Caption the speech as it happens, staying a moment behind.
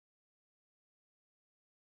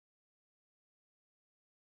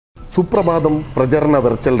സുപ്രഭാതം പ്രചരണ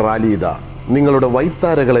virtual rally ഇതാ നിങ്ങളുടെ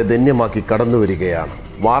വൈത്താരകളെ ധന്യമാക്കി കടന്നു വരികയാണ്.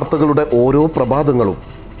 വാർത്തകളുടെ ഓരോ പ്രഭാതങ്ങളും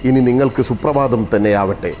ഇനി നിങ്ങൾക്ക് സുപ്രഭാതം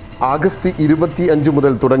തന്നെയാവട്ടെ. ആഗസ്റ്റ് 25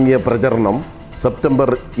 മുതൽ തുടങ്ങിയ പ്രചരണം സെപ്റ്റംബർ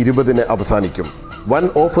 20 അവസാനിക്കും. വൻ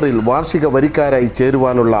ഓഫറിൽ വാർഷിക വരിക്കാരായി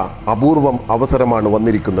ചേരുവാനുള്ള അപൂർവം അവസരമാണ്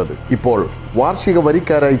വന്നിരിക്കുന്നത്. ഇപ്പോൾ വാർഷിക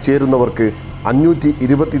വരിക്കാരായി ചേരുന്നവർക്ക്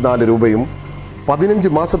 524 രൂപയും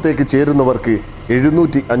 15 മാസത്തേക്ക് ചേരുന്നവർക്ക്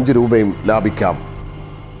 705 രൂപയും ലാഭിക്കാം.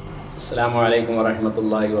 അസ്സലാമു അലൈക്കും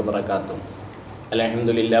വറഹ്മത്തുള്ളാഹി വബറകാതുഹു.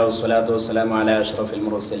 അൽഹംദുലില്ലാഹി വസ്സലാത്തു വസ്സലാമു അലാ അഷ്റഫിൽ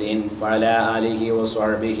മുർസലീൻ വഅലാ ആലിഹി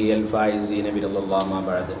വസ്വഹ്ബിഹി അൽ ഫായിസീന ബിറളില്ലാഹി മാ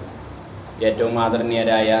ബഅദ്. ഏറ്റവും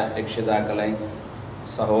ആദരണീയരായ രക്ഷിതാക്കളെ,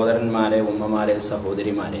 സഹോദരന്മാരെ, ഉമ്മമാരെ,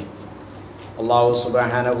 സഹോദരിമാരെ, അല്ലാഹു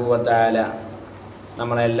സുബ്ഹാനഹു വ തആല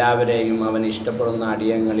നമ്മളെല്ലാവരെയും അവൻ ഇഷ്ടപ്പെടുന്ന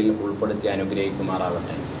അടിയങ്ങളിൽ ഉൾപ്പെടുത്തി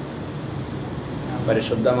അനുഗ്രഹിക്കുമാറാവട്ടെ.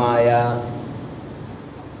 പരിശുദ്ധമായ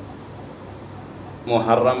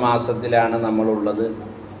മുഹറം മാസത്തിലാണ് നമ്മളുള്ളത്.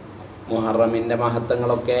 മുഹറമിൻ്റെ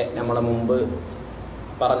മഹത്വങ്ങളൊക്കെ നമ്മൾ മുമ്പ്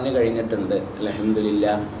പറഞ്ഞു കഴിഞ്ഞിട്ടുണ്ട്.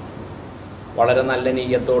 അൽഹംദുലില്ലാഹ് വളരെ നല്ല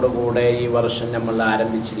നീയത്തോടു കൂടെ ഈ വർഷം നമ്മൾ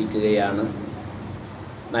ആരംഭിച്ചിരിക്കുകയാണ്.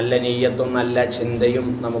 നല്ല നീയത്തും നല്ല ചിന്തയും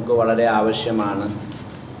നമുക്ക് വളരെ ആവശ്യമാണ്.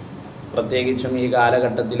 പ്രത്യേകിച്ചും ഈ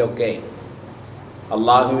കാലഘട്ടത്തിലൊക്കെ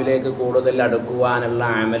അള്ളാഹുവിലേക്ക് കൂടുതൽ അടുക്കുവാനുള്ള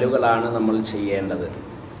അമലുകളാണ് നമ്മൾ ചെയ്യേണ്ടത്.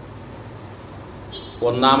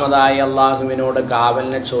 ഒന്നാമതായി അള്ളാഹുവിനോട്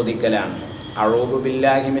കാവലിനെ ചോദിക്കലാണ്. അഊദു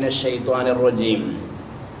ബില്ലാഹി മിനശ് ശൈത്വാനിർ റജീം.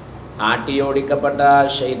 ആട്ടിയോടിക്കപ്പെട്ട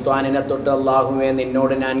ശൈത്വാനിനെ തൊട്ട് അള്ളാഹുവെ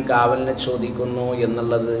നിന്നോട് ഞാൻ കാവലിനെ ചോദിക്കുന്നു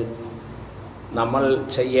എന്നുള്ളത് നമ്മൾ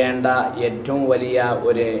ചെയ്യേണ്ട ഏറ്റവും വലിയ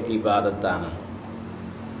ഒരു ഇബാദത്താണ്.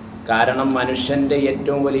 കാരണം മനുഷ്യൻ്റെ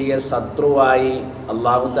ഏറ്റവും വലിയ ശത്രുവായി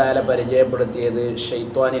അല്ലാഹു തആല പരിചയപ്പെടുത്തിയത്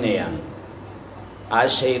ശൈത്വാനിനെയാണ്. ആ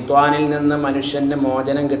ശൈത്വാനിൽ നിന്ന് മനുഷ്യൻ്റെ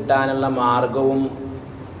മോചനം കിട്ടാനുള്ള മാർഗവും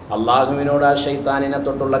അള്ളാഹുവിനോട് ആ ശൈത്താനിനെ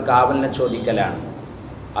തൊട്ടുള്ള കാവലിനെ ചോദിക്കലാണ്.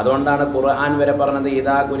 അതുകൊണ്ടാണ് ഖുർആൻ വരെ പറഞ്ഞത്,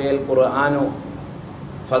 ഇദാ ഖുരിഅൽ ഖുർആനു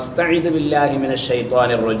ഫസ്തഈദ് ബില്ലാഹി മിനശ്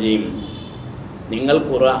ശൈത്വാനിർ റജീം. നിങ്ങൾ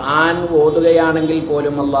ഖുർആൻ ഓതുകയാണെങ്കിൽ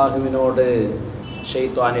പോലും അള്ളാഹുവിനോട്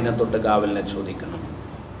ശൈത്വാനിനെ തൊട്ട് കാവലിനെ ചോദിക്കണം.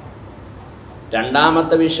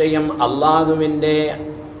 രണ്ടാമത്തെ വിഷയം അള്ളാഹുവിൻ്റെ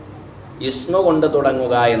ഇസ്മ കൊണ്ട്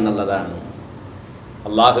തുടങ്ങുക എന്നുള്ളതാണ്.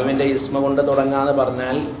 അള്ളാഹുവിൻ്റെ ഇസ്മ കൊണ്ട് തുടങ്ങുക എന്ന്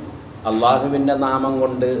പറഞ്ഞാൽ അള്ളാഹുവിൻ്റെ നാമം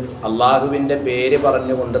കൊണ്ട്, അള്ളാഹുവിൻ്റെ പേര്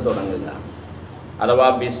പറഞ്ഞുകൊണ്ട് തുടങ്ങുക, അഥവാ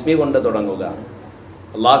ബിസ്മി കൊണ്ട് തുടങ്ങുക.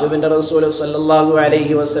 അള്ളാഹുവിൻ്റെ റസൂൽ സ്വല്ലല്ലാഹു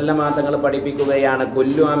അലൈഹി വസല്ലമ തങ്ങൾ പഠിപ്പിക്കുകയാണ്,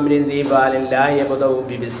 കുല്ലു അംരിൻ ദീ ബാലിൻ ലാ യബ്ദഉ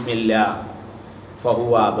ബിസ്മില്ലാ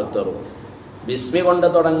ഫഹുവ അബ്തറു. ബിസ്മി കൊണ്ട്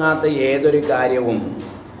തുടങ്ങാത്ത ഏതൊരു കാര്യവും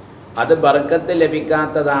അത് ബർക്കത്ത്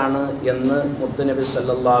ലഭിക്കാത്തതാണ് എന്ന് മുത്തുനബി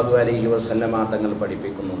സ്വല്ലല്ലാഹു അലൈഹി വസല്ലമ തങ്ങൾ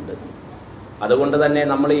പഠിപ്പിക്കുന്നുണ്ട്. അതുകൊണ്ട് തന്നെ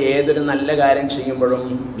നമ്മൾ ഏതൊരു നല്ല കാര്യം ചെയ്യുമ്പോഴും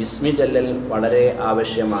ബിസ്മി ചൊല്ലൽ വളരെ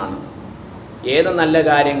ആവശ്യമാണ്. ഏത് നല്ല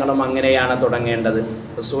കാര്യങ്ങളും അങ്ങനെയാണ് തുടങ്ങേണ്ടത്.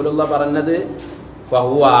 റസൂലുള്ള പറഞ്ഞത്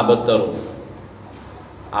ഫഹുവ അബ്തറു.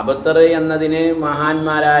 അബ്തർ എന്നതിന്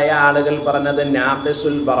മഹാന്മാരായ ആളുകൾ പറഞ്ഞത്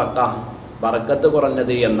നാഖിസുൽ ബറക്ക, ബർക്കത്ത്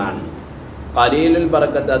കുറഞ്ഞത് എന്നാണ്. ഖലീലുൽ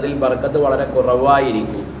ബർക്കത്ത്, അതിൽ ബർക്കത്ത് വളരെ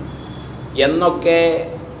കുറവായിരിക്കും എന്നൊക്കെ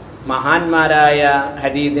മഹാന്മാരായ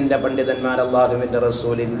ഹദീസിൻ്റെ പണ്ഡിതന്മാർ അള്ളാഹുവിൻ്റെ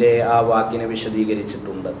റസൂലിൻ്റെ ആ വാക്കിനെ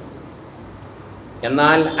വിശദീകരിച്ചിട്ടുണ്ട്.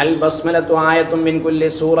 എന്നാൽ അൽ ബസ്മലത്തു ആയത്തും മിൻ കുല്ലി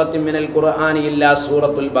സൂറത്തിൻ മിനൽ ഖുർആനി ഇല്ലാ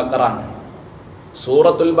സൂറത്തുൽ ബഖറ.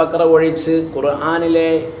 സൂറത്തുൽ ബഖറ ഒഴിച്ച്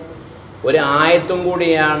ഖുർആനിലെ ഒരു ആയത്തും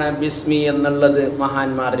കൂടിയാണ് ബിസ്മി എന്നുള്ളത്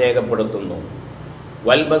മഹാന്മാർ രേഖപ്പെടുത്തുന്നു.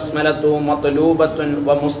 വൽ ബസ്മലത്തു മത്ലൂബത്തുൻ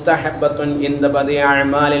വ മുസ്തഹബ്ബത്തുൻ ഇൻദ ബദിഇ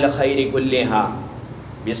അഅ്മാലിൽ ഖൈരി കുല്ലിഹാ.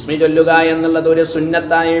 ബിസ്മി ചൊല്ലുക എന്നുള്ളത് ഒരു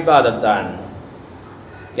സുന്നത്തായ ഇബാദത്താണ്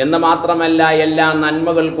എന്ന് മാത്രമല്ല, എല്ലാ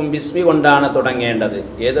നന്മകൾക്കും ബിസ്മി കൊണ്ടാണ് തുടങ്ങേണ്ടത്.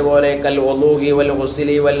 ഏതുപോലെ കൽ വുളൂഹി വൽ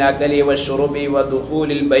ഗുസ്ലി വൽ അകലി വശുറുബി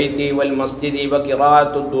വദുഖൂലിൽ ബൈതി വൽ മസ്ജിദി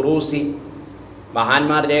വഖിറാഅത്തു ദുറൂസി.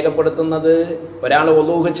 മഹാന്മാർ രേഖപ്പെടുത്തുന്നത്, ഒരാൾ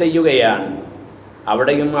വുളൂഹ് ചെയ്യുകയാണ്,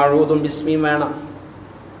 അവിടെയും അഊദും ബിസ്മിയും വേണം.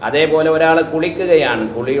 അതേപോലെ ഒരാൾ കുളിക്കുകയാണ്,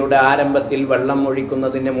 കുളിയുടെ ആരംഭത്തിൽ വെള്ളം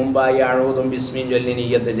ഒഴിക്കുന്നതിന് മുമ്പായി അഊദും ബിസ്മിയും ചൊല്ലി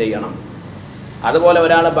നിയ്യത്ത് ചെയ്യണം. അതുപോലെ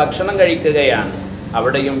ഒരാൾ ഭക്ഷണം കഴിക്കുകയാണ്,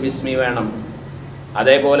 അവിടെയും ബിസ്മി വേണം.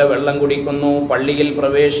 അതേപോലെ വെള്ളം കുടിക്കുന്നു, പള്ളിയിൽ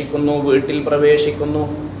പ്രവേശിക്കുന്നു, വീട്ടിൽ പ്രവേശിക്കുന്നു.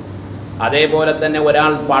 അതേപോലെ തന്നെ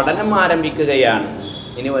ഒരാൾ പഠനം ആരംഭിക്കുകയാണ്,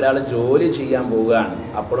 ഇനി ഒരാൾ ജോലി ചെയ്യാൻ പോവുകയാണ്,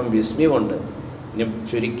 അപ്പോഴും ബിസ്മി കൊണ്ട്. ഇനി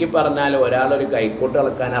ചുരുക്കി പറഞ്ഞാൽ ഒരാളൊരു കൈക്കോട്ട്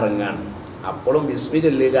ഇളക്കാൻ ഇറങ്ങുകയാണ്, അപ്പോഴും ബിസ്മി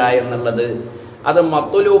ചൊല്ലുക എന്നുള്ളത് അത്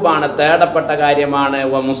മത്ലൂബാണ്, തേടപ്പെട്ട കാര്യമാണ്.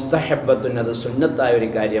 വ മുസ്തഹബ്ബത്തുൻ, അത് സുന്നത്തായ ഒരു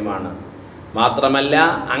കാര്യമാണ്. മാത്രമല്ല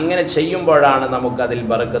അങ്ങനെ ചെയ്യുമ്പോഴാണ് നമുക്കതിൽ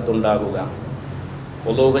ബർക്കത്തുണ്ടാകുക.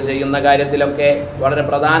 വുളൂഹ് ചെയ്യുന്ന കാര്യത്തിലൊക്കെ വളരെ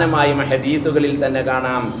പ്രധാനമായും ഹദീസുകളിൽ തന്നെ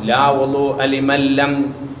കാണാം, ലാ വുളൂഅ ലിമൻ ലം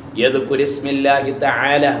യദ്കുരിസ്മില്ലാഹി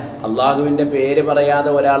തആല, അള്ളാഹുവിൻ്റെ പേര് പറയാതെ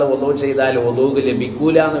ഒരാൾ ഒളൂ ചെയ്താൽ ഒളൂഗ്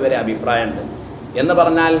ലഭിക്കൂല എന്ന് വരെ അഭിപ്രായമുണ്ട്. എന്ന്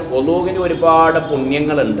പറഞ്ഞാൽ ഒളൂഗിന് ഒരുപാട്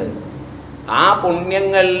പുണ്യങ്ങളുണ്ട്. ആ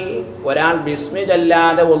പുണ്യങ്ങൾ ഒരാൾ ബിസ്മി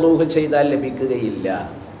ചൊല്ലാതെ ഒളൂഗ് ചെയ്താൽ ലഭിക്കുകയില്ല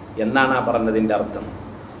എന്നാണ് ആ പറഞ്ഞതിൻ്റെ അർത്ഥം.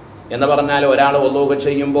 എന്ന് പറഞ്ഞാൽ ഒരാൾ ഒളൂഗ്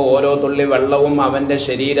ചെയ്യുമ്പോൾ ഓരോ തുള്ളി വെള്ളവും അവൻ്റെ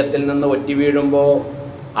ശരീരത്തിൽ നിന്ന് ഒറ്റി വീഴുമ്പോൾ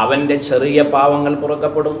അവൻ്റെ ചെറിയ പാവങ്ങൾ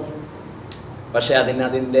പുറക്കപ്പെടും. പക്ഷേ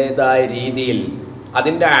അതിൻ്റേതായ രീതിയിൽ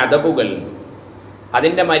അതിൻ്റെ അദബുകൾ,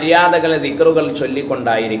 അതിൻ്റെ മര്യാദകൾ, ദിക്റുകൾ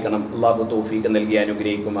ചൊല്ലിക്കൊണ്ടായിരിക്കണം. അള്ളാഹു തൗഫീഖ് നൽകി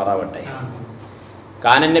അനുഗ്രഹിക്കുമാറാവട്ടെ.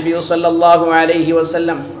 കാനൻ നബി സല്ലല്ലാഹു അലൈഹി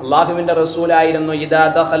വസല്ലം, അള്ളാഹുവിൻ്റെ റസൂലായിരുന്നു, ഇദാ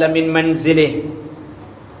ദഖല മിൻ മൻസിലിഹി,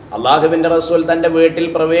 അള്ളാഹുവിൻ്റെ റസൂൽ തൻ്റെ വീട്ടിൽ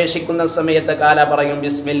പ്രവേശിക്കുന്ന സമയത്ത് കാല പറയും,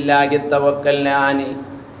 ബിസ്മില്ലാഹി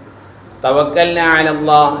തവക്കൽനാ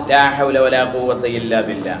അലല്ലാഹ് ലാ ഹൗല വലാ ഖുവത ഇല്ലാ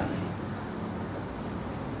ബില്ലാഹ്.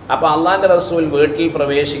 അപ്പോൾ അള്ളാഹിൻ്റെ റസൂൽ വീട്ടിൽ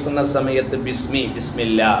പ്രവേശിക്കുന്ന സമയത്ത്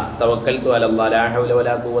ബിസ്മില്ലാ തവക്കൽതു അലല്ലാഹ് ലാ ഹൗല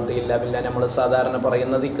വലാ ഖുവത ഇല്ലാ ബില്ലാഹ് നമ്മൾ സാധാരണ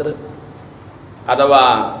പറയുന്ന ദിക്ർ, അഥവാ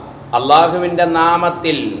അള്ളാഹുവിൻ്റെ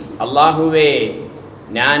നാമത്തിൽ, അള്ളാഹുവേ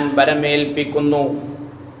ഞാൻ ബരമേൽപ്പിക്കുന്നു,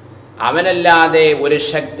 അവനല്ലാതെ ഒരു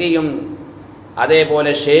ശക്തിയും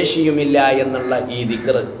അതേപോലെ ശേഷിയുമില്ല എന്നുള്ള ഈ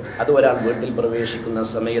ദിക്ർ, അത് ഒരാൾ വീട്ടിൽ പ്രവേശിക്കുന്ന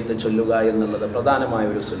സമയത്ത് ചൊല്ലുക എന്നുള്ളത് പ്രധാനമായ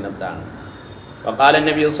ഒരു സുന്നത്താണ്. വഖാല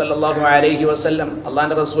നബി സല്ലല്ലാഹു അലൈഹി വസല്ലം,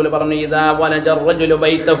 അള്ളാഹുവിൻ്റെ റസൂൽ പറഞ്ഞു, ഇദാ വലജ റജുലു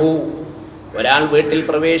ബൈതഹു, ഒരാൾ വീട്ടിൽ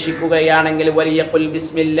പ്രവേശിക്കുകയാണെങ്കിൽ വലിയഖുൽ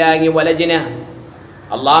ബിസ്മില്ലാഹി വലജ്ന,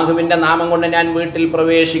 അള്ളാഹുവിൻ്റെ നാമം കൊണ്ട് ഞാൻ വീട്ടിൽ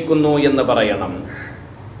പ്രവേശിക്കുന്നു എന്ന് പറയണം.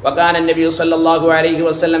 വഖാന നബി സല്ലല്ലാഹു അലൈഹി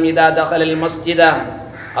വസല്ലം ഇദാ ദഖലൽ മസ്ജിദ,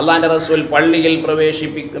 അള്ളാഹിൻ്റെ റസൂൽ പള്ളിയിൽ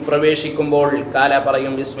പ്രവേശിക്കുമ്പോൾ കാല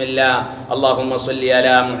പറയും, ബിസ്മില്ലാ അല്ലാഹുമ്മ സ്വല്ലി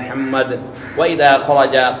അലാ മുഹമ്മദ്, വ ഇദാ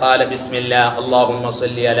ഖറജ ഖാല ബിസ്മില്ലാ അല്ലാഹുമ്മ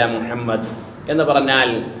സ്വല്ലി അലാ മുഹമ്മദ് എന്ന് പറഞ്ഞാൽ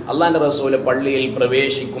അള്ളാഹിൻ്റെ റസൂൽ പള്ളിയിൽ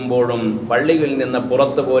പ്രവേശിക്കുമ്പോഴും പള്ളിയിൽ നിന്ന്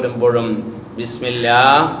പുറത്തു പോരുമ്പോഴും ബിസ്മില്ലാ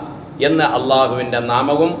എന്ന അള്ളാഹുവിൻ്റെ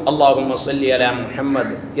നാമവും അല്ലാഹുമ്മ സ്വല്ലി അലാ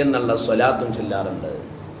മുഹമ്മദ് എന്നുള്ള സ്വലാത്തും ചൊല്ലാറുണ്ട്.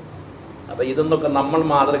 അപ്പോൾ ഇതൊന്നൊക്കെ നമ്മൾ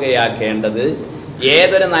മാതൃകയാക്കേണ്ടത്.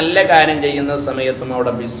 ഏതൊരു നല്ല കാര്യം ചെയ്യുന്ന സമയത്തും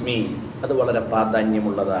അവിടെ ബിസ്മി അത് വളരെ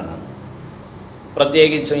പ്രാധാന്യമുള്ളതാണ്.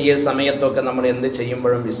 പ്രത്യേകിച്ചും ഈ സമയത്തൊക്കെ നമ്മൾ എന്ത്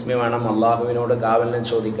ചെയ്യുമ്പോഴും ബിസ്മി വേണം. അള്ളാഹുവിനോട് കാവലിനെ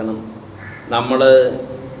ചോദിക്കണം. നമ്മൾ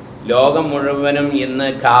ലോകം മുഴുവനും ഇന്ന്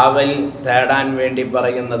കാവൽ തേടാൻ വേണ്ടി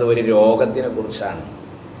പറയുന്നത് ഒരു രോഗത്തിനെ കുറിച്ചാണ്.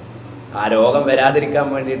 ആ രോഗം വരാതിരിക്കാൻ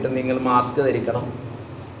വേണ്ടിയിട്ട് നിങ്ങൾ മാസ്ക് ധരിക്കണം,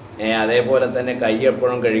 അതേപോലെ തന്നെ കൈ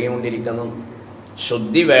എപ്പോഴും കഴുകിക്കൊണ്ടിരിക്കണം,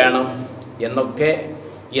 ശുദ്ധി വേണം എന്നൊക്കെ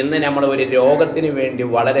ഇന്ന് നമ്മൾ ഒരു രോഗത്തിന് വേണ്ടി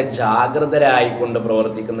വളരെ ജാഗ്രതരായിക്കൊണ്ട്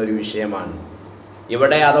പ്രവർത്തിക്കുന്ന ഒരു വിഷയമാണ്.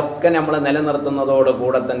 ഇവിടെ അതൊക്കെ നമ്മൾ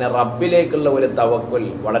നിലനിർത്തുന്നതോടുകൂടെ തന്നെ റബ്ബിലേക്കുള്ള ഒരു തവക്കുൽ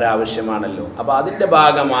വളരെ ആവശ്യമാണല്ലോ. അപ്പോൾ അതിൻ്റെ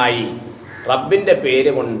ഭാഗമായി റബ്ബിൻ്റെ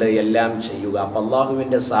പേര് കൊണ്ട് എല്ലാം ചെയ്യുക. അപ്പം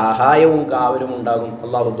അള്ളാഹുവിൻ്റെ സഹായവും കാവലും ഉണ്ടാകും.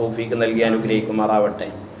 അള്ളാഹു തൗഫീഖ് നൽകി അനുഗ്രഹിക്കുമാറാവട്ടെ.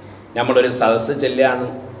 നമ്മളൊരു സദസ്സ് ചെല്ലുകയാണ്,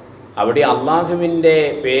 അവിടെ അള്ളാഹുവിൻ്റെ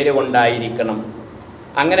പേര് കൊണ്ടായിരിക്കണം.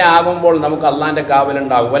 അങ്ങനെ ആകുമ്പോൾ നമുക്ക് അള്ളാഹിൻ്റെ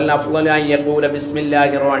കാവലുണ്ടാകും. വൽ അഫ്ളലു അൻ യഖൂല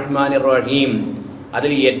ബിസ്മില്ലാഹിർ റഹ്മാനിർ റഹീം,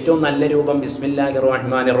 അതിൽ ഏറ്റവും നല്ല രൂപം ബിസ്മില്ലാഹിർ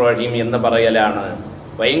റഹ്മാനിർ റഹീം എന്ന് പറയലാണ്.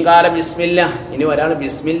 വൈകാല ബിസ്മില്ല, ഇനി ഒരാൾ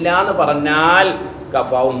ബിസ്മില്ല എന്ന് പറഞ്ഞാൽ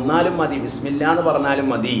കഫ, ഒന്നാലും മതി, ബിസ്മില്ല എന്ന് പറഞ്ഞാലും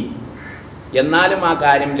മതി, എന്നാലും ആ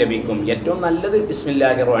കാര്യം ലഭിക്കും. ഏറ്റവും നല്ലത്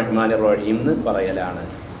ബിസ്മില്ലാഹിർ റഹ്മാനിർ റഹീം എന്ന് പറയലാണ്.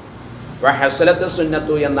 വഹസ്ലത്ത്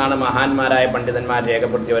സുന്നത്തു എന്നാണ് മഹാന്മാരായ പണ്ഡിതന്മാർ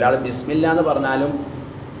രേഖപ്പെടുത്തിയ. ഒരാൾ ബിസ്മില്ല എന്ന് പറഞ്ഞാലും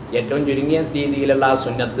ഏറ്റവും ചുരുങ്ങിയ രീതിയിലുള്ള ആ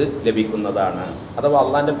സുന്നത്ത് ലഭിക്കുന്നതാണ്. അഥവാ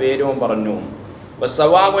അള്ളാഹിൻ്റെ പേരും പറഞ്ഞു.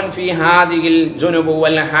 വസവാഉൻ ഫീ ഹാദിഹിൽ ജുനുബു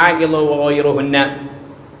വൽ ഹാഗിളു വഗൈറുഹുന്ന,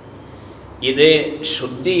 ഇത്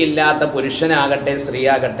ശുദ്ധിയില്ലാത്ത പുരുഷനാകട്ടെ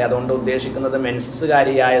സ്ത്രീയാകട്ടെ, അതുകൊണ്ട് ഉദ്ദേശിക്കുന്നത്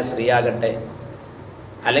മെൻസസ്സുകാരിയായ സ്ത്രീയാകട്ടെ,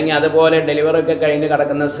 അല്ലെങ്കിൽ അതുപോലെ ഡെലിവറി കഴിഞ്ഞ്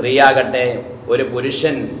കിടക്കുന്ന സ്ത്രീയാകട്ടെ, ഒരു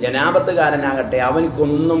പുരുഷൻ ജനാപത്തുകാരനാകട്ടെ,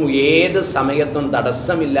 അവനക്കൊന്നും ഏത് സമയത്തും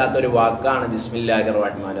തടസ്സമില്ലാത്തൊരു വാക്കാണ് ബിസ്മില്ലാഹിർ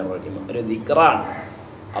റഹ്മാനിർ റഹീം. ഒരു ദിക്റാണ്,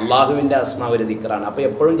 അള്ളാഹുവിൻ്റെ അസ്മാ ഒരു ദിക്റാണ്. അപ്പോൾ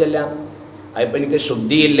എപ്പോഴും ചെല്ലാം. അതിപ്പോൾ എനിക്ക്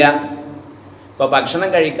ശുദ്ധിയില്ല, ഇപ്പോൾ ഭക്ഷണം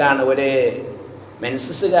കഴിക്കാൻ ഒരു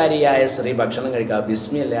മെൻസസ്സുകാരിയായ സ്ത്രീ ഭക്ഷണം കഴിക്കുക,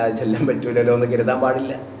 ബിസ്മി അല്ലാതെ ചെല്ലാൻ പറ്റൂലല്ലോ എന്ന് കരുതാൻ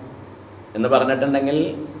പാടില്ല എന്ന് പറഞ്ഞിട്ടുണ്ടെങ്കിൽ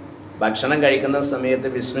ഭക്ഷണം കഴിക്കുന്ന സമയത്ത്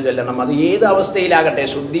ബിസ്മി ചൊല്ലണം. അത് ഏത് അവസ്ഥയിലാകട്ടെ,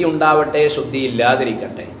 ശുദ്ധി ഉണ്ടാവട്ടെ ശുദ്ധി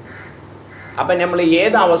ഇല്ലാതിരിക്കട്ടെ. അപ്പം നമ്മൾ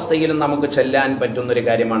ഏത് അവസ്ഥയിലും നമുക്ക് ചെല്ലാൻ പറ്റുന്നൊരു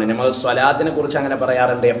കാര്യമാണ്. നമ്മൾ സ്വലാത്തിനെ കുറിച്ച് അങ്ങനെ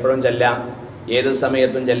പറയാറുണ്ട്, എപ്പോഴും ചെല്ലാം, ഏത്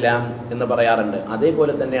സമയത്തും ചെല്ലാം എന്ന് പറയാറുണ്ട്.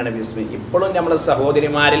 അതേപോലെ തന്നെയാണ് ബിസ്മി. ഇപ്പോഴും നമ്മളെ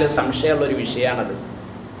സഹോദരിമാരിൽ സംശയമുള്ളൊരു വിഷയമാണത്.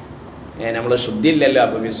 നമ്മൾ ശുദ്ധിയില്ലല്ലോ,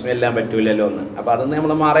 അപ്പോൾ ബിസ്മി എല്ലാം പറ്റൂലല്ലോ എന്ന്. അപ്പോൾ അതൊന്ന്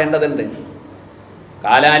നമ്മൾ മാറേണ്ടതുണ്ട്.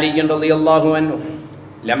 കാലാലിക്കൻ റളിയല്ലാഹു അൻഹു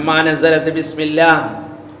ലമ്മാ നസലത്ത് ബിസ്മില്ലാ,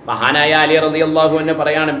 മഹാനായ അലി റളിയല്ലാഹു അൻഹു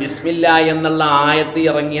പറയാണ്, ബിസ്മില്ലാ എന്നുള്ള ആയത്ത്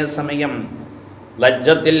ഇറങ്ങിയ സമയം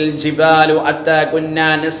ലജ്ജത്തിൽ ജിബാലു അത്താ കുന്നാ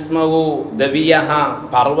നസ്മഉ ദവിയഹ,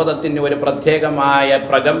 പർവ്വതത്തിന് ഒരു പ്രത്യേകമായ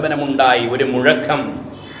പ്രകമ്പനമുണ്ടായി, ഒരു മുഴക്കം.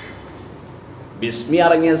 ബിസ്മി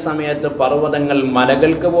ഇറങ്ങിയ സമയത്ത് പർവ്വതങ്ങൾ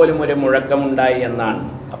മലകൾക്ക് പോലും ഒരു മുഴക്കമുണ്ടായി എന്നാണ്.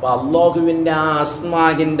 അപ്പോൾ അല്ലാഹുവിൻ്റെ ആ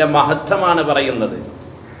അസ്മാഹിൻ്റെ മഹത്വമാണ് പറയുന്നത്.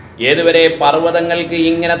 ഏതുവരെ പർവ്വതങ്ങൾക്ക്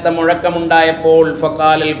ഇങ്ങനത്തെ മുഴക്കമുണ്ടായപ്പോൾ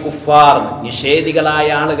ഫഖാലൽ കുഫാർ, നിഷേധികളായ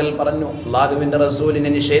ആളുകൾ പറഞ്ഞു, അല്ലാഹുവിൻ്റെ റസൂലിനെ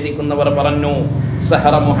നിഷേധിക്കുന്നവർ പറഞ്ഞു,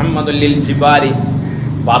 സഹറ മുഹമ്മദുൽ ലിൽ ജിബാലി,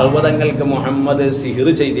 പർവ്വതങ്ങൾക്ക് മുഹമ്മദ് സിഹിർ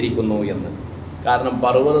ചെയ്തിരിക്കുന്നു എന്ന്. കാരണം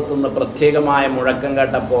പർവ്വതത്തിൽ നിന്ന് പ്രത്യേകമായ മുഴക്കം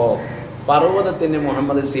കേട്ടപ്പോൾ പർവ്വതത്തിന്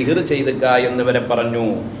മുഹമ്മദ് സിഹിർ ചെയ്തിക്ക എന്നിവരെ പറഞ്ഞു.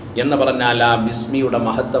 എന്ന് പറഞ്ഞാൽ ആ ബിസ്മിയുടെ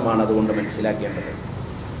മഹത്വമാണ് അതുകൊണ്ട് മനസ്സിലാക്കേണ്ടത്.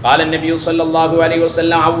 قال النبي صلى الله عليه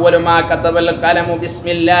وسلم أول ما كتب القلم بسم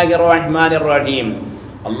الله الرحمن الرحيم.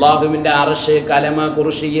 അല്ലാഹുവിൻ്റെ അർശ്, കലമ,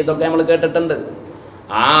 കുർശി ഇതൊക്കെ നമ്മൾ കേട്ടിട്ടുണ്ട്.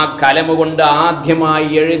 ആ കലമ കൊണ്ട് ആദ്യമായി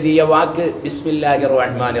എഴുതിയ വാക്ക് ബിസ്മില്ലാഹിർ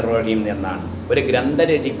റഹ്മാനിർ റഹീം എന്നാണ്. ഒരു ഗ്രന്ഥം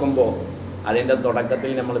രചിക്കുമ്പോൾ അതിൻ്റെ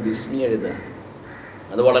തുടക്കത്തിൽ നമ്മൾ ബിസ്മി എഴുതുക,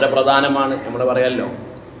 അത് വളരെ പ്രധാനമാണ്. നമ്മൾ പറയാമല്ലോ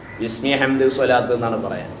ബിസ്മി ഹംദ് സ്വലാത്ത് എന്നാണ്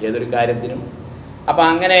പറയാൻ ഏതൊരു കാര്യത്തിനും. അപ്പം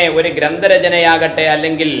അങ്ങനെ ഒരു ഗ്രന്ഥരചനയാകട്ടെ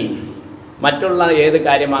അല്ലെങ്കിൽ മറ്റുള്ള ഏത്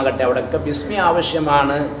കാര്യമാകട്ടെ അവിടെയൊക്കെ ബിസ്മി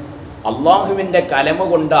ആവശ്യമാണ്. അള്ളാഹുവിൻ്റെ കലമ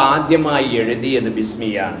കൊണ്ട് ആദ്യമായി എഴുതിയത്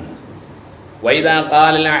ബിസ്മിയാണ്. വൈദാ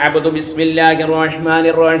ഖാലൽ അബ്ദു ബിസ്മില്ലാഹിർ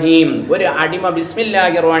റഹ്മാനിർ റഹീം, ഒരു അടിമ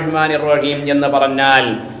ബിസ്മില്ലാഹിർ റഹ്മാനിർ റഹീം എന്ന് പറഞ്ഞാൽ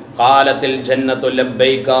ഖാലത്തിൽ ജന്നത്തു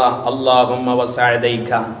ലബ്ബൈക അല്ലാഹുമ്മ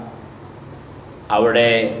വസഅദൈക,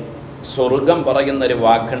 അവിടെ സ്വർഗം പറയുന്നൊരു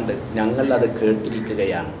വാക്കുണ്ട്, ഞങ്ങൾ അത്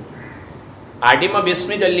കേട്ടിരിക്കുകയാണ്. അടിമ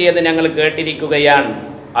ബിസ്മി ചൊല്ലിയത് ഞങ്ങൾ കേട്ടിരിക്കുകയാണ്,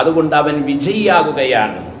 അതുകൊണ്ട് അവൻ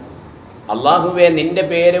വിജയിയാകുകയാണ്. അള്ളാഹുവെ നിന്റെ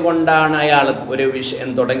പേര് കൊണ്ടാണ് അയാൾ ഒരു വിഷയം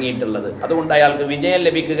തുടങ്ങിയിട്ടുള്ളത്, അതുകൊണ്ട് അയാൾക്ക് വിജയം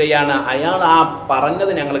ലഭിക്കുകയാണ്. അയാൾ ആ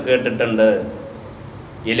പറഞ്ഞത് ഞങ്ങൾ കേട്ടിട്ടുണ്ട്.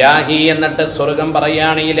 ഇലാഹി എന്നിട്ട് സ്വർഗം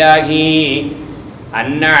പറയാണ്, ഇലാഹി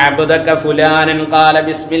അന്ന അബ്ദക ഫുലാനൻ ഖാല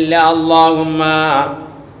ബിസ്മില്ലാ അല്ലാഹുമ്മ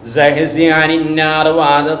സഹ്സി അനിന്നാർ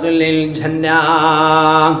വഅദ്ഖിലിൽ ജന്നാ.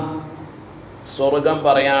 സ്വർഗം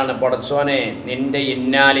പറയാണ്, പടച്ചോനെ നിന്റെ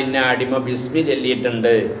ഇന്നാലിന്ന അടിമ ബിസ്മി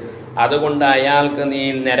ചൊല്ലിയിട്ടുണ്ട്, അതുകൊണ്ട് അയാൾക്ക് നീ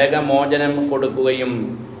നരകമോചനം കൊടുക്കുകയും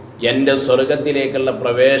എൻ്റെ സ്വർഗത്തിലേക്കുള്ള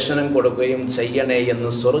പ്രവേശനം കൊടുക്കുകയും ചെയ്യണേ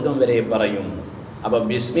എന്ന് സ്വർഗം വരെ പറയും. അപ്പോൾ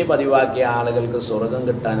ബിസ്മി പതിവാക്കിയ ആളുകൾക്ക് സ്വർഗം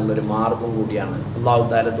കിട്ടാനുള്ളൊരു മാർഗം കൂടിയാണ്. അല്ലാഹു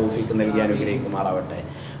തആല തൗഫീഖ് നൽകി അനുഗ്രഹിക്കുമാറാവട്ടെ.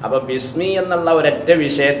 അപ്പോൾ ബിസ്മി എന്നുള്ള ഒരൊറ്റ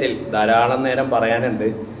വിഷയത്തിൽ ധാരാളം നേരം പറയാനുണ്ട്,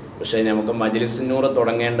 പക്ഷേ നമുക്ക് മജ്ലിസ് നൂർ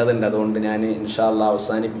തുടങ്ങേണ്ടതുണ്ട്. അതുകൊണ്ട് ഞാൻ ഇൻഷാ അല്ലാഹ്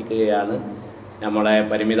അവസാനിപ്പിക്കുകയാണ്. നമ്മളെ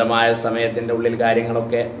പരിമിതമായ സമയത്തിൻ്റെ ഉള്ളിൽ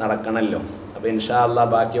കാര്യങ്ങളൊക്കെ നടക്കണമല്ലോ. അപ്പോൾ ഇൻഷാ അല്ലാഹ്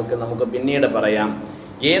ബാക്കിയൊക്കെ നമുക്ക് പിന്നീട് പറയാം.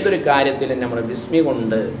 ഏതൊരു കാര്യത്തിലും നമ്മൾ ബിസ്മി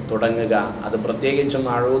കൊണ്ട് തുടങ്ങുക, അത് പ്രത്യേകിച്ചും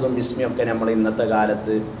അഴൂതും ബിസ്മിയൊക്കെ നമ്മൾ ഇന്നത്തെ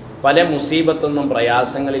കാലത്ത് പല മുസീബത്തൊന്നും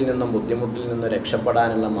പ്രയാസങ്ങളിൽ നിന്നും ബുദ്ധിമുട്ടിൽ നിന്നും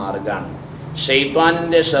രക്ഷപ്പെടാനുള്ള മാർഗ്ഗമാണ്.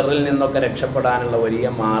 ഷെയ്ത്വാനിൻ്റെ ഷെറിൽ നിന്നൊക്കെ രക്ഷപ്പെടാനുള്ള വലിയ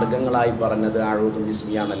മാർഗങ്ങളായി പറഞ്ഞത് അഴൂതും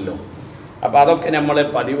ബിസ്മിയാണല്ലോ. അപ്പോൾ അതൊക്കെ നമ്മൾ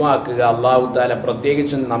പതിവാക്കുക. അല്ലാഹു തആല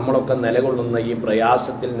പ്രത്യേകിച്ചും നമ്മളൊക്കെ നിലകൊള്ളുന്ന ഈ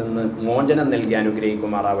പ്രയാസത്തിൽ നിന്ന് മോചനം നൽകി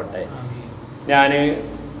അനുഗ്രഹിക്കുമാറാവട്ടെ. ഞാൻ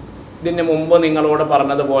ഇതിന് മുമ്പ് നിങ്ങളോട്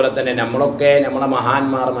പറഞ്ഞതുപോലെ തന്നെ നമ്മളൊക്കെ നമ്മളെ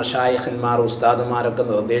മഹാന്മാർ, മശായിഖന്മാർ, ഉസ്താദുമാരൊക്കെ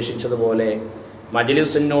നിർദ്ദേശിച്ചതുപോലെ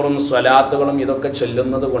മജ്ലിസുൻ നൂറും സ്വലാത്തുകളും ഇതൊക്കെ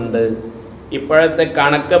ചൊല്ലുന്നത് കൊണ്ട് ഇപ്പോഴത്തെ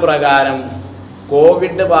കണക്ക് പ്രകാരം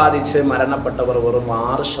കോവിഡ് ബാധിച്ച് മരണപ്പെട്ടവർ വെറും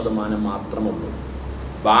 6% മാത്രമുള്ളൂ.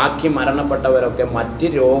 ബാക്കി മരണപ്പെട്ടവരൊക്കെ മറ്റ്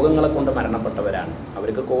രോഗങ്ങളെ കൊണ്ട് മരണപ്പെട്ടവരാണ്.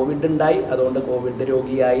 അവർക്ക് കോവിഡ് ഉണ്ടായി, അതുകൊണ്ട് കോവിഡ്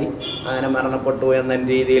രോഗിയായി അങ്ങനെ മരണപ്പെട്ടു എന്ന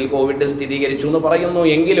രീതിയിൽ കോവിഡ് സ്ഥിരീകരിച്ചു എന്ന് പറയുന്നു.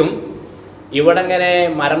 എങ്കിലും ഇവിടെ ഇങ്ങനെ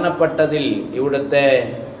മരണപ്പെട്ടതിൽ ഇവിടുത്തെ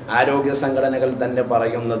ആരോഗ്യ സംഘടനകൾ തന്നെ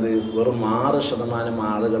പറയുന്നത് വെറും 6%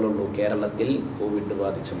 ആളുകളുള്ളൂ കേരളത്തിൽ കോവിഡ്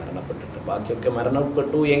ബാധിച്ച് മരണപ്പെട്ടിട്ട്. ബാക്കിയൊക്കെ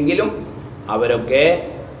മരണപ്പെട്ടു എങ്കിലും അവരൊക്കെ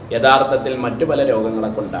യഥാർത്ഥത്തിൽ മറ്റു പല രോഗങ്ങളെ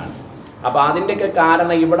കൊണ്ടാണ്. അപ്പോൾ അതിൻ്റെയൊക്കെ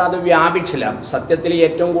കാരണം ഇവിടെ അത് വ്യാപിച്ചില്ല. സത്യത്തിൽ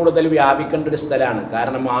ഏറ്റവും കൂടുതൽ വ്യാപിക്കേണ്ട ഒരു സ്ഥലമാണ്.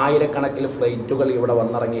 കാരണം 1000കണക്കിൽ ഫ്ലൈറ്റുകൾ ഇവിടെ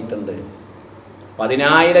വന്നിറങ്ങിയിട്ടുണ്ട്.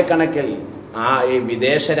 10000കണക്കിൽ ഈ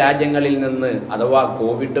വിദേശ രാജ്യങ്ങളിൽ നിന്ന് അഥവാ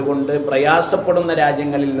കോവിഡ് കൊണ്ട് പ്രയാസപ്പെടുന്ന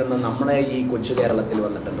രാജ്യങ്ങളിൽ നിന്ന് നമ്മുടെ ഈ കൊച്ചു കേരളത്തിൽ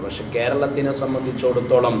വന്നിട്ടുണ്ട്. പക്ഷെ കേരളത്തിനെ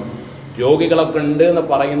സംബന്ധിച്ചിടത്തോളം രോഗികളൊക്കെ ഉണ്ട് എന്ന്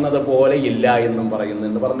പറയുന്നത് പോലെ ഇല്ല എന്നും പറയുന്നു.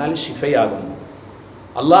 എന്ന് പറഞ്ഞാൽ ശിഫയാകുന്നു.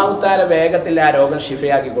 അല്ലാഹു തആല വേഗത്തിൽ ആ രോഗം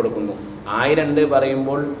ശിഫയാക്കി കൊടുക്കുന്നു. 1000 ഉണ്ട്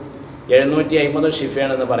പറയുമ്പോൾ 750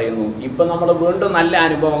 ശിഫയാണെന്ന് പറയുന്നു. ഇപ്പം നമ്മൾ വീണ്ടും നല്ല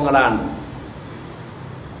അനുഭവങ്ങളാണ്.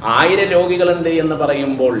 1000 രോഗികളുണ്ട് എന്ന്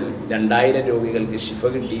പറയുമ്പോൾ 2000 രോഗികൾക്ക് ശിഫ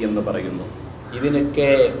കിട്ടി എന്ന് പറയുന്നു.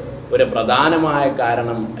 ഇതിനൊക്കെ ഒരു പ്രധാനമായ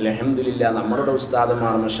കാരണം അൽഹംദുലില്ലാഹ് നമ്മളുടെ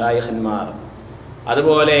ഉസ്താദുമാർ, മശായിഖന്മാർ,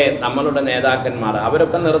 അതുപോലെ നമ്മളുടെ നേതാക്കന്മാർ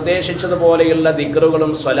അവരൊക്കെ നിർദ്ദേശിച്ചതുപോലെയുള്ള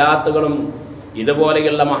ദിക്റുകളും സ്വലാത്തുകളും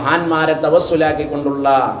ഇതുപോലെയുള്ള മഹാന്മാരെ തവസ്സുലാക്കിക്കൊണ്ടുള്ള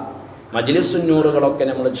മജ്ലിസുൻ നൂറുകളൊക്കെ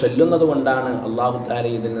നമ്മൾ ചൊല്ലുന്നത് കൊണ്ടാണ് അല്ലാഹു തആല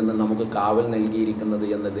ഇതിൽ നിന്ന് നമുക്ക് കാവൽ നൽകിയിരിക്കുന്നത്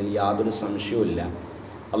എന്നതിൽ യാതൊരു സംശയവുമില്ല.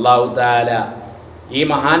 അല്ലാഹു തആല ഈ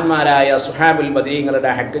മഹാന്മാരായ സുഹാബുൽ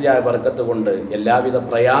ബദരീങ്ങളുടെ ഹഖ്ജായ ബർക്കത്ത് കൊണ്ട് എല്ലാവിധ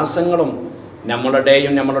പ്രയാസങ്ങളും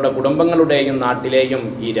നമ്മളുടെയും നമ്മളുടെ കുടുംബങ്ങളുടെയും നാട്ടിലെയും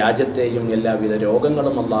ഈ രാജ്യത്തെയും എല്ലാവിധ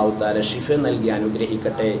രോഗങ്ങളും അല്ലാഹു തആല ശിഫ നൽകി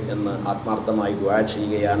അനുഗ്രഹിക്കട്ടെ എന്ന് ആത്മാർത്ഥമായി ദുആ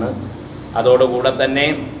ചെയ്യുകയാണ്. അതോടുകൂടെ തന്നെ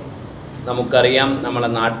നമുക്കറിയാം, നമ്മളെ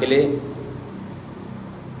നാട്ടിൽ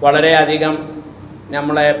വളരെയധികം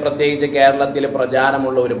നമ്മളെ പ്രത്യേകിച്ച് കേരളത്തിൽ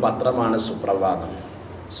പ്രചാരമുള്ള ഒരു പത്രമാണ് സുപ്രഭാതം.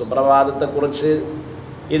 സുപ്രഭാതത്തെക്കുറിച്ച്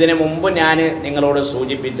ഇതിനു മുമ്പ് ഞാൻ നിങ്ങളോട്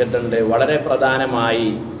സൂചിപ്പിച്ചിട്ടുണ്ട്. വളരെ പ്രധാനമായി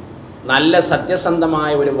നല്ല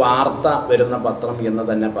സത്യസന്ധമായ ഒരു വാർത്ത വരുന്ന പത്രം എന്ന്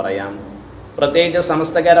തന്നെ പറയാം. പ്രത്യേകിച്ച്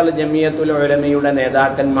സമസ്ത കേരള ജമിയത്തുൽ ഉലമയുടെ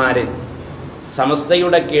നേതാക്കന്മാർ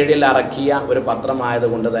സമസ്തയുടെ കീഴിൽ ഇറക്കിയ ഒരു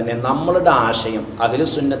പത്രമായതുകൊണ്ട് തന്നെ നമ്മളുടെ ആശയം,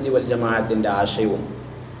 അഹ്ലുസുന്നത്തി വൽ ജമാഅത്തിൻ്റെ ആശയവും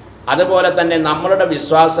അതുപോലെ തന്നെ നമ്മളുടെ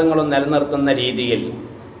വിശ്വാസങ്ങളും നിലനിർത്തുന്ന രീതിയിൽ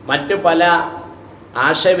മറ്റു പല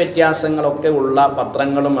ആശയവ്യത്യാസങ്ങളൊക്കെ ഉള്ള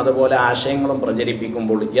പത്രങ്ങളും അതുപോലെ ആശയങ്ങളും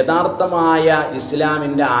പ്രചരിപ്പിക്കുമ്പോൾ യഥാർത്ഥമായ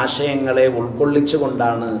ഇസ്ലാമിൻ്റെ ആശയങ്ങളെ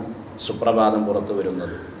ഉൾക്കൊള്ളിച്ചുകൊണ്ടാണ് സുപ്രഭാതം പുറത്തു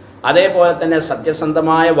വരുന്നത്. അതേപോലെ തന്നെ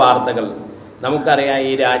സത്യസന്ധമായ വാർത്തകൾ, നമുക്കറിയാം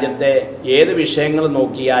ഈ രാജ്യത്തെ ഏത് വിഷയങ്ങൾ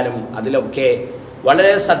നോക്കിയാലും അതിലൊക്കെ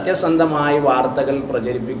വളരെ സത്യസന്ധമായ വാർത്തകൾ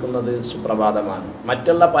പ്രചരിപ്പിക്കുന്നത് സുപ്രഭാതമാണ്.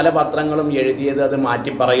 മറ്റുള്ള പല പത്രങ്ങളും എഴുതിയത് അത്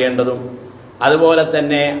മാറ്റി പറയേണ്ടതും അതുപോലെ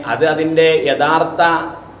തന്നെ അതിൻ്റെ യഥാർത്ഥ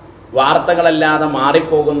വാർത്തകളല്ലാതെ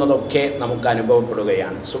മാറിപ്പോകുന്നതൊക്കെ നമുക്ക്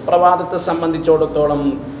അനുഭവപ്പെടുകയാണ്. സുപ്രഭാതത്തെ സംബന്ധിച്ചിടത്തോളം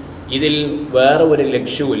ഇതിൽ വേറെ ഒരു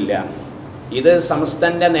ലക്ഷ്യവുമില്ല. ഇത്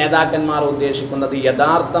സമസ്തൻ്റെ നേതാക്കന്മാർ ഉദ്ദേശിക്കുന്നത്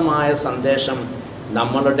യഥാർത്ഥമായ സന്ദേശം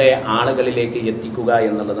നമ്മളുടെ ആളുകളിലേക്ക് എത്തിക്കുക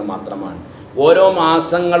എന്നുള്ളത് മാത്രമാണ്. ഓരോ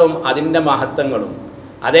മാസങ്ങളും അതിൻ്റെ മഹത്വങ്ങളും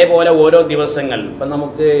അതേപോലെ ഓരോ ദിവസങ്ങൾ, ഇപ്പം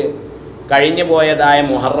നമുക്ക് കഴിഞ്ഞു പോയതായ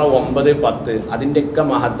മുഹറം 9, 10 അതിൻ്റെയൊക്കെ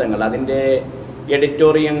മഹത്വങ്ങൾ, അതിൻ്റെ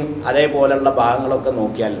എഡിറ്റോറിയം അതേപോലെയുള്ള ഭാഗങ്ങളൊക്കെ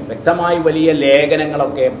നോക്കിയാൽ വ്യക്തമായി വലിയ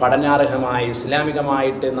ലേഖനങ്ങളൊക്കെ പഠനാർഹമായി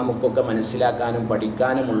ഇസ്ലാമികമായിട്ട് നമുക്കൊക്കെ മനസ്സിലാക്കാനും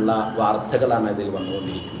പഠിക്കാനുമുള്ള വാർത്തകളാണ് ഇതിൽ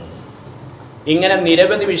വന്നുകൊണ്ടിരിക്കുന്നത്. ഇങ്ങനെ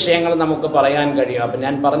നിരവധി വിഷയങ്ങൾ നമുക്ക് പറയാൻ കഴിയും. അപ്പം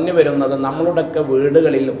ഞാൻ പറഞ്ഞു വരുന്നത്, നമ്മളുടെയൊക്കെ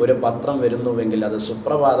വീടുകളിൽ ഒരു പത്രം വരുന്നുവെങ്കിൽ അത്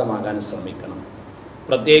സുപ്രഭാതമാകാൻ ശ്രമിക്കണം.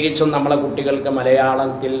 പ്രത്യേകിച്ചും നമ്മളെ കുട്ടികൾക്ക്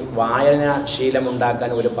മലയാളത്തിൽ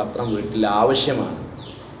വായനാശീലമുണ്ടാക്കാൻ ഒരു പത്രം വീട്ടിൽ ആവശ്യമാണ്.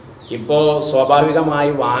 ഇപ്പോൾ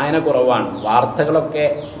സ്വാഭാവികമായി വായന കുറവാണ്. വാർത്തകളൊക്കെ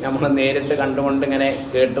നമ്മൾ നേരിട്ട് കണ്ടുകൊണ്ട് ഇങ്ങനെ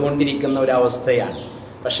കേട്ടുകൊണ്ടിരിക്കുന്ന ഒരവസ്ഥയാണ്.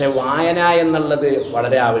 പക്ഷേ വായന എന്നുള്ളത്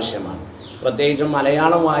വളരെ ആവശ്യമാണ്. പ്രത്യേകിച്ചും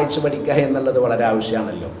മലയാളം വായിച്ച് പഠിക്കുക എന്നുള്ളത് വളരെ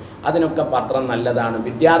ആവശ്യമാണല്ലോ. അതിനൊക്കെ പത്രം നല്ലതാണ്.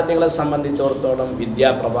 വിദ്യാർത്ഥികളെ സംബന്ധിച്ചിടത്തോളം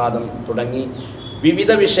വിദ്യാപ്രഭാതം തുടങ്ങി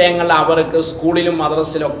വിവിധ വിഷയങ്ങൾ അവർക്ക് സ്കൂളിലും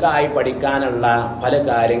മദ്രസിലൊക്കെ ആയി പഠിക്കാനുള്ള പല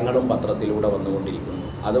കാര്യങ്ങളും പത്രത്തിലൂടെ വന്നുകൊണ്ടിരിക്കുന്നു.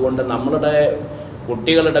 അതുകൊണ്ട് നമ്മളുടെ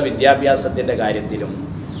കുട്ടികളുടെ വിദ്യാഭ്യാസത്തിൻ്റെ കാര്യത്തിലും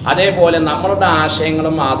അതേപോലെ നമ്മളുടെ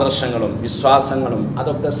ആശയങ്ങളും ആദർശങ്ങളും വിശ്വാസങ്ങളും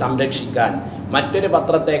അതൊക്കെ സംരക്ഷിക്കാൻ മറ്റൊരു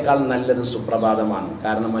പത്രത്തേക്കാൾ നല്ലത് സുപ്രഭാതമാണ്.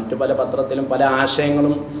 കാരണം മറ്റു പല പത്രത്തിലും പല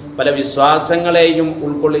ആശയങ്ങളും പല വിശ്വാസങ്ങളെയും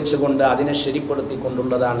ഉൾക്കൊള്ളിച്ചുകൊണ്ട് അതിനെ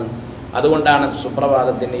ശരിപ്പെടുത്തിക്കൊണ്ടുള്ളതാണ്. അതുകൊണ്ടാണ്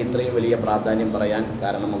സുപ്രഭാതത്തിന് ഇത്രയും വലിയ പ്രാധാന്യം പറയാൻ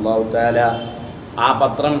കാരണം. അല്ലാഹു തആല ആ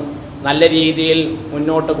പത്രം നല്ല രീതിയിൽ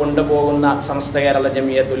മുന്നോട്ട് കൊണ്ടുപോകുന്ന സമസ്ത കേരള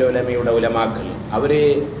ജമിയത്തുൽ ഉലമയുടെ ഉലമാക്കൾ അവർ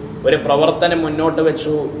ഒരു പ്രവർത്തനം മുന്നോട്ട്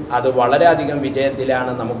വെച്ചു. അത് വളരെയധികം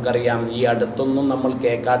വിജയത്തിലാണ്. നമുക്കറിയാം, ഈ അടുത്തൊന്നും നമ്മൾ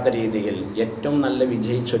കേൾക്കാത്ത രീതിയിൽ ഏറ്റവും നല്ല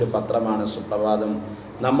വിജയിച്ചൊരു പത്രമാണ് സുപ്രഭാതം.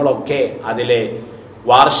 നമ്മളൊക്കെ അതിലെ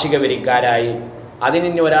വാർഷിക വരിക്കാരായി, അതിനി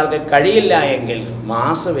ഒരാൾക്ക് കഴിയില്ല എങ്കിൽ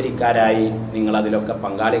മാസവരിക്കാരായി നിങ്ങളതിലൊക്കെ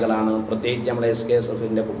പങ്കാളികളാണ്. പ്രത്യേകിച്ച് നമ്മുടെ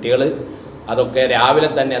Skssfൻ്റെ കുട്ടികൾ അതൊക്കെ രാവിലെ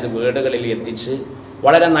തന്നെ അത് വീടുകളിൽ എത്തിച്ച്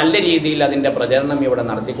വളരെ നല്ല രീതിയിൽ അതിൻ്റെ പ്രചരണം ഇവിടെ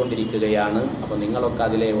നടത്തിക്കൊണ്ടിരിക്കുകയാണ്. അപ്പോൾ നിങ്ങളൊക്കെ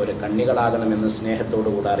അതിലെ ഒരു കണ്ണികളാകണമെന്ന് സ്നേഹത്തോടു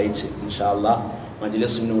കൂടെ അറിയിച്ച് ഇൻഷാ അല്ലാഹ്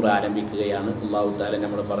മജ്ലിസുൻ നൂർ ആരംഭിക്കുകയാണ്. അല്ലാഹു തആല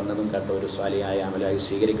നമ്മൾ പറഞ്ഞതും കേട്ട ഒരു സ്വാലിഹായ അമലായി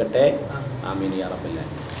സ്വീകരിക്കട്ടെ. ആമീൻ യാ റബ്ബൽ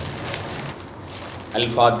ആലമീൻ. അൽ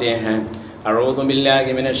ഫാത്തിഹ. أعوذ بالله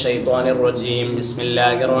من الشيطان الرجيم. بسم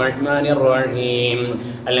الله الرحمن الرحيم.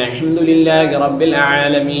 الحمد لله رب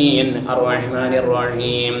العالمين الرحمن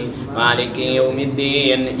الرحيم مالك يوم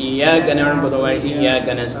الدين إياك نعبد وإياك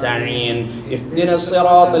نستعين اهدنا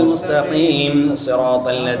الصراط المستقيم صراط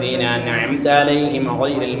الذين أنعمت عليهم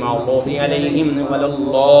غير المغضوب عليهم ولا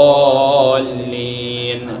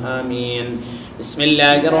الضالين آمين. بسم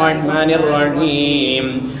الله الرحمن الرحيم.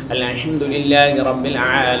 الحمد لله رب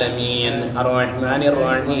العالمين الرحمن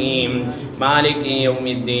الرحيم مالك يوم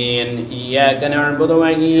الدين إياك نعبد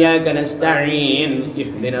وإياك نستعين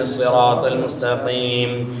اهدنا الصراط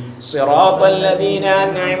المستقيم صراط الذين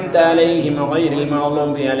أنعمت عليهم غير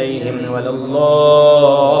المغضوب عليهم ولا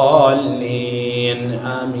الضالين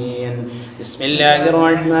آمين. بسم الله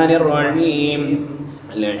الرحمن الرحيم.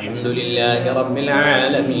 الحمد لله رب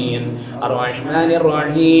العالمين الرحمن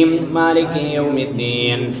الرحيم مالك يوم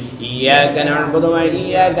الدين إياك نعبد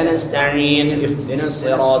وإياك نستعين اهدنا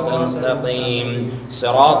الصراط المستقيم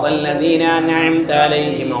صراط الذين أنعمت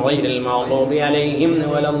عليهم غير المغضوب عليهم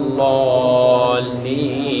ولا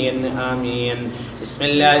الضالين آمين. بسم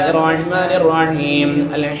الله الرحمن الرحيم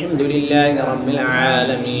الحمد لله رب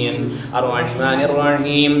العالمين الرحمن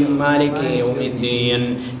الرحيم مالك يوم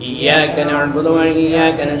الدين إياك نعبد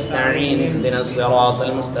وإياك نستعين اهدنا الصراط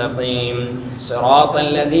المستقيم صراط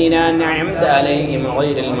الذين أنعمت عليهم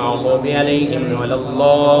غير المغضوب عليهم ولا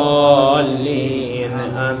الضالين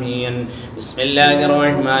آمين بسم الله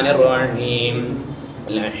الرحمن الرحيم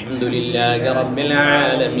الحمد لله رب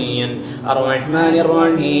العالمين الرحمن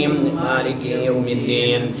الرحيم مالك يوم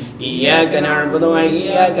الدين إياك نعبد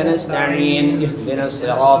وإياك نستعين اهدنا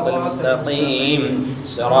الصراط المستقيم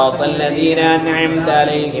صراط الذين أنعمت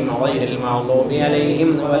عليهم غير المغضوب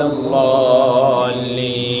عليهم ولا الضالين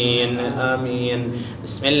آمين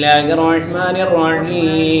بسم الله الرحمن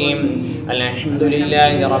الرحيم الحمد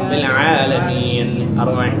لله رب العالمين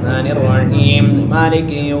الرحمن الرحيم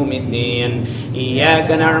مالك يوم الدين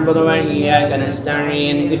إياك نعبد وإياك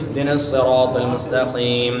نستعين اهدنا الصراط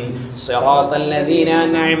المستقيم صراط الذين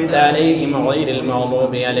أنعمت عليهم غير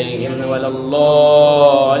المغضوب عليهم ولا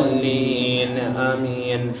الضالين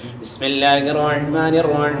آمين بسم الله الرحمن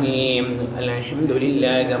الرحيم الحمد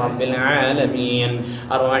لله رب العالمين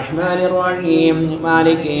الرحمن الرحيم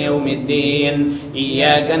مالك يوم الدين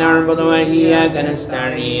إياك نعبد وإياك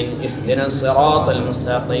نستعين اهدنا الصراط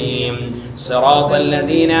المستقيم صراط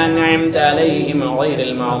الذين أنعمت عليهم غير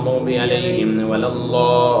المغضوب عليهم ولا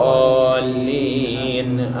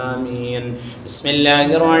الضالين آمين بسم الله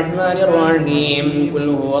الرحمن الرحيم قل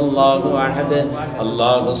هو الله أحد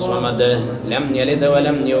الله الصمد لم يلد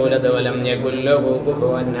ولم يولد ولم يكن له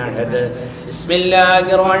كفوا أحد بسم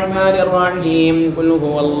الله الرحمن الرحيم قل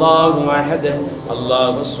هو الله أحد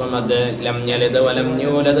الله الصمد لم يلد ولم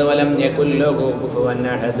يولد ولم يكن له كفوا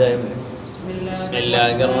أحد بسم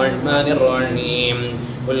الله الرحمن الرحيم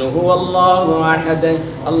قل هو الله أحد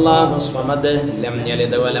الله الصمد لم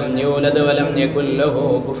يلد ولم يولد ولم يكن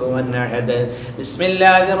له كفوا أحد بسم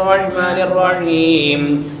الله الرحمن الرحيم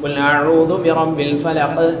قل أعوذ برب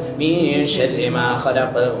الفلق من شر ما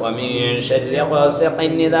خلق ومن شر غاسق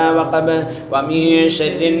إذا وقب ومن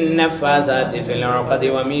شر النفاثات في العقد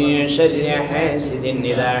ومن شر حاسد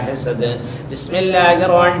إذا حسد بسم الله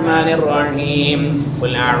الرحمن الرحيم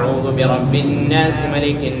قل أعوذ برب الناس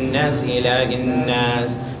ملك الناس إله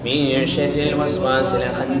الناس من شر الوسواس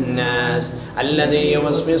الخناس الذي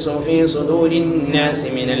يوسوس في صدور الناس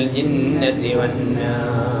من الجنة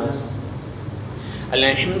والناس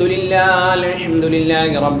الحمد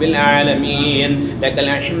لله رب العالمين لك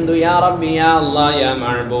الحمد يا ربي يا الله يا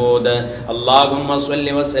معبود اللهم صل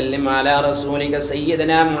وسلم على رسولك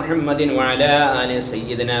سيدنا محمد وعلى آل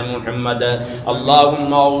سيدنا محمد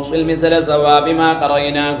اللهم اوصل مثل ثواب ما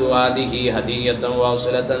قرأناه هذه هدية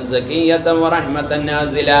واصلة زكية ورحمة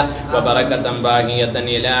نازلة وبركة باهية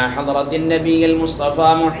إلى حضرة النبي المصطفى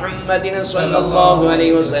محمد صلى الله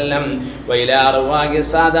عليه وسلم وإلى أرواح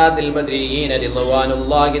سادات البدريين رضوان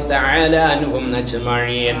الله تعالى عنهم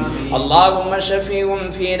أجمعين اللهم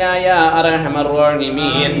شفيهم فينا يا أرحم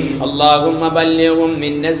الراحمين اللهم بلغهم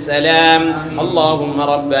منا السلام اللهم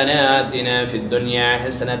ربنا آتنا في الدنيا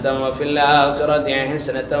حسنة وفي الآخرة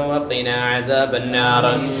حسنة وقنا عذاب النار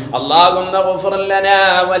اللهم اغفر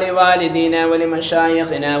لنا ولوالدينا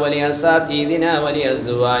ولمشايخنا ولأساتذتنا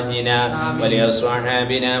ولأزواجنا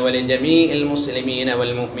ولأصحابنا ولجميع المسلمين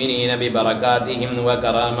والمؤمنين ببركاتهم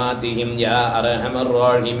وكراماتهم يا أرحم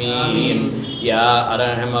الراحمين يا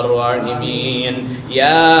أرحم الراحمين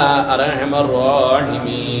يا أرحم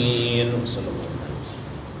الراحمين صلى الله عليه وسلم.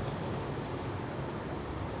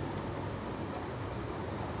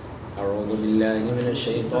 أعوذ بالله من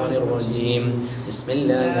الشيطان الرجيم بسم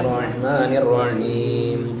الله الرحمن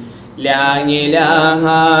الرحيم لا إله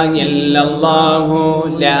إلا الله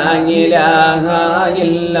لا إله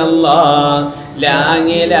إلا الله لا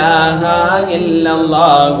إله إلا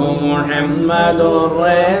الله محمد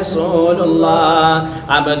رسول الله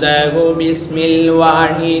أبدأ باسم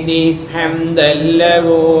الواحد حمدا له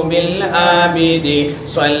بالعابد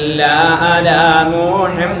صلى على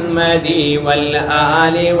محمد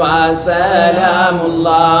والآل وسلام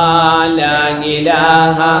الله لا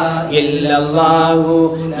إله إلا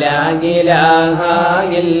الله لا إله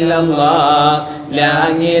إلا الله لا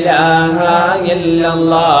إله إلا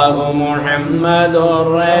الله محمد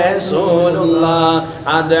رسول الله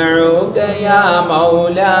أدعوك يا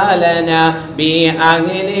مولا لنا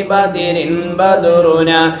بأهل بدر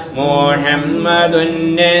بدرنا محمد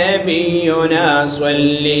نبينا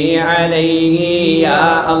صلي عليه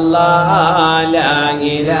يا الله لا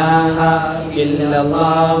إله إلا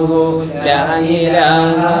الله لا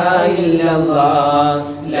إله إلا الله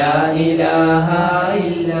لا إله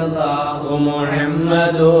إلا الله محمد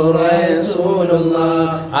محمد رسول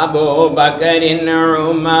الله أبو بكر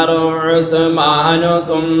عمر عثمان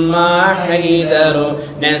ثم حيدر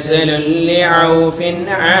نسل لعوف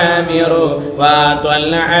عامر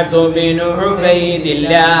وطلعة بن عبيد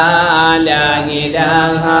الله لا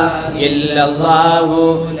إله إلا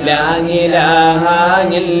الله لا إله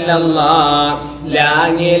إلا الله لا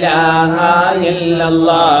إله إلا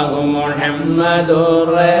الله محمد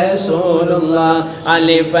رسول الله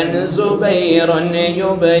ألفا زبير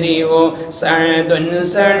يبرئ سعد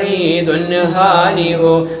سعيد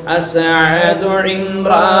هانئ أسعد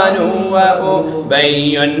عمران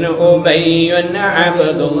وأبي أبي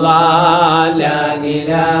عبد الله لا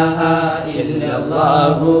إله إلا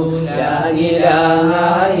الله لا إله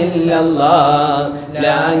إلا الله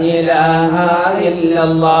لا إله إلا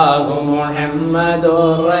الله محمد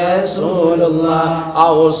رسول الله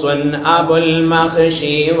أوس أبو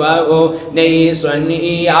المخشي وأنيس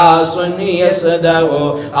إياس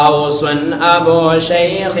يصدق أوس أبو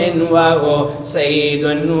شيخ وسيد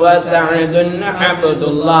وسعد عبد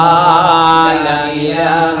الله لا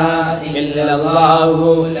إله إلا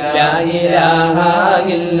الله لا إله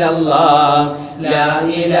إلا الله لا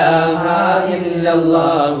إله إلا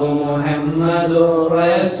الله محمد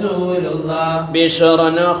رسول الله بشر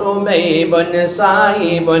خبيب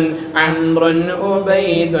سائب عمرو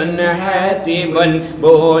أبيد حاتب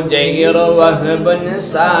بوجير وهب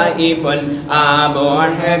سائب أبو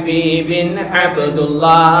حبيب عبد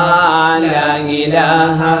الله لا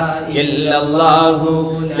إله إلا الله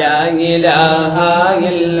لا إله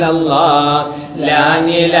إلا الله لا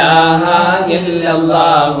إله إلا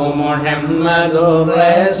الله محمد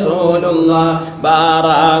رسول الله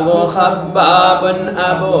باراغ خباب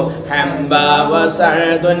أبو حنبا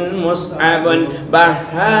وسعد مصعب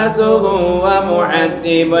بحاثه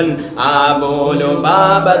ومعتب أبو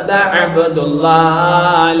لبابة عبد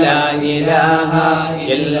الله لا إله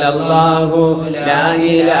إلا الله لا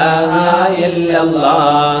إله إلا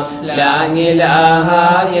الله لا إله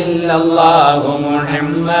إلا الله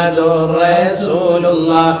محمد رسول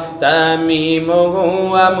الله تميمه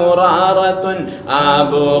ومرارة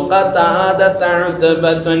أبو قتادة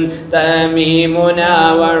عتبة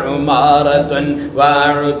تميمنا وعمارة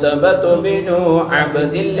وعتبة بن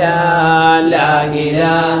عبد الله لا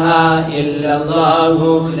إله إلا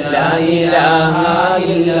الله لا إله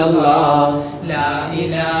إلا الله لا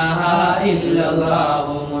إله إلا الله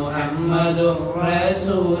محمد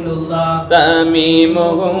رسول الله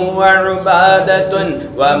تميمه وعبادة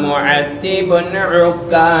ومعتب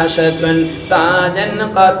عكاشة تاجا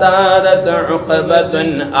قتادة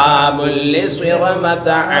عقبة أبو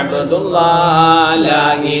لصرمة عبد الله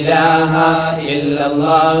لا إله إلا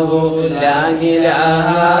الله لا إله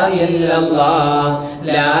إلا الله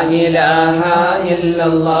لا إله إلا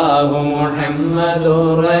الله محمد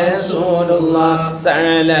رسول الله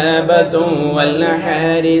ثعلبة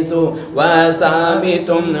والحارث وثابت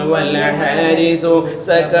والحارث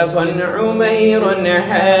سكف عمير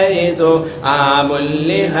حارث أبو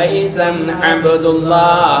لهيثم عبد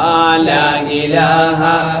الله لا إله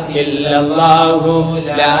إلا الله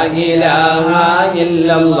لا إله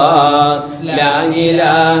إلا الله لا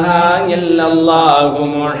إله إلا الله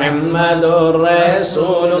محمد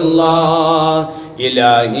رسول الله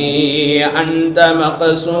إلهي أنت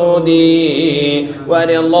مقصودي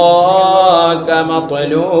ورضاك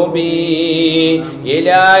مطلوبي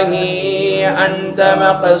إلهي أنت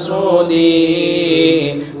مقصودي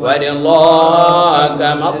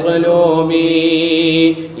ورضاك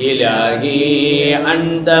مطلوبي إلهي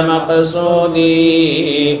أنت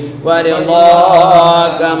مقصودي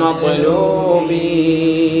ورضاك مطلوبي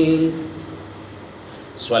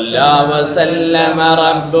صلى وسلم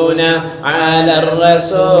ربنا على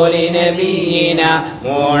الرسول نبينا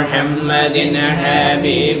محمد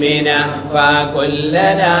حبيبنا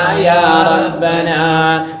فكلنا يا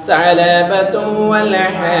ربنا ثعلبة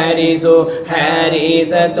والحارث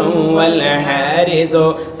حارثة والحارث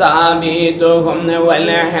ثابتهم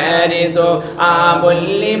والحارث أبو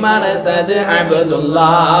لمرثد عبد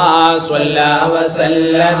الله صلى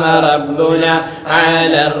وسلم ربنا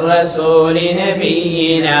على الرسول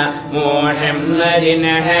نبينا محمد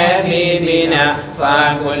حبيبنا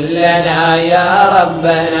فكلنا يا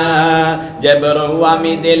ربنا جبر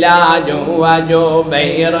ومدلاج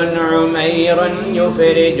وجبير عمير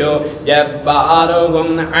يفرج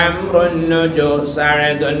جبارهم عمرو النجو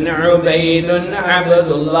سعد عبيد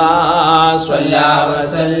عبد الله صلى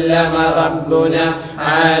وسلم ربنا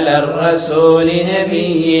على الرسول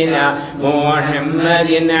نبينا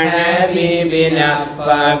محمد حبيبنا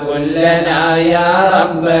فكلنا يا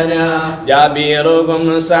ربنا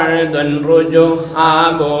جابرهم سعد رجو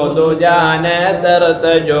عبود جانا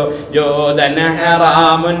ترتجو جودا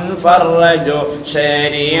حرام فرجو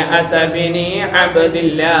شريعة بني عبد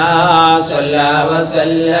الله صلى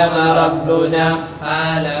وسلم ربنا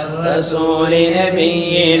على الرسول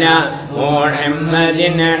نبينا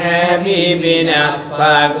محمد حبيبنا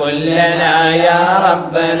فكلنا يا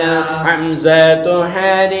ربنا حمزة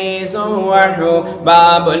حديث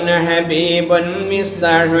وحباب حبيب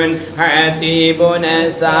مصلح حتيبنا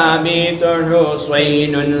ثابت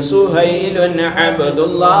حسين سهيل عبد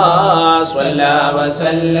الله صلى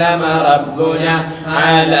وسلم ربنا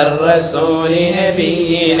على الرسول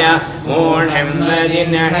نبينا محمد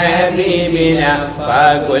حبيبنا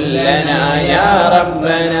فكلنا يا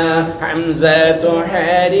ربنا حمزة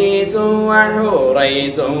حريث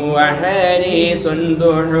وحريث وحريث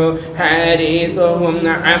دحو حريثهم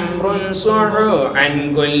عمرو صحو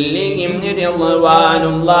عن كلهم رضوان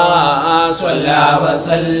الله صلى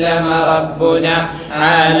وسلم ربنا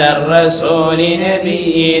على الرسول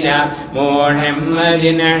نبينا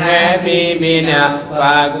محمد حبيبنا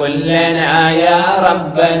فكلنا يا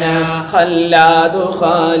ربنا خلاد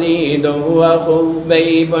خالد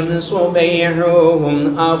وخبيب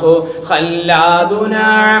صبيحهم أخو خلادنا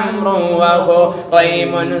عمرو وأخو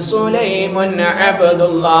ريم سليم عبد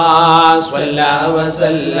الله صلى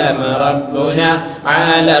وسلم ربنا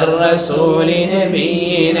على الرسول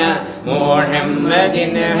نبينا محمد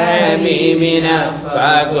حبيبنا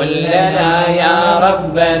فكلنا يا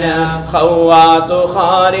ربنا خوات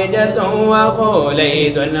خارجة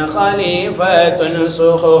وخليد خليفة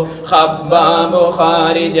سخو خباب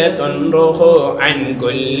خارجة رخو عن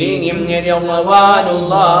كلهم رضوان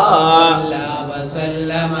الله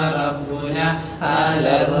وسلم ربنا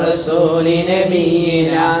على الرسول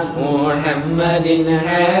نبينا محمد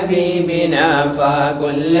حبيبنا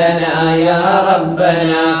فكلنا يا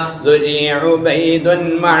ربنا ذري عبيد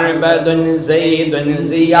معبد زيد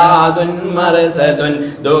زياد مرثد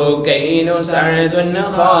دوكين سعد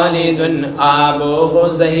خالد أبو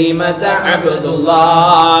خزيمة عبد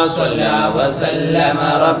الله صلى وسلم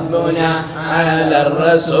ربنا على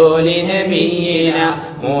الرسول نبينا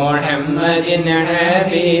محمد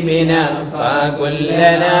حبيبنا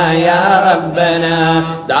فكلنا يا ربنا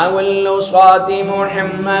دعو الأصوات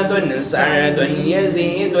محمد سعد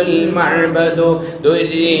يزيد المعبد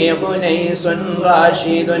دري خنيس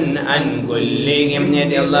راشد عن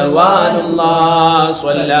كلهم رضوان الله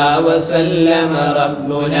صلى وسلم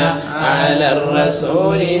ربنا على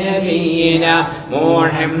الرسول نبينا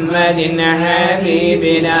محمد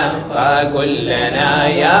حبيبنا فكلنا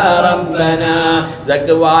يا ربنا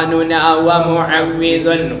ذكواننا ومعوذ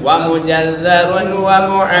ومجذر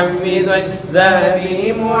ومعوذ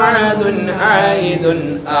ذهبي معاذ عايد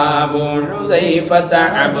أبو حذيفة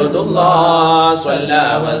عبد الله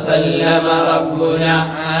صلى وسلم ربنا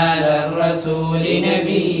على الرسول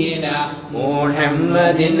نبينا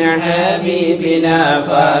محمد حبيبنا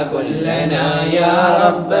فكلنا يا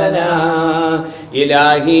ربنا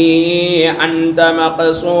إلهي أنت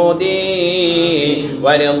مقصودي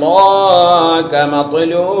ورضاك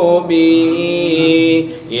مطلوبي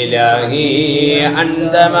إلهي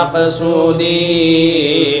أنت مقصودي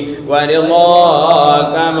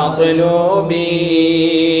ورضاك مطلوبي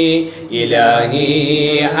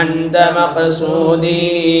إلهي أنت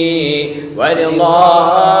مقصودي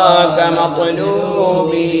ورضاك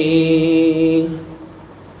مطلوبي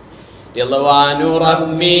رضوان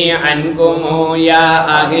ربي عنكم يا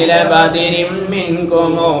أهل بدر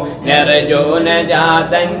منكم نرجو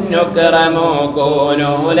نجاة نكرم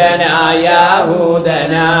كونوا لنا يا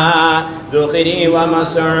هودنا ذخري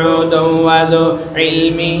ومسعود وذو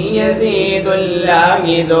علم يزيد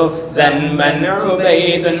اللاهد ذنبا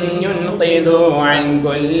عبيد ينقذ عن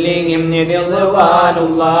كلهم رضوان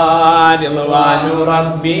الله رضوان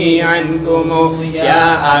ربي عنكم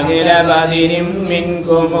يا أهل بدر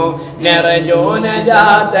منكم نرجو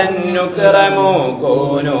نجاة نكرم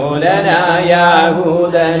كونوا لنا يا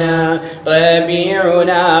هودنا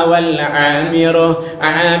ربيعنا والعامر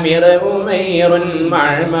عامر أمير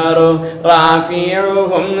معمر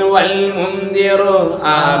رافعهم والمنذر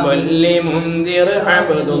أبو لمنذر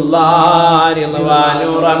عبد الله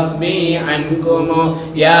رضوان ربي عنكم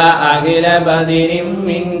يا أهل بدر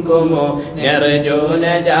منكم نرجو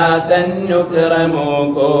نجاة نكرم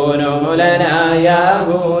كونوا لنا يا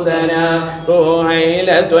هودنا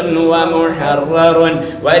رهيلة ومحرر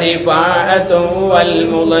ورفاعة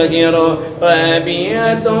والمظهر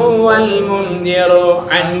ربيعة والمنذر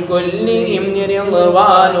عن كلهم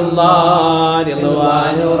رضوان الله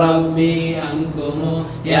رضوان ربي عنكم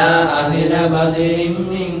يا أهل بدر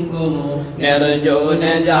منكم نرجو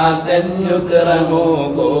نجاة نكرم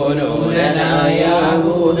كونوا لنا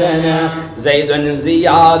يهودنا زيد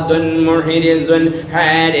زياد محرز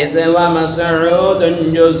حارث ومسعود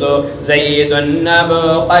جزء زيد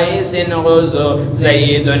أبو قيس غزو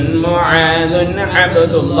زيد معاذ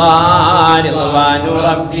عبد الله رضوان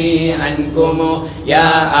ربي عنكم يا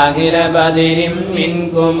أهل بدر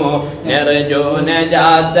منكم نرجو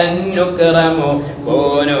نجاة نكرم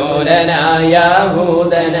كونوا لنا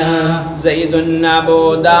يهودنا زيد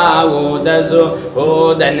أبو داود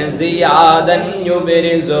زهودا زيادا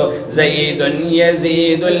يبرز زيد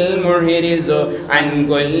يزيد المحرز عن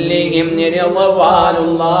كلهم رضوان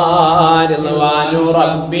الله رضوان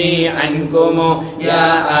ربي عنكم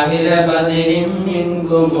يا أهل بدر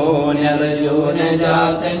منكم نرجو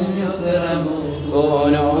نجاة نكرم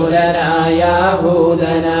كونوا لنا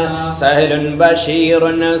يهودنا سهل بشير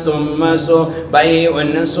ثم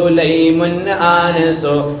سبيع سليم آنس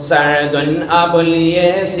سعد أبو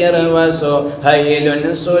اليسر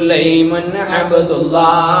وسهيل سليم عبد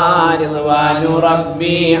الله رضوان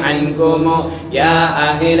ربي عنكم يا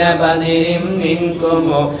أهل بدر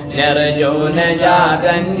منكم نرجو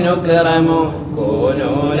نجاة نكرم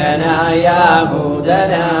كونوا لنا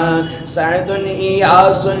يهودنا سعد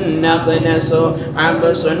إياس نخنس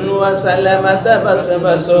عبس وسلمة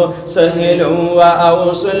بسبس سهل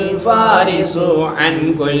وأوس الفارس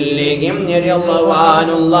عن كلهم رضوان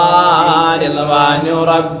الله رضوان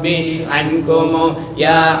ربي عنكم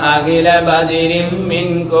يا أهل بدر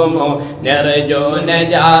منكم نرجو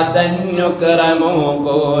نجاة نكرم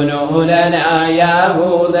كونوا لنا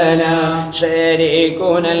يهودنا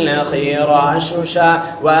شريكنا الخراش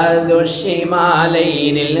وذو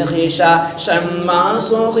الشمالين الخشا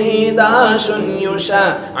شماس خداش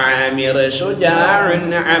يشا عامر شجاع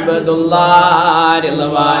عبد الله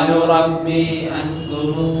رضوان ربي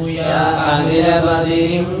عنكم يا أهل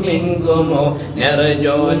بدر منكم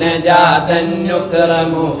نرجو نجاة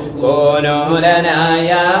نكرم كونوا لنا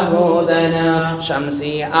يهودنا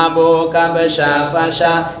شمسي أبو كبشا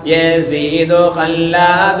فشا يزيد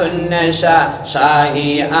خلاد النشا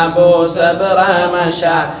شاهي أبو صبر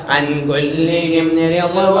مشى عن كلهم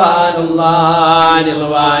رضوان الله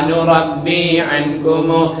رضوان ربي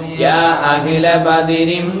عنكم يا أهل بدر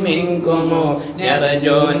منكم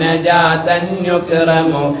نرجو نجاة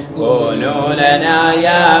نكرم كونوا لنا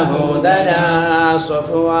يهودنا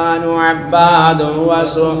صفوان عباد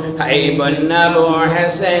وصهيب أبو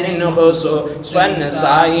حسن خسو صن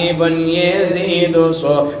صاحب يزيد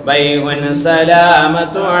صبيح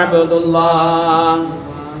سلامة عبد الله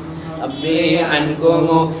ربي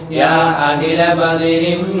عنكم يا أهل بدر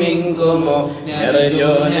منكم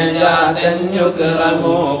نرجو نجاة نكرم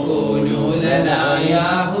كونوا لنا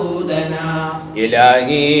يهودنا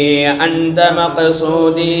إلهي أنت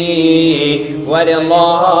مقصودي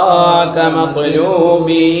ورضاك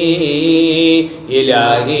مطلوبي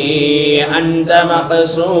إلهي أنت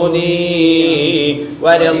مقصودي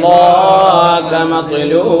ورضاك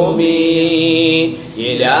مطلوبي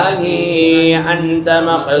إلهي أنت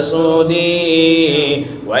مقصودي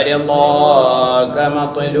ورضاك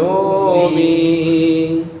مطلوبي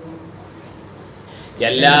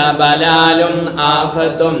എല്ലാ ബലാലും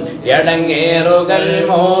ആഫത്തും എടങ്ങേറുകൾ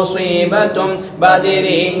മുസീബത്തും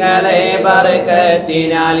ബദരീങ്ങളെ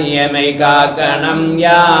ബർക്കത്തിനാൽ യമൈ കാക്കണം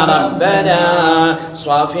യാ റബ്ബനാ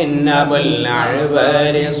സ്വഫിൻ അബുൽ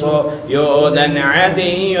അഴ്വരി യൂദൻ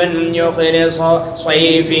അദിയുൻ യുഖ്രിസു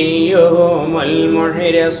സ്വൈഫിയുഹുൽ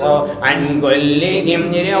മുഹ്രിസു അൻ കുല്ലിഹിം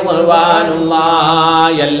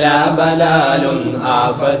റിദ്വാനുല്ലാഹ് എല്ലാ ബലാലും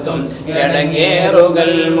ആഫത്തും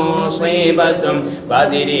എടങ്ങേറുകൾ മുസീബത്തും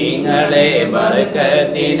ബദരീങ്ങളെ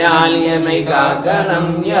ബർക്കത്തിനാൽ യമൈ കാക്കണം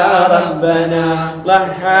യാ റബ്ബനാ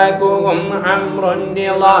ലഹഖുഹും അംറുൻ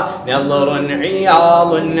ദിലാ നദറുൻ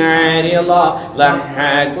ഇയാളുൻ ആരിളാ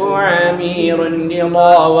ലഹഖു അമീറുൻ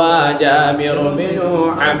ദിലാ വജാബിർ ബിനു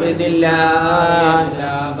അബ്ദില്ലാഹ്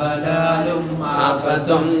ലാ ബലാലും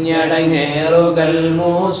ആഫത്തും എടങ്ങേറുകൾ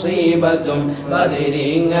മുസീബത്തും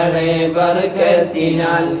ബദരീങ്ങളെ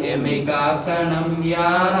ബർക്കത്തിനാൽ യമൈ കാക്കണം യാ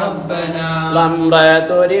റബ്ബനാ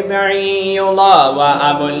لمرة ربعي الله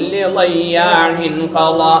وأبو لضياع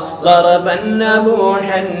قضى ضربا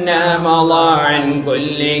نبوحا مضى عن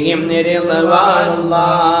كلهم رضوان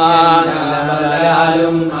الله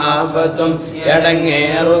ബലാലും ആഫത്തും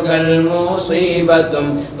എടങ്ങേറുകൾ മുസീബത്തും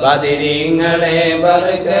ബദരീങ്ങളെ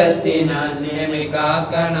ബർക്കത്തിനാൽ യമൈ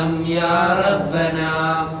കാക്കണം യാ റബ്ബനാ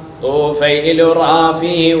طوفيل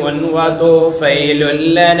رافي وطوفيل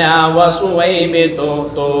لنا وصويب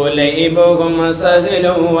طوليبهم سهل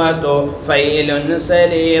وطوفيل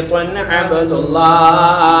سليط عبد الله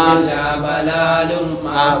എല്ലാ ബലാലും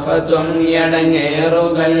ആഫത്തും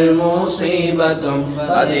എടങ്ങേറുകൾ മുസീബത്തും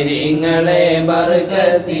ബദരീങ്ങളെ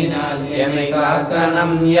ബർക്കത്തിനാൽ എമികാക്കണം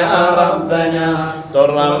യാ റബ്ബന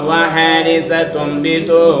طرا وحارثة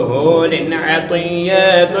بطهور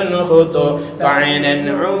عطيات خطو طعنا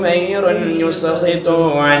عمير يسخط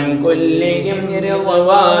عن كلهم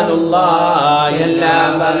رضوان الله എല്ലാ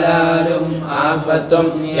ബലാലും ആഫത്തും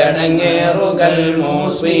എടങ്ങേറുകൾ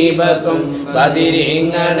മുസീബത്തും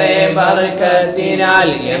ബദരീങ്ങളെ ബർക്കത്തിനാൽ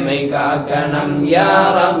എമികാക്കണം യാ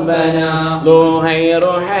റബ്ബന ളുഹൈറ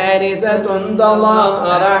ഹാരിസത്തുൻ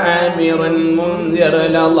ദലാറ ആമിറുൻ മുൻദിർ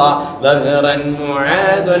ലല്ലാ ദഹ്റൻ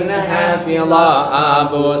മുആദുൻ ഹാഫിളാ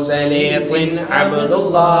അബൂ സലീഖിൻ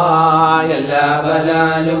അബ്ദുല്ലാഹ് എല്ലാ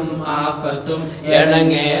ബലാലും ആഫത്തും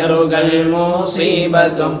എടങ്ങേറുകൾ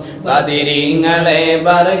മുസീബത്തും ബദരീങ്ങളെ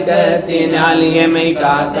ബർക്കത്തിനാൽ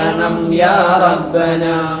എമികാക്കണം യാ റബ്ബന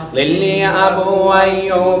ലില്ലി അബൂ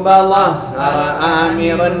അയ്യൂബ ലഹറ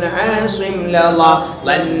ആമിറുൻ ആസിം ലല്ലാ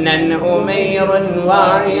ലന്നൻ ഉമൈറുൻ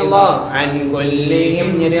വാഇളാ അൻ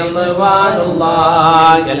കുല്ലിഹിം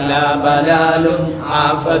റിദ്വാനുല്ലാഹ് എല്ലാ ബലാലും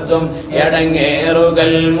ആഫത്തും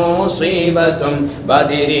എടങ്ങേറുകൾ മുസീബത്തും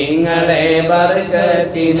ബദരീങ്ങളെ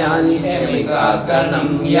ബർക്കത്തിനാൽ എമികാക്കണം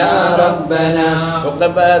യാ റബ്ബന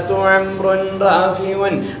ഉഖബതു അംറുൻ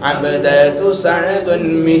റാഫിഉൻ അബ്ദതു സഅദുൻ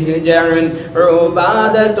മിഹ്ജഉൻ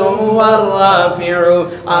ഉബാദതു വറാഫിഉ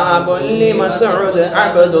ആബുൽ ലിമസ്ഉദ്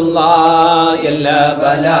അബ്ദുല്ലാഹ് എല്ലാ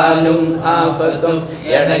ബലാലും ആഫത്തും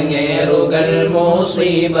എടങ്ങേറുകൾ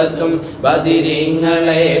മുസീബത്തും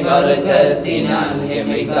ബദരീങ്ങളെ ബർക്കത്തിനാൽ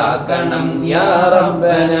എമികാക്കണം യാ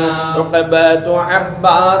റബ്ബന ഉഖബതു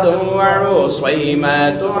അബ്ബാദു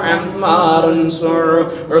വഉസ്വൈമതു അമ്മാറുൻ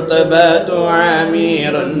ഉഖബതു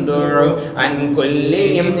ആമീറുൻ ദുഉ അൻ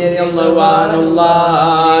കുല്ലിഹിം റിദ്വാനുല്ലാഹ്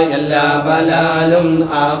എല്ലാ ബലാലും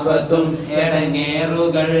ആഫത്തും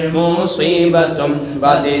എടങ്ങേറുകൾ മുസീബത്തും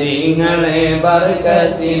ബദരീങ്ങളെ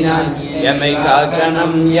ബർക്കത്തിനാൽ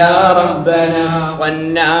എമികാക്കണം യാ റബ്ബന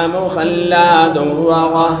വന്നാമു ഖല്ലാദു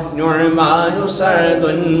വനുഅ്മാനു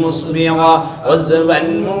സഅദുൻ മുസ്ബിഗ വസ്വൻ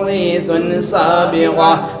മുഈസുൻ സാബിഗ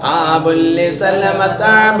ആബുൽ സലമത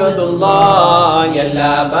അബ്ദുല്ലാഹ്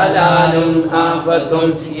എല്ലാ ബലാലും ആഫത്തും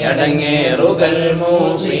എടങ്ങേറുകൾ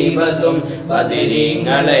മുസീബത്തും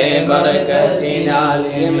ബദരീങ്ങളെ ബർക്കത്തിനാൽ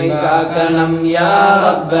എമികാക്കണം യാ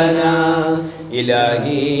റബ്ബന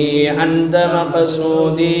إلهي أنت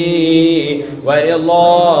مقصودي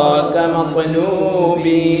ورضاك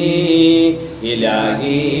مطلوبي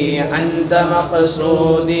إلهي أنت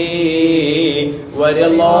مقصودي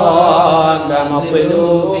ورضاك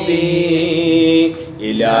مطلوبي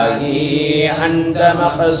إلهي أنت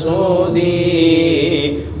مقصودي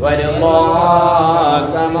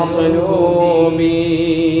ورضاك مطلوبي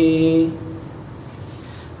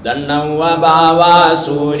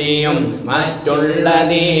ദണ്ണവ്വഭാവാസൂരിയും മറ്റുള്ള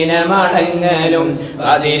ദീനമടങ്ങലും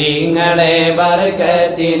ബദരീങ്ങളെ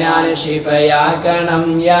ബർക്കത്തിനാൽ ശിഫയാക്കണം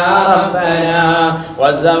യാ റബ്ബന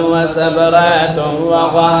വസബ്റതും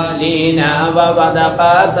വഖലീന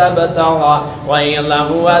വവദഖതബ്തവ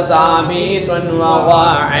വയലഹു വസാബീതുൻ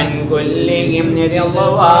വഅൻ കുല്ലിഹിം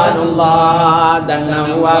റിദ്വാനുല്ലാഹ്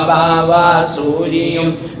ദണ്ണവ്വഭാവാസൂരിയും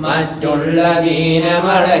മറ്റുള്ള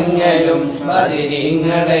ദീനമടങ്ങലും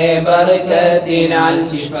ബദരീങ്ങളെ ബർക്കത്തിനാൽ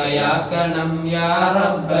ശിഫയാക്കണം യാ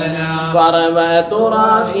റബ്ബന ഫറവതു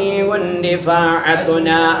റാഫിഉൻ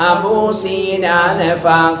ദിഫാഅതുനാ അബൂ സീനാന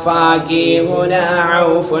ഫാകിഹുനാ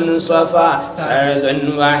ഔഫുൻ സഫാ സഅദുൻ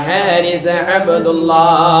വഹാരിസ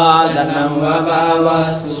അബ്ദുല്ലാഹ്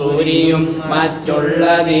ദണ്ണവ്വഭാവാസൂരിയും മറ്റുള്ള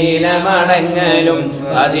ദീനമടങ്ങലും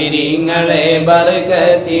ബദരീങ്ങളെ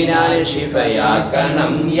ബർക്കത്തിനാൽ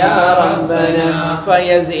ശിഫയാക്കണം യാ റബ്ബന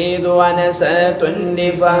ഫയസീദു വനസതുൻ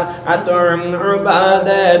ദിഫാഅതും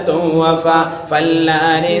ഉബാദതും വഫാ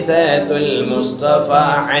ഫല്ലാരിസതുൽ മുസ്തഫ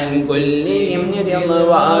അൻ കുല്ലിഹിം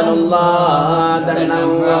റിദ്വാനുല്ലാഹ്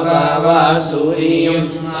ദണ്ണവ്വഭാവാസൂരിയും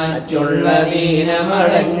മറ്റുള്ള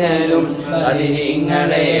ദീനമടങ്ങലും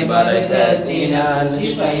ബദരീങ്ങളെ ബർക്കത്തിനാൽ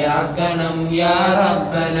ശിഫയാക്കണം യാ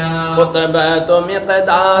റബ്ബന ഖുത്ബതു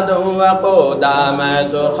മിഖ്ദാദു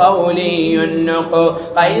വഖുദാമതു ഖൗലിയുൻ നുഖു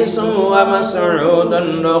ഖൈസു വമസ്ഊദുൻ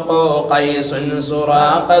നുഖു ഖൈസുൻ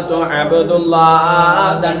സുറാഖതു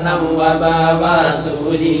അബ്ദുല്ലാഹ്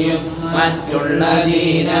ദണ്ണവ്വഭാവാസൂരിയും മറ്റുള്ള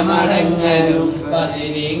ദീനമടങ്ങലും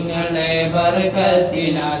ബദരീങ്ങളെ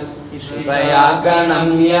ബർക്കത്തിനാൽ ശിഫയാക്കണം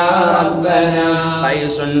യാ റബ്ബന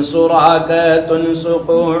ഖൈസുൻ സുറാഖത്തുൻ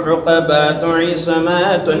സുഖൂഖബതു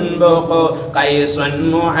ഇസ്മത്തുൻ ബഖു ഖൈസുൻ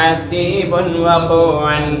മുഅത്തീബുൻ വഖു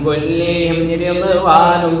അൻ കുല്ലിഹിം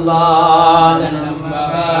റിദ്വാനുല്ലാഹ്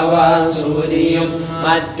സൂരിയും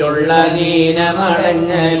മറ്റുള്ള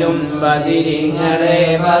ദീനമടങ്ങലും ബദിരിങ്ങളെ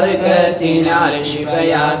ബർക്കത്തിനാൽ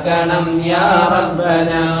ശിഫയാക്കണം യാ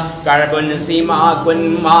റബ്ബന കഅബുൻ സിമാകുൻ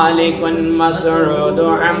മാലികുൻ മസ്ഊദു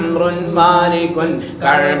അംറുൻ മാലികുൻ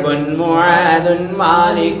കഅബുൻ മുആദുൻ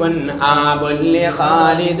മാലികുൻ ആബുൽ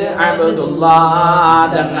ഖാലിദ്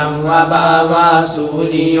അബ്ദുല്ലാഹ്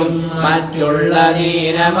സൂരിയും മറ്റുള്ള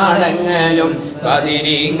ദീനമടങ്ങലും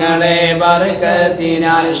ബദിരിങ്ങളെ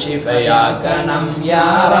ബർക്കത്തിനാൽ ശിഫയാക്കണം യാ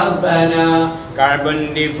റബ്ബന കഅബുൻ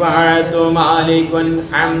ദിഫാഅതു മാലികുൻ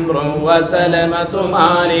അംറു വസലമതു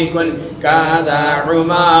മാലികുൻ കാദാ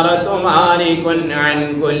ഉമാറതു മാലികുൻ അൻ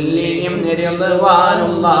കുല്ലിഹിം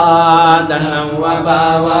റിദ്വാനുല്ലാഹ്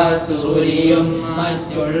സൂരിയും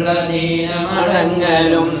മറ്റുള്ള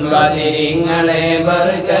ദീനമടങ്ങലും ബദിരിങ്ങളെ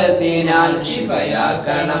ബർക്കത്തിനാൽ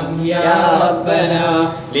ശിഫയാക്കണം യാ റബ്ബന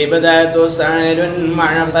ലിബ്ദതു സഅലുൻ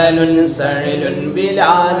മഅഖലുൻ സഅലുൻ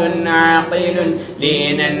ബിലാലുൻ ആഖിലുൻ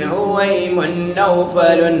ലീനൻ ഉവൈമുൻ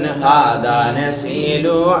നൗഫലുൻ ഹാദാ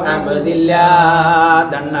നസീലു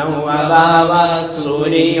അബ്ദില്ലാഹ്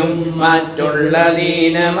സൂരിയും മറ്റുള്ള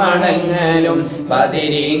ദീനമടങ്ങലും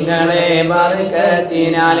ബദിരിങ്ങളെ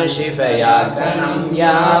ബർക്കത്തിനാൽ ശിഫയാക്കണം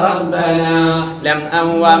യാ റബ്ബന ലം അവ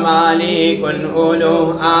മാലികുൻ ഉലു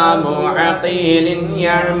ആബു അഖീലിൻ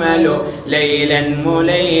യഅമലു ലൈലൻ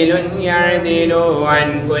മുലൈലുൻ യഅദിലു അൻ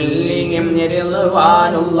കുല്ലിഹിം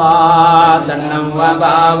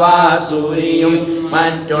റിദ്വാനുല്ലാഹ് സൂരിയും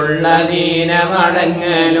മറ്റുള്ള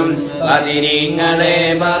ദീനമടങ്ങലും ബദിരിങ്ങളെ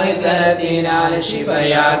ബർക്കത്തിനാൽ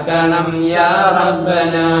ശിഫയാക്കണം യാ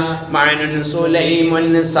റബ്ബന മഅനുൻ സുലൈമുൻ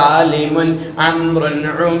സാലിമുൻ അംറുൻ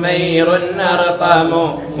ഉമൈറുൻ അർഖമു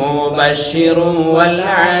മുബശ്ശിറുൻ വൽ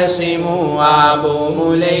ആസിമു അബൂ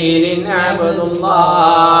മുലൈലിൻ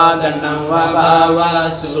അബ്ദുല്ലാഹ്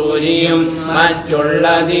സൂരിയും മറ്റുള്ള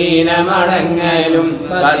ദീനമടങ്ങലും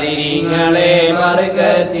ബദിരിങ്ങളെ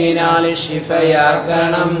ബർക്കത്തിനാൽ ശിഫയാക്കണം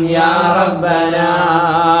യാ റബ്ബന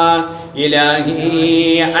إلهي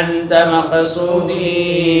أنت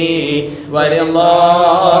مقصودي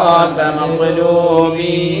ورضاك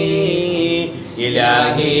مطلوبي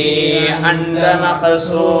إلهي أنت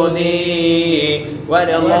مقصودي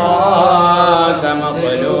ورضاك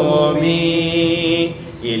مطلوبي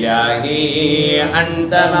إلهي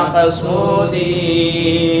أنت مقصودي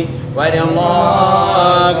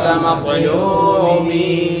ورضاك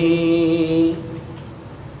مطلوبي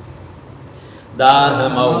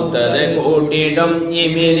ദാഹമൗത്തത് കൂട്ടിടും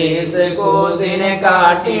ഇബ്ലീസ് കൂസിനെ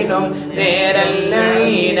കാട്ടിടും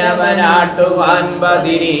നേരല്ലീനവനാട്ടുവാൻ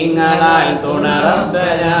ബദിരീങ്ങളാൽ തുണ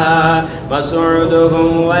റബ്ബന വസുഉദുഹും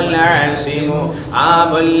വൽ ആസിമു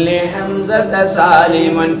ആബുൽ ഹംസത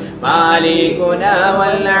സാലിമുൻ മാലികുന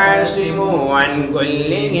വൽ ആസിമു അൻ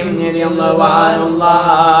കുല്ലിഹിം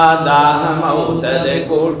റിദ്വാനുല്ലാഹ് ദാഹമൗത്തത്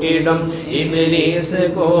കൂട്ടിടും ഇബ്ലീസ്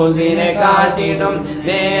കൂസിനെ കാട്ടിടും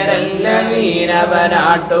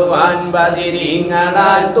നേരല്ലീനവനാട്ടുവാൻ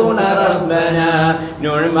ബദിരീങ്ങളാൽ തുണ റബ്ബന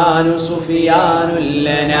നുഅ്മാനു സുഫിയാനുൽ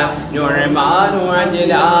ലന നുഅ്മാനു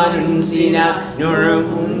അജ്ലാനുൻ സിന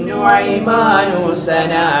നുഅയ്മാനു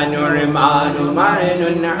സന നുഅ്മാനു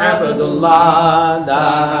മഅനുൻ അബ്ദുല്ലാഹ്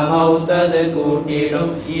ദാഹമൗത്തത് കൂട്ടിടും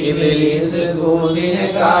ഇബ്ലീസ് കൂസിനെ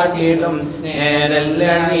കാട്ടിടും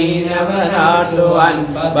നേരല്ലീനവനാട്ടുവാൻ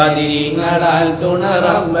ബദിരീങ്ങളാൽ തുണ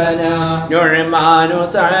റബ്ബന നുഅ്മാനു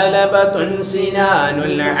സഅലബത്തുൻ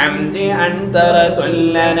സിനാനുൽ അംദി അൻതറതുൽ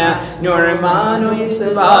ലന നുഅ്മാനു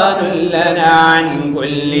ഇസ്ബാനുൽ ലന അൻ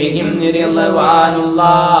കുല്ലിഹിം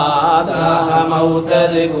റിദ്വാനുല്ലാഹ് ദാഹമൗത്തത്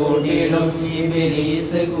കൂട്ടിടും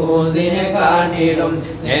ഇബ്ലീസ് കൂസിനെ കാട്ടിടും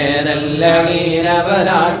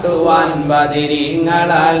നേരല്ലീനവനാട്ടുവാൻ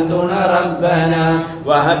ബദിരീങ്ങളാൽ തുണ റബ്ബന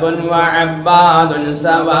വഹബുൻ വഅബ്ബാദുൻ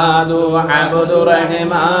സവാദു അബ്ദു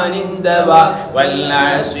റഹ്മാനിൻ ദവാ വൽ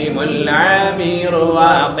ആസിമുൽ ആമീറു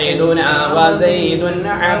വാഖിദുനാ വസൈദുൻ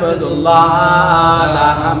അബ്ദുല്ലാഹ്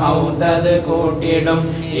ദാഹമൗത്തത് കൂട്ടിടും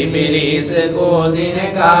ഇബ്ലീസ് കൂസിനെ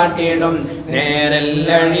കാട്ടിടും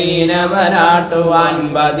നേരല്ലീനവനാട്ടുവാൻ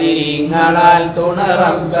ബദിരീങ്ങളാൽ തുണ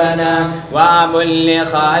റബ്ബന വാബുൽ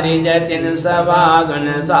ഖാരിജത്തിൻ സവാദുൻ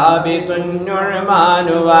സാബിതുൻ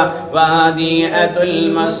നുഅ്മാനു വാദിഅത്തുൽ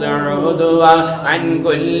മസ്ഊദു അൻ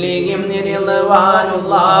കുല്ലിഹിം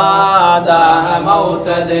റിദ്വാനുല്ലാഹ്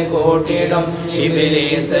ദാഹമൗത്തത് കൂട്ടിടും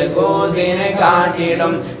ഇബ്ലീസ് കൂസിനെ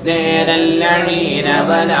കാട്ടിടും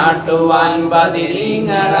നേരല്ലീനവനാട്ടുവാൻ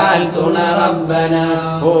ബദിരീങ്ങളാൽ തുണ റബ്ബന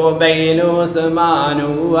ഹുബൈലു عثمان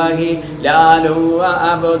وهلال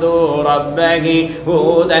وعبد ربه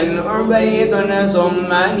هودا عبيد ثم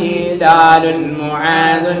هلال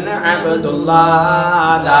معاذ عبد الله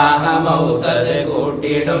ദാഹ മൗതത്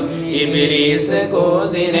കൂട്ടിടും ഇബ്ലീസ്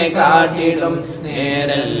കൂസിനെ കാട്ടിടും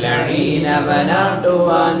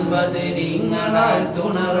നേരല്ലീനവനാട്ടുവാൻ ബദരീങ്ങളാൽ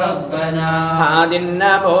തുണ റബ്ബന ഹാദിൻ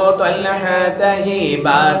അബൂ ത്വൽഹത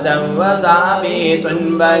ഹിബാതൻ വസാബിതുൻ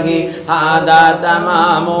ബഹി ഹാദാ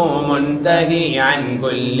തമാമു മുൻതഹി അൻ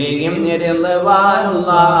കുല്ലിഹിം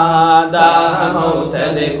റിദ്വാനുല്ലാഹ് ദാഹ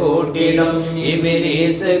മൗതത് കൂട്ടിടും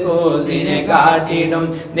ഇബ്ലീസ് കൂസിനെ കാട്ടിടും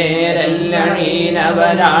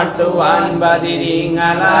നേരല്ലീനവനാട്ടുവാൻ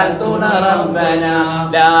ബദരീങ്ങളാൽ തുണ റബ്ബന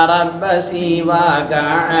ലാ റബ്ബ സിവാക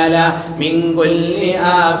അലാ മിൻ കുല്ലി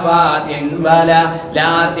ആഫാത്തിൻ വലാ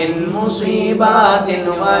ലാത്തിൻ മുസീബാത്തിൻ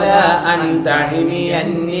വലാ അൻത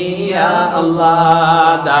ഹിമിയന്നി യാ അല്ലാഹ്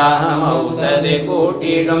ദാഹ മൗതത്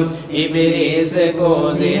കൂട്ടിടും ഇബ്ലീസ്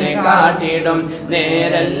കൂസിനെ കാട്ടിടും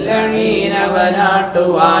നേരല്ലീനവനാട്ടുവാൻ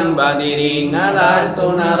ബദരീങ്ങളാൽ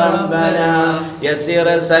തുണ റബ്ബന യസിർ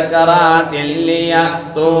സകറാത്തിൽ ലിയാ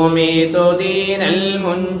توميت دين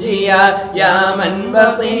المنجيا يا من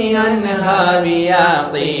بقي عنها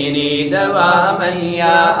بياطيني دواما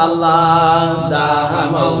يا الله ദാഹ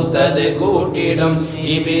മൗതത് കൂട്ടിടും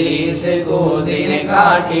ഇബ്ലീസ് കൂസിനെ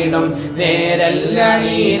കാട്ടിടും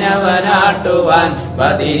നേരല്ലീനവനാട്ടുവാൻ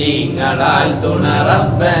ബദരീങ്ങളാൽ തുണ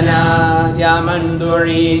റബ്ബന യാ മൻ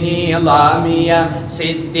ദുഈനി ളാമിയ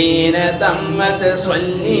സിത്തീന തമ്മത്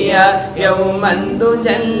സ്വല്ലിയ യൗമൻ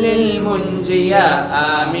തുജല്ലിൽ മുൻജിയ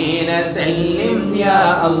ആമീന സല്ലിം യാ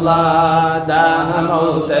അല്ലാഹ് ദാഹ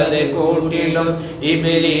മൗതത് കൂട്ടിടും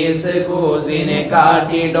ഇബ്ലീസ് കൂസിനെ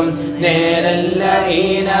കാട്ടിടും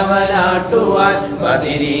നേരല്ലീനവനാട്ടുവാൻ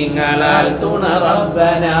ബദരീങ്ങളാൽ തുണ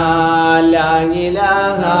റബ്ബന ലാ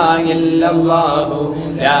ഇലാഹ ഇല്ലല്ലാഹു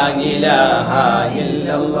ലാ ഇലാഹ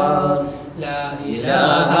ഇല്ലല്ലാഹ് لا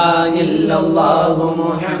إله إلا الله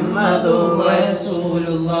محمد رسول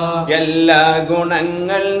الله എല്ലാ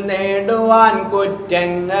ഗുണങ്ങൾ നേടുവാൻ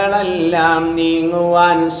കുറ്റങ്ങളെല്ലാം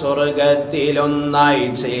നീങ്ങുവാൻ സ്വർഗത്തിലൊന്നായി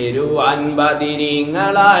ചേരുവാൻ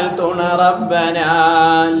ബദരീങ്ങളാൽ തുണ റബ്ബന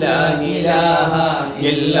ലാ ഇലാഹ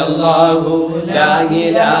ഇല്ലല്ലാഹു ലാ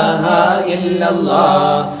ഇലാഹ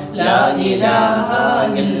ഇല്ലല്ലാഹ് ലാ ഇലാഹ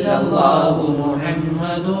ഇല്ലല്ലാഹു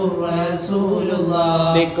മുഹമ്മദുർ റസൂലുള്ളാഹ്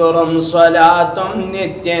ദിക്റും സ്വലാത്തും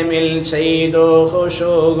നിത്യമിൽ ചെയ്തു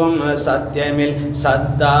ഖുശൂഉം സത്യമിൽ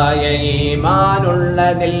സത്തായ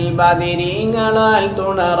ഈമാനുള്ളതിൽ ബദരീങ്ങളാൽ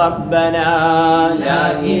തുണ റബ്ബന ലാ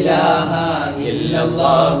ഇലാഹ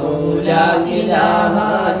ഇല്ലല്ലാഹു ലാ ഇലാഹ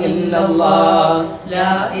ഇല്ലല്ലാഹ് ലാ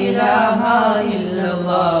ഇലാഹ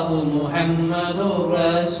ഇല്ലല്ലാഹു മുഹമ്മദുർ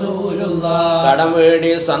റസൂലുള്ളാഹ് കടം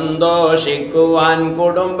വീടി സന്തോഷിക്കുവാൻ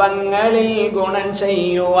കുടുംബങ്ങളിൽ ഗുണം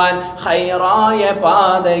ചെയ്യുവാൻ ഖൈറായ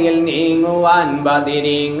പാതയിൽ നീങ്ങുവാൻ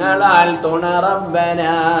ബദരീങ്ങളാൽ തുണ റബ്ബന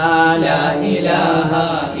ലാ ഇലാഹ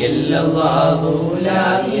ഇല്ലല്ലാഹു ലാ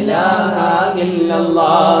ഇലാഹ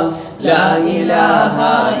ഇല്ലല്ലാഹ് ലാ ഇലാഹ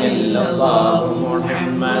ഇല്ലല്ലാഹു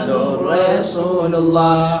മുഹമ്മദുർ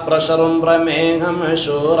റസൂലുള്ളാഹ് പ്രഷറും പ്രമേഹം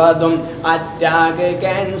ഷുറതും അറ്റാക്ക്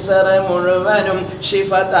ക്യാൻസർ മുഴുവനും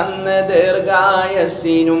ശിഫ തന്ന്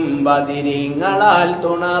ദീർഘായസ്സിനും ബദരീങ്ങളാൽ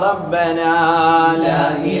തുണ റബ്ബന ലാ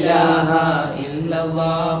ഇലാഹ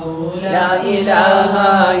ഇല്ലല്ലാഹു ലാ ഇലാഹ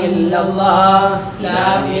ഇല്ലല്ലാഹ് ലാ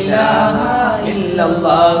ഇലാഹ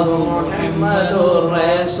ഇല്ലല്ലാഹു മുഹമ്മദുർ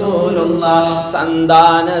റസൂലുള്ളാഹ്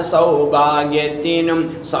സന്താന സൗഭാഗ്യത്തിനും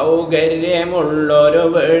സൗകര്യമുള്ളൊരു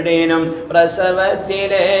വീടിനും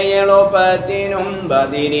പ്രസവത്തിലെ എളുപ്പത്തിനും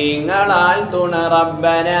ബദരീങ്ങളാൽ തുണ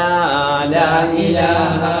റബ്ബന ലാ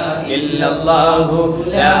ഇലാഹ ഇല്ലല്ലാഹു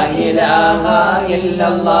ലാ ഇലാഹ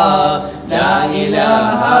ഇല്ലല്ലാഹ് ലാ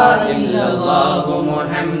ഇലാഹ ഇല്ലല്ലാഹു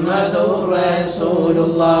മുഹമ്മദുർ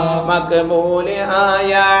റസൂലുള്ളാഹ് മഖബൂൽ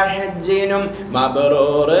ആയ ഹജ്ജിനും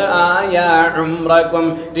മബ്റൂർ ആയ ഉംറക്കും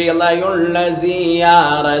റിളയുള്ള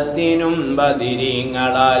സിയാറത്തിനും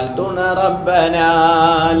ബദരീങ്ങളാൽ തുണ റബ്ബന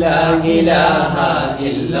ലാ ഇലാഹ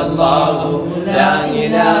ഇല്ലല്ലാഹു ലാ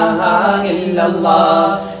ഇലാഹ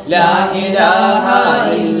ഇല്ലല്ലാഹ് ലാ ഇലാഹ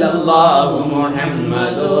ഇല്ലല്ലാഹു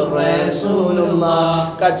മുഹമ്മദുർ റസൂലുള്ളാഹ്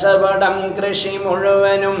കച്ചവടം കൃഷി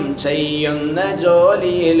മുഴുവനും ചെയ്യുന്ന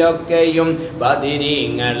ജോലിയിലൊക്കെയും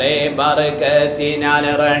ബദരീങ്ങളെ ബർക്കത്തിനാൽ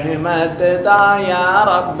റഹ്മത്ത് തായ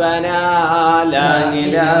റബ്ബന ലാ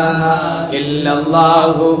ഇലാഹ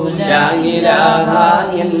ഇല്ലല്ലാഹു ലാ ഇലാഹ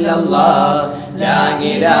ഇല്ലല്ലാഹ് ലാ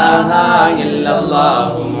ഇലാഹ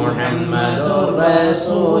ഇല്ലല്ലാഹു മുഹമ്മദുർ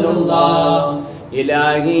റസൂലുള്ളാഹ്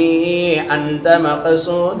إلهي أنت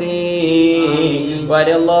مقصودي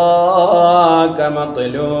ورضاك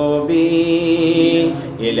مطلوبي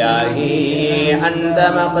إلهي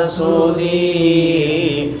أنت مقصودي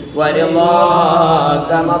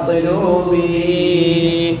ورضاك مطلوبي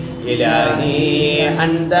إلهي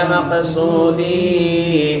أنت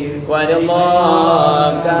مقصودي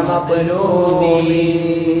ورضاك مطلوبي.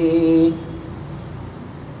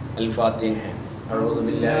 الفاتحة. أعوذ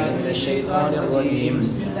بالله من الشيطان الرجيم.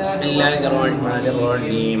 بسم الله الرحمن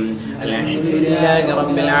الرحيم. الحمد لله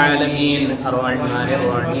رب العالمين الرحمن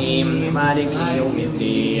الرحيم مالك يوم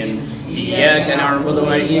الدين إياك نعبد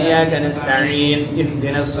وإياك نستعين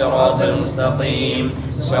اهدنا الصراط المستقيم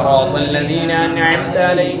صراط الذين أنعمت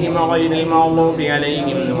عليهم غير المغضوب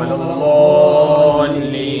عليهم ولا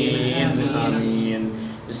الضالين آمين.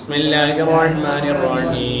 بسم الله الرحمن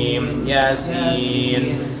الرحيم. ياسين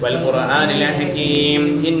والقرآن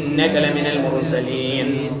الحكيم إنك لمن المرسلين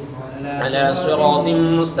على صراط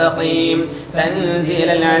مستقيم تنزيل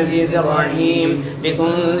العزيز الرحيم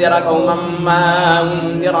لتنذر قوما ما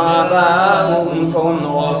أنذر آباؤهم فهم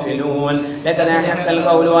غافلون لقد حق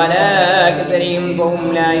القول على أكثرهم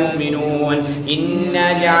فهم لا يؤمنون إنا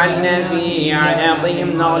جعلنا في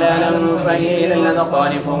أعناقهم أغلالا فهي إلى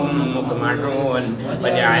الأذقان فهم مقمحون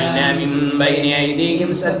وجعلنا من بين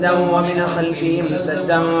أيديهم سدا ومن خلفهم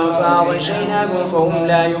سدا فأغشيناهم فهم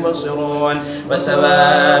لا يبصرون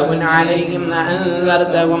وسواء عليهم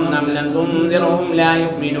أنذرتهم أم لم تنذرهم لا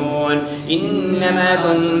يؤمنون إنما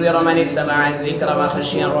تنذر من اتبع الذكر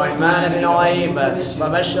وخشي الرحمن بالغيب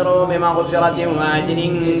فبشروا بمغفرة وأجر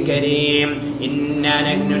كريم. إنا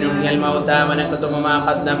نحن نحيي الموتى ونكتب ما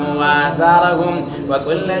قدموا وآثارهم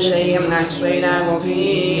وكل شيء أحصيناه في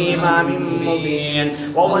إمام مبين.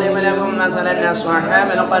 وضرب لكم مثلا أصحاب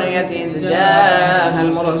القرية إذ جاءها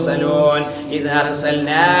المرسلون إذ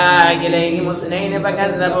أرسلنا إليهم اثنين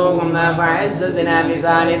فكذبوهما فعززنا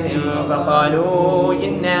بثالث فقالوا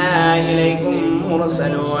إنا إليكم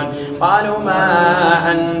مرسلون قالوا ما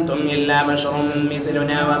أنتم إلا بشر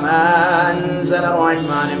مثلنا وما أنزل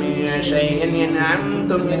الرحمن من شيء إن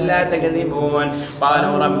أنتم إلا تكذبون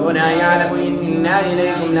قالوا ربنا يعلم إنا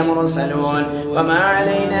إليكم لمرسلون وما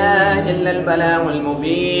علينا إلا البلاغ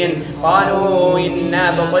المبين قالوا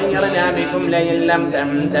إنا تطيرنا بكم لئن لم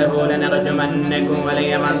تنتهوا لنرجمنكم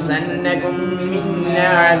وليمسنكم منا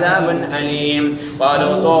عذاب أليم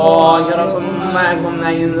قالوا طائركم معكم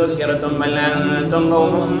أئن ذكرتم بل أنتم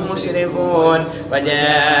قوم مسرفون.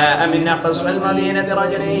 وجاء من أقصى المدينة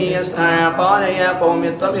رجل يسعى قال يا قوم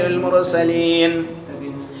اتبعوا المرسلين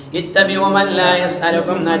اتبعوا من لا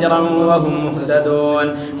يسألكم أجرا وهم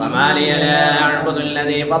مهتدون وما لي لا أعبد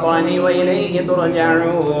الذي فطرني وإليه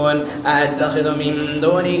ترجعون أأتخذ من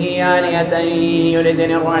دونه آلهة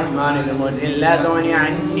يردني الرحمن بضر لا تغني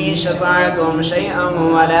عني شفاعتهم شيئا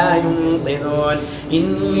ولا ينقذون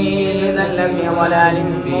إني إذا لفي ضلال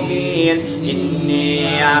مبين.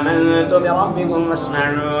 إني آمنت بربكم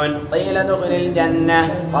فاسمعون قيل ادخل الجنة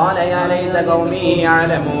قال يا ليت قومي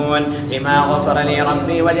يعلمون بما غفر لي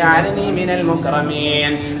ربي وجعلني من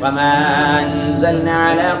المكرمين. وما أنزلنا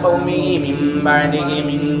على قومه من بعده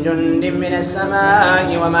من جند من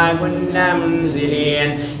السماء وما كنا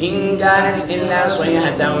منزلين إن كانت إلا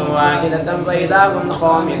صيحة واحدة فإذا هم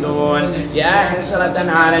خامدون. يا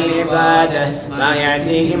حسرة على العباد ما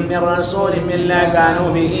يأتيهم من رسول إلا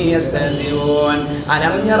كانوا به يستهزئون.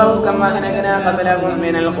 ألم يروا كم أهلكنا قبلهم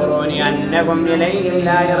من القرون أنهم إليهم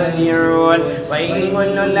لا يرجعون وإن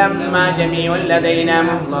كل لما جميع لدينا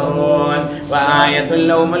محضرون. وآية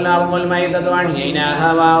لهم الأرض الميتة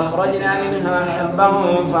أحييناها وأخرجنا منها حبا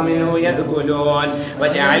فمنه يأكلون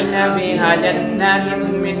وجعلنا فيها جنات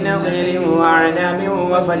من نخيل وأعناب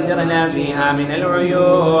وفجرنا فيها من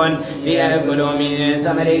العيون ليأكلوا من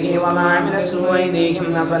ثمره وما عملته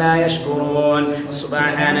أيديهم أفلا يشكرون.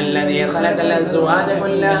 سبحان الذي خلق الأزواج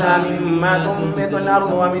كلها مما تنبت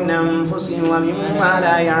الأرض ومن أنفسهم ومما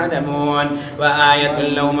لا يعلمون. وآية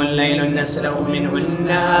لهم الليل نسلخ منه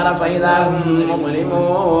النهار فإذا هم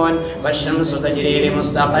مظلمون والشمس تجري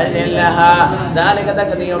لمستقر لها ذلك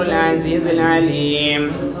تقدير العزيز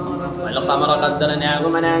العليم. والقمر قدرناه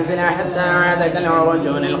منازل حتى عاد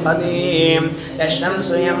كالعرجون القديم. لا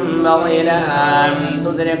الشمس ينبغي لها أن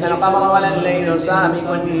تدرك القمر ولا الليل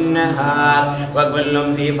سابق النهار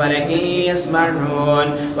وكل في فلك يسبحون.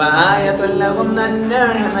 وآية لهم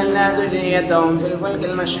أنا حملنا ذريتهم في الفلك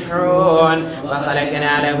المشحون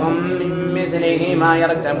وخلقنا لهم من مثله ما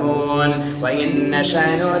يركبون وإن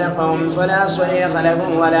نشأ نغرقهم فلا صريخ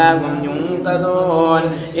لهم ولا هم ينقذون ينقذون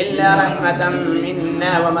إلا رحمة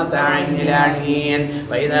منا ومتاعا إلى حين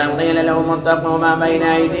فإذا قيل لهم اتقوا ما بين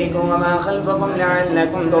أيديكم وما خلفكم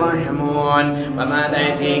لعلكم ترحمون وما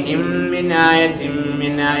تأتيهم من آية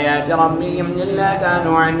من آيات ربهم إلا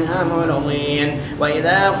كانوا عنها معرضين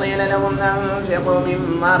وإذا قيل لهم أنفقوا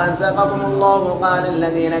مما رزقكم الله قال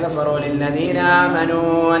الذين كفروا للذين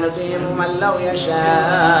آمنوا ونطيع من لو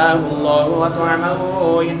يشاء الله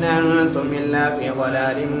وطعمه إن أنتم إلا في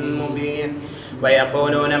ضلال مبين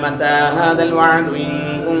ويقولون متى هذا الوعد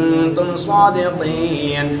إن كنتم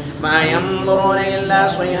صادقين ما ينظرون إلا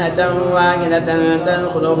صيحة واحدة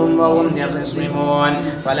تأخذهم وهم يخصمون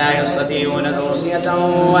فلا يستطيعون توصية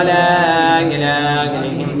ولا إلى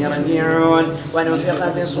أهلهم يرجعون ونفخ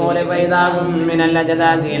في الصور فإذا هم من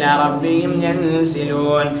الأجداث إلى ربهم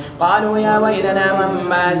ينسلون قالوا يا ويلنا من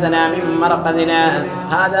بعثنا من مرقدنا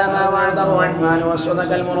هذا ما وعد الرحمن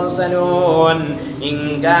وصدق المرسلون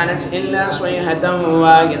إن كانت إلا صيحة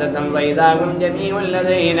واحدة فإذا هم جميع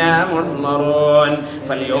لدينا محضرون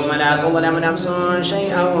فاليوم لا تظلم نفس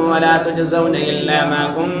شيئا ولا تجزون إلا ما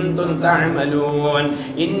كنتم تعملون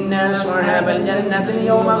إن أصحاب الجنة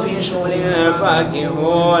اليوم في شغل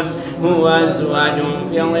فاكهون وأزواجهم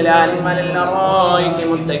في ظلال على الأرائك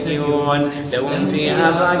متكئون لهم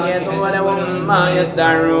فيها فاكهة ولهم ما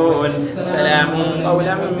يدعون سلام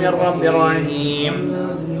قولا من رب رحيم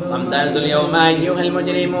وامتازوا اليوم أيها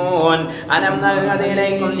المجرمون ألم نعهد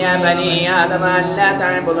إليكم يا بني آدم أن لا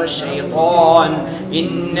تعبدوا الشيطان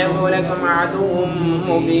إنه لكم عدو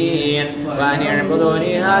مبين وأن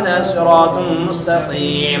اعبدوني هذا صراط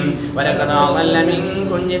مستقيم ولقد أضل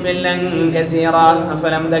منكم جبلا كثيرا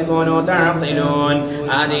أفلم تكونوا تعقلون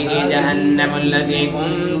هذه جهنم التي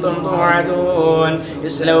كنتم توعدون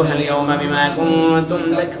اصلوها اليوم بما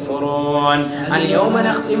كنتم تكفرون اليوم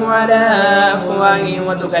نختم على أفواههم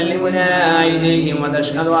وتكلمنا أيديهم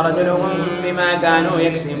وتشهد أرجلهم بما كانوا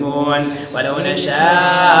يكسبون ولو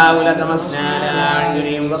نشاء لطمسنا على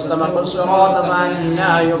أعينهم فاستبقوا الصراط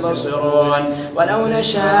فأنى يبصرون ولو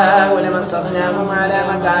نشاء لمسخناهم على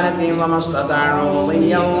مكانتهم وما استطاعوا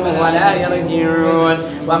مضيا ولا يرجعون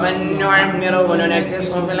ومن نعمره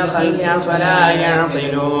ننكسه في الخلق أفلا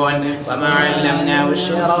يعقلون وما علمناه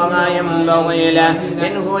الشعر وما ينبغي له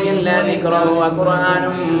إن هو إلا ذكر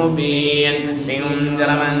وقرآن مبين لينذر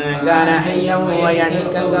من كان حيا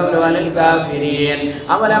ويحق القول على الكافرين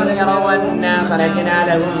أولم يروا أنا خلقنا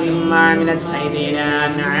لهم مما عملت أيدينا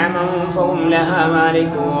أنعاما فهم لها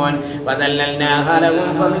مالكون وذللناها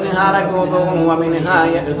لهم فمنها ركوبهم ومنها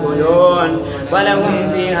يأكلون ولهم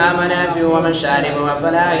فيها منافع ومشارب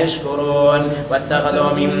أفلا يشكرون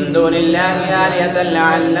واتخذوا من دون الله آلهة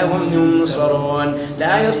لعلهم ينصرون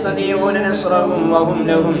لا يستطيعون نصرهم وهم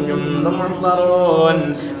لهم جند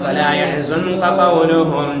محضرون فلا يحزنك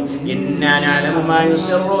قولهم إنا نعلم ما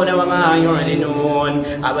يسرون وما يعلنون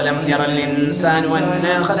أولم ير الإنسان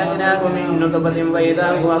أنا خلقناه من نطفة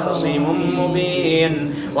فإذا هو خصيم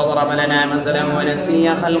مبين وضرب لنا مثلا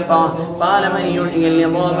ونسي خلقه قال من يحيي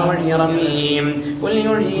العظام وهي رميم قل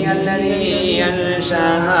يحيي الذي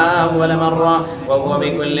أنشاها أول مرة وهو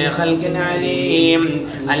بكل خلق عليم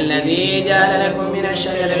الذي جعل لكم من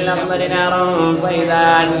الشجر الأخضر نارا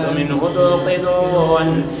فإذا أنتم منه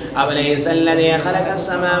توقدون أوليس الذي خلق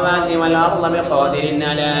السماوات والأرض بقادر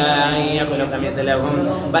على أن يخلق مثلهم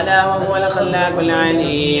بلى وهو الخلاق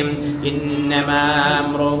العليم إنما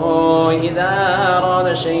أمره إذا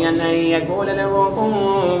أراد شيئا أن يقول له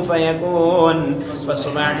كن فيكون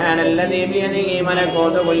فسبحان الذي بيده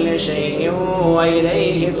ملكوت كل شيء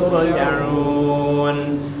وإليه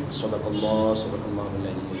ترجعون صدق الله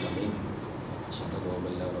العلي العظيم صدق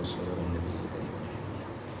وبلغ رسوله النبي الكريم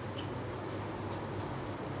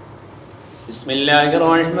بسم الله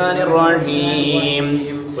الرحمن الرحيم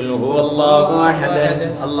قل هو الله أحد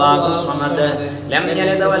الله الصمد لم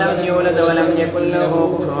يلد ولم يولد ولم يكن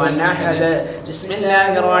له كفوا أحد بسم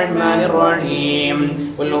الله الرحمن الرحيم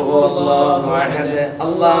قل هو الله أحد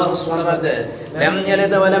الله الصمد لم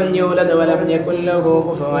يلد ولم يولد ولم يكن له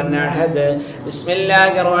كفوا أحد بسم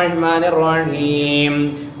الله الرحمن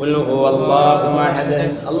الرحيم قل هو الله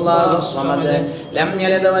أحد الله الصمد لم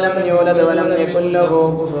يلد ولم يولد ولم يكن له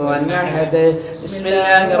كفوا أحد بسم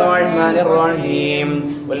الله الرحمن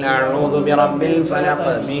الرحيم قل أعوذ برب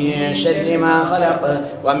الفلق من شر ما خلق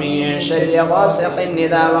ومن شر غاسق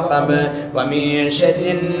إذا وقب ومن شر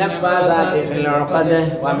النفاثات في العقد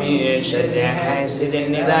ومن شر حاسد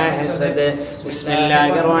إذا حسد بسم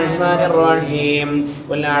الله الرحمن الرحيم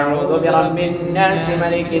قل أعوذ برب الناس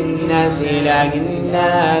ملك الناس إله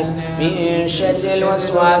الناس من شر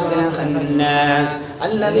الوسواس الخناس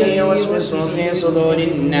الذي يوسوس في صدور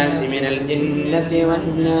الناس من الجنة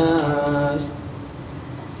والناس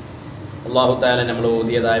അല്ലാഹു തആല നമ്മൾ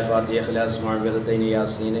ഓതിയതായ ഫാത്തിഹ, ഇഖ്ലാസ്, മുഅവ്വിദത്തൈൻ,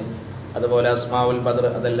 യാസീൻ, അതുപോലെ അസ്മാഉൽ ബദർ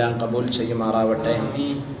അതെല്ലാം കബൂൽ ചെയ്യുമാറാവട്ടെ.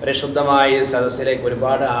 പരിശുദ്ധമായ സദസ്സിലേക്ക്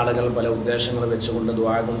ഒരുപാട് ആളുകൾ പല ഉദ്ദേശങ്ങൾ വെച്ചുകൊണ്ട്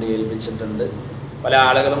ദുആ കൊണ്ട് ഏൽപ്പിച്ചിട്ടുണ്ട്. പല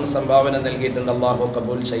ആളുകളും സംഭാവന നൽകിയിട്ടുണ്ട്. അല്ലാഹു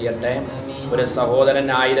കബൂൽ ചെയ്യട്ടെ. ഒരു സഹോദരൻ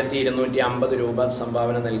 1250 രൂപ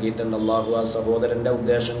സംഭാവന നൽകിയിട്ടുണ്ട്. അല്ലാഹു ആ സഹോദരൻ്റെ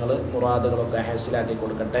ഉദ്ദേശങ്ങൾ മുറാദുകളൊക്കെ ഹാസിലാക്കി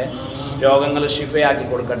കൊടുക്കട്ടെ, രോഗങ്ങൾ ശിഫയാക്കി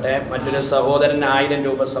കൊടുക്കട്ടെ. മറ്റൊരു സഹോദരൻ 1000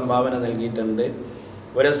 രൂപ സംഭാവന നൽകിയിട്ടുണ്ട്.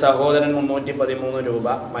 ഒരു സഹോദരൻ 313 രൂപ,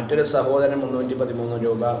 മറ്റൊരു സഹോദരൻ 313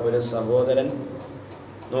 രൂപ, ഒരു സഹോദരൻ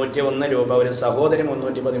 101 രൂപ, ഒരു സഹോദരൻ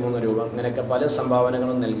 313 രൂപ. അങ്ങനെയൊക്കെ പല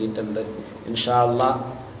സംഭാവനകളും നൽകിയിട്ടുണ്ട്. ഇൻഷാ അല്ലാഹ്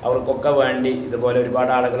അവർക്കൊക്കെ വേണ്ടി ഇതുപോലെ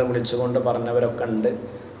ഒരുപാട് ആളുകൾ വിളിച്ചുകൊണ്ട് പറഞ്ഞവരൊക്കെ ഉണ്ട്.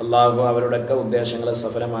 അള്ളാഹു അവരുടെയൊക്കെ ഉദ്ദേശങ്ങൾ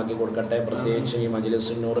സഫലമാക്കി കൊടുക്കട്ടെ. പ്രത്യേകിച്ച് ഈ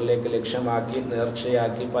മജ്‌ലിസുൻ നൂറിലേക്ക് ലക്ഷ്യമാക്കി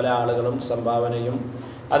നേർച്ചയാക്കി പല ആളുകളും സംഭാവനയും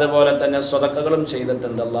അതുപോലെ തന്നെ സ്വതക്കകളും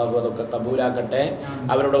ചെയ്തിട്ടുണ്ട്. അള്ളാഹു അതൊക്കെ കബൂലാക്കട്ടെ.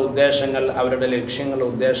 അവരുടെ ഉദ്ദേശങ്ങൾ, അവരുടെ ലക്ഷ്യങ്ങൾ,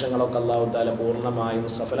 ഉദ്ദേശങ്ങളൊക്കെ അള്ളാഹു തആല പൂർണ്ണമായും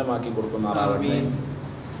സഫലമാക്കി കൊടുക്കുമാറാവട്ടെ.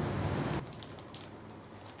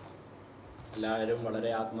 എല്ലാവരും വളരെ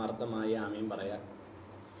ആത്മാർത്ഥമായി ആമീൻ പറയാം.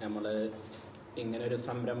 നമ്മൾ ഇങ്ങനൊരു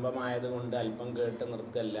സംരംഭമായതുകൊണ്ട് അല്പം കേട്ട്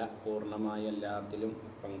നിർത്തല്ല, പൂർണ്ണമായി എല്ലാത്തിലും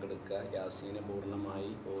പങ്കെടുക്കുക. യാസീനെ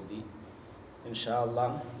പൂർണ്ണമായി ഓതി ഇൻഷാ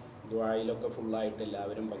അല്ലാഹ് ദുആയിലൊക്കെ ഫുള്ളായിട്ട്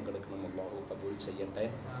എല്ലാവരും പങ്കെടുക്കണം. അല്ലാഹു കബൂൽ ചെയ്യട്ടെ.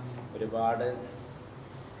 ഒരുപാട്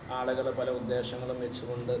ആളുകൾ പല ഉദ്ദേശങ്ങളും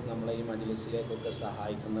വെച്ചുകൊണ്ട് നമ്മളെ ഈ മജ്‌ലിസിലേക്കൊക്കെ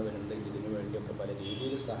സഹായിക്കുന്നവരുണ്ട്. ഇതിനു വേണ്ടിയൊക്കെ പല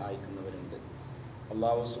രീതിയിൽ സഹായിക്കുന്നവരുണ്ട്.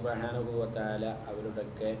 അല്ലാഹു സുബ്ഹാനഹു വ തആല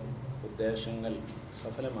അവരുടെയൊക്കെ ഉദ്ദേശങ്ങൾ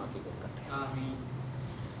സഫലമാക്കി കൊടുക്കട്ടെ. ആമീൻ.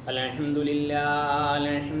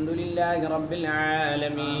 അൽഹംദുലില്ലാഹി റബ്ബിൽ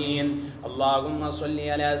ആലമീൻ. اللهم صل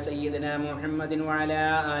على سيدنا محمد وعلى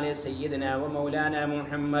آل سيدنا ومولانا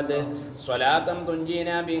محمد صلاة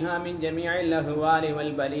تنجينا بها من جميع الأهوال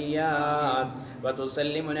والبليات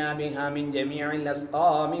وتسلمنا بها من جميع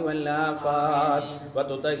الأسقام والآفات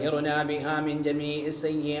وتطهرنا بها من جميع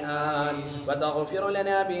السيئات وتغفر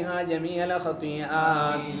لنا بها جميع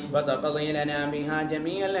الخطيئات وتقضي لنا بها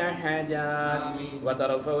جميع الحاجات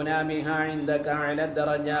وترفعنا بها عندك على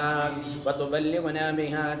الدرجات وتبلغنا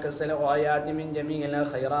بها كسل الغايات من جميع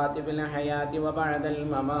الخيرات في الحياة وبعد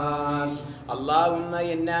الممات. اللهم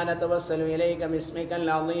إنا نتوسل إليك باسمك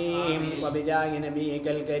العظيم وبجاه نبيك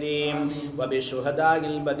الكريم وبالشهداء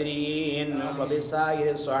البدريين وبسائر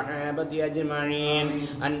الصحابة أجمعين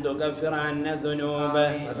أن تكفر عنا الذنوب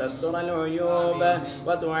وتستر العيوب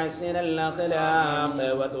وتحسن الأخلاق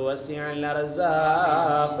وتوسع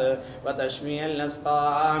الأرزاق وتشفي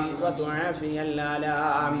الأسقام وتعافي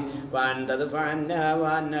الآلام وأن تدفع عنا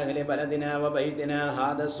وأن أهل بلدنا وبيتنا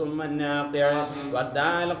هذا السم الناقع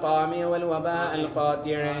والداء القامع والوباء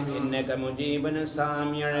القاطع إنك مجيب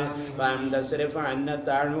سامع وأن تصرف عنا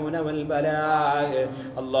الطاعون والبلاء.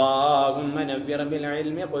 اللهم نبر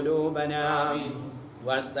بالعلم قلوبنا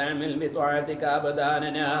واستعمل بطاعتك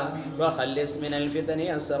أبداننا وخلص من الفتن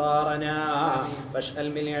أسرارنا واشغل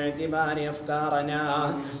بالاعتبار أفكارنا.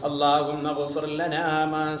 اللهم اغفر لنا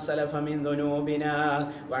ما سلف من ذنوبنا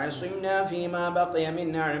وعصمنا فيما بقي من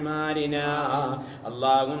أعمالنا.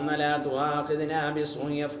 اللهم لا تؤاخذنا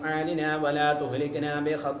بسوء أفعالنا ولا تهلكنا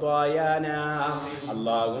بخطايانا.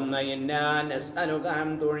 اللهم إنا نسألك أن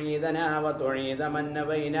تعيذنا وتعيذ من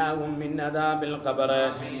نبيناهم من عذاب القبر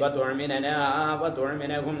وتؤمننا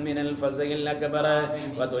ومنهم من الفزع الأكبر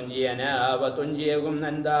وتنجينا وتنجيهم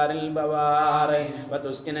من دار البوار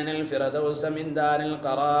وتسكننا الفردوس من دار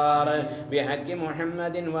القرار بحق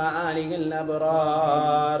محمد وآله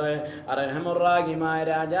الأبرار. أرحم الراحمين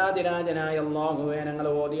രാജാതിരാജനായ അല്ലാഹുവേ, ഞങ്ങൾ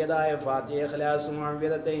ഓതിയതായ ഫാത്തിഹ, ഇഖ്ലാസ്,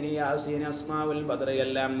 മുഅവ്വിദത്തൈൻ, യാസീൻ, അസ്മാഉൽ ബദർ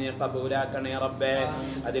എല്ലാം നീ ഖബൂലാക്കണേ റബ്ബേ.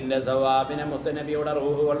 അതിൻ്റെ സവാബിനെ മുത്തനബിയുടെ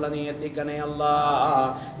റൂഹ് കൊള്ള നീ എത്തിക്കണേ അല്ലാഹ്.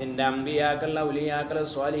 നിന്റെ അംബിയാക്കൾ, ഔലിയാക്കൾ,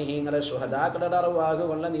 സ്വാലിഹീങ്ങൾ, ശുഹദാക്കളുടെ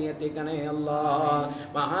വാകുകൊള്ള നീ എത്തിക്കണേ അല്ലാഹ്.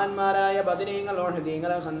 മഹാന്മാരായ ബദരീങ്ങൾ,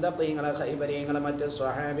 ഉഹദീങ്ങൾ, ഖന്ദഖീങ്ങൾ, ഖൈബരീങ്ങൾ, മറ്റ്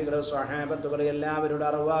സ്വഹാബികൾ, സ്വഹാബത്തുകൾ എല്ലാവരുടെ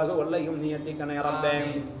അർവാഹുകൊള്ളയും നീ എത്തിക്കണേ റബ്ബേ.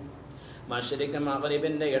 മശ്രിഖ്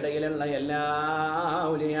മഗ്രിബിന്റെ ഇടയിലുള്ള എല്ലാ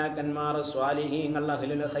ഔലിയാക്കന്മാർ, സ്വാലിഹീങ്ങൾ,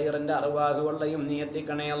 അഹ്ലുൽ ഖൈറിന്റെ അർവാഹുകളെയും നീ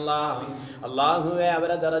എത്തിക്കണേ അല്ലാഹ്. അല്ലാഹുവേ,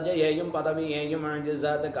 അവരെ ദറജയെയും പദവിയെയും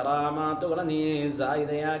മുഅ്ജിസാത്ത് കറാമാത്തുകളെ നീ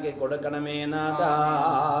സായിദയാക്കി കൊടുക്കണമേ നാഥാ.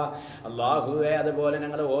 അല്ലാഹുവേ, അതുപോലെ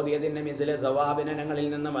ഞങ്ങൾ ഓതിയതിന്റെ മിസ്ലെ സവാബിനെ ഞങ്ങളിൽ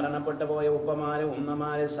നിന്ന് മരണപ്പെട്ടു പോയ ഉപ്പമാര്,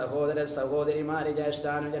 ഉമ്മമാര്, സഹോദര സഹോദരിമാര്,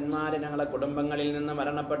 ജ്യേഷ്ഠാനുജന്മാര്, ഞങ്ങളെ കുടുംബങ്ങളിൽ നിന്ന്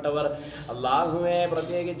മരണപ്പെട്ടവർ, അല്ലാഹുവേ,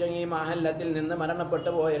 പ്രത്യേകിച്ച് ഈ മഹല്ലത്തിൽ നിന്ന് മരണപ്പെട്ടു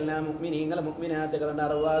പോയ എല്ലാ മുഅ്മിനീങ്ങളും മുഅ്മിനാത്തുകളുടെ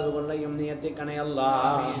അർവാഹുകളെയും നീ എത്തിക്കണേ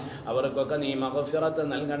അല്ലാഹ്. അവർക്കൊക്കെ നീ മഗ്ഫിറത്ത്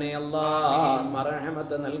നൽകണേ അല്ലാഹ്,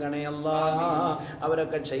 മർഹമത്ത് നൽകണേ അല്ലാഹ്.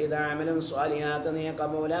 അവരൊക്കെ ചെയ്ത അമലും സ്വാലിഹാത്ത് നീ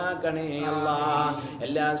കബൂലാക്കണേ അല്ലാഹ്.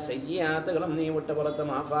 എല്ലാ സയ്യിആത്തുകളും നീ വിട്ടുപുറത്ത്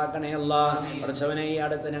മാഫാക്കണേ അല്ലാഹ്. പഠിച്ചവനെ ഈ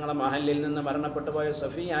അടുത്ത് ഞങ്ങളെ മഹലിൽ നിന്ന് മരണപ്പെട്ടു പോയ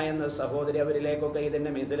സഫിയ എന്ന സഹോദരി, അവരിലേക്കൊക്കെ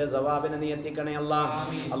ഇതിന്റെ മിഥില സവാബിനെ നീ എത്തിക്കണേ അല്ലാ.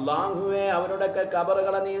 അല്ലാഹുവേ അവരുടെയൊക്കെ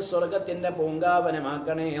ഖബറുകളെ നീ സ്വർഗത്തിന്റെ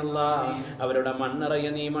പൂങ്കാവനമാക്കണേ അല്ലാ. അവരുടെ മണ്ണറയ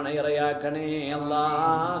നീ മണയറയാക്കണേ അല്ലാ.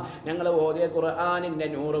 ഞങ്ങൾ ഓതിയ ഖുർആനിന്റെ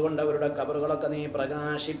നൂറ് കൊണ്ട് അവരുടെ ഖബറുകളൊക്കെ നീ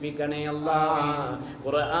പ്രകാശിപ്പിക്കണേ അല്ലാ.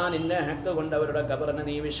 ഖുർആനിന്റെ ഹക്ക് കൊണ്ട് അവരുടെ ഖബറിന്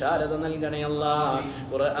നീ വിശാലത നൽകണേ അല്ലാ.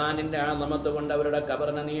 ഖുർആനിന്റെ അളമത്ത് കൊണ്ട് അവരുടെ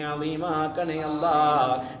ഖബറിനെ നീ അളീമാക്കണേ അല്ലാ.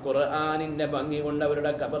 ഖുർആനിന്റെ ഭംഗി കൊണ്ട്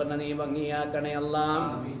അവരുടെ ഖബറിനെ നീ ഭംഗിയാക്കണേ അല്ലാ.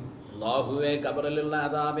 അല്ലാഹുവേ ഖബറിലുള്ള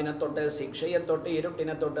അദാബിനെ തൊട്ട് ശിക്ഷയെ തൊട്ട്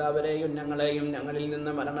ഇരുട്ടിനെ തൊട്ട് അവരെയും ഞങ്ങളെയും ഞങ്ങളിൽ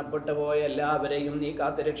നിന്ന് മരണപ്പെട്ടു പോയ എല്ലാവരെയും നീ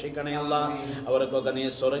കാത്തുരക്ഷിക്കണേ അല്ലാ. അവർക്കൊക്കെ നീ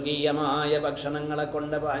സ്വർഗീയമായ ഭക്ഷണങ്ങളെ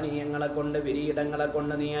കൊണ്ട് പാനീയങ്ങളെ കൊണ്ട് വിരീടങ്ങളെ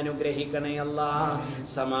കൊണ്ട് നീ അനുഗ്രഹിക്കണേ അല്ലാ.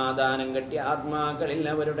 സമാധാനം കിട്ടിയ ആത്മാക്കളിൽ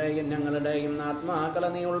അവരുടെയും ഞങ്ങളുടെയും ആത്മാക്കളെ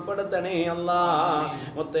നീ ഉൾപ്പെടുത്തണേ അല്ലാ.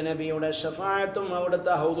 മുത്തുനബിയുടെ ശഫാഅത്തും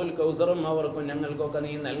അവിടുത്തെ ഹൗദുൽ കൗസറും അവർക്കും ഞങ്ങൾക്കൊക്കെ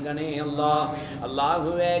നീ നൽകണേ അല്ലാ.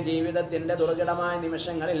 അല്ലാഹുവേ ജീവിതത്തിന്റെ ദുർഘടമായ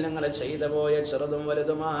നിമിഷങ്ങളിൽ ഞങ്ങൾ ചെയ്തു പോയ ചെറുതും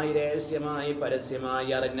വലുതുമായി രഹസ്യമായി പരസ്യമായി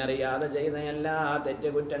അറിഞ്ഞറിയാതെ ചെയ്ത എല്ലാ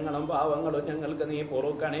തെറ്റുകുറ്റങ്ങളും പാവങ്ങളും ഞങ്ങൾക്ക് നീ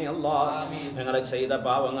പൊറുക്കണേ അല്ലാ. ഞങ്ങൾ ചെയ്ത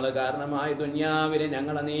പാവങ്ങൾ കാരണമായി ദുനിയാവിൽ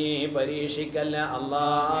ഞങ്ങളെ നീ പരീക്ഷിക്കല്ല അല്ലാ.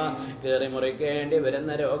 കയറി മുറിക്കേണ്ടി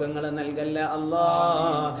വരുന്ന രോഗങ്ങൾ നൽകല്ല അല്ലാ.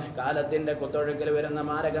 കാലത്തിന്റെ കുത്തൊഴുക്കിൽ വരുന്ന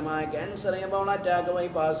മാരകമായ cancer, Ebola, attack,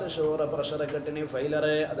 bypass, sugar, pressure, kidney failure,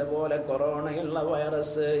 അതുപോലെ കൊറോണയുള്ള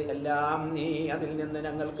വൈറസ് എല്ലാം നീ അതിൽ നിന്ന്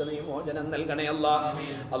ഞങ്ങൾക്ക് നീ മോചനം നൽകണേ അല്ലാ.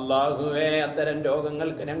 അല്ലാഹുവേ അത്തരം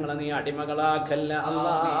രോഗങ്ങൾക്ക് ഞങ്ങളെ നീ അടിമകളാക്കല്ല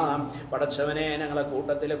അല്ലാ. പടച്ചവനെ ഞങ്ങളെ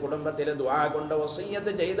കൂട്ടത്തിലെ കുടുംബത്തിലെ ദുആ കൊണ്ട്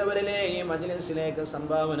വസിയ്യത്ത് ചെയ്തവരിലെ ഈ മജ്ലിസിലേക്ക്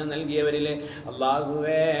സംഭാവന നൽകിയവരിലെ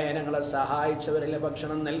അല്ലാഹുവേ ഞങ്ങളെ സഹായിച്ചവരിലെ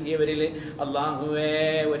ഭക്ഷണം നൽകിയവരിലെ അല്ലാഹുവേ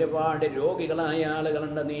ഒരുപാട് രോഗികളായ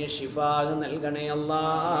ആളുകളുണ്ട്, നീ ശിഫാ നൽകണേ അല്ലാ.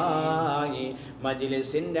 ഈ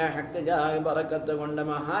മജ്ലിസിന്റെ ഹക്ക് ജായ ബറക്കത്ത് കൊണ്ട്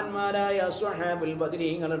മഹാന്മാരായ സ്വഹാബുൽ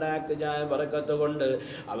ബദരീങ്ങളുടെ ഹക്ക് ജായ ബറക്കത്ത് കൊണ്ട്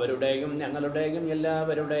അവരുടെയും ഞങ്ങളുടെയും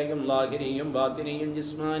എല്ലാവരുടെയും ലാഹിരിയും ബാത്തിനിയും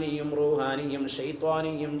ജിസ്മാനിയും റൂഹാനിയും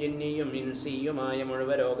ശൈത്വാനിയും ജിന്നിയും ഇൻസിയുമായ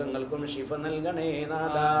മുഴുവൻ രോഗങ്ങൾക്കും ശിഫ നൽകണേ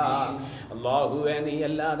നാഥാ. അല്ലാഹുവേ നീ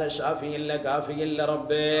അല്ലാതെ ഷാഫിയില്ല കാഫിയില്ല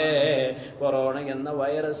റബ്ബേ. കൊറോണ എന്ന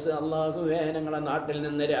വൈറസ് അല്ലാഹുവേ ഞങ്ങളുടെ നാട്ടിൽ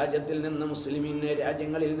നിന്ന് രാജ്യത്തിൽ നിന്ന് മുസ്ലിമീൻ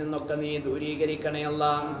രാജ്യങ്ങളിൽ നിന്നൊക്കെ നീ ദൂരീകരിക്കണേ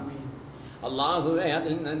അല്ലാ. അല്ലാഹുവേ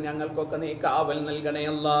അതിൽ നിന്ന് ഞങ്ങൾക്കൊക്കെ നീ കാവൽ നൽകണേ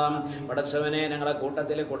അല്ലാ. പടച്ചവനെ ഞങ്ങളുടെ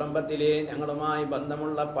കൂട്ടത്തിലെ കുടുംബത്തിലെ ഞങ്ങളുമായി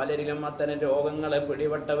ബന്ധമുള്ള പലരിലും അത്തരം രോഗങ്ങളെ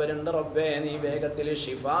പിടിപെട്ടവരുണ്ട് റബ്ബേ. നീ വേഗത്തിൽ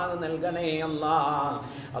ശിഫാ നൽകണേ അല്ലാ.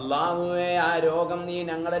 അല്ലാഹുവേ ആ രോഗം നീ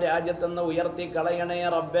ഞങ്ങളുടെ രാജ്യത്തുനിന്ന് ഉയർത്തി കളയണേ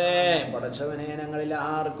റബ്ബേ. പടച്ചവനെ ഞങ്ങളിൽ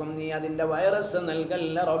ആർക്കും നീ അതിൻ്റെ വൈറസ്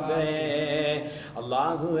നൽകല്ല റബ്ബേ.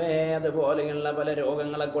 അല്ലാഹുവേ അതുപോലെയുള്ള പല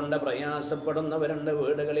രോഗങ്ങളെ കൊണ്ട് പ്രയാസപ്പെടുന്നവരുണ്ട്,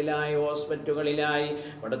 വീടുകളിലായി ഹോസ്പിറ്റലുകളിലായി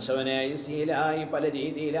പടച്ചവനെ ായി പല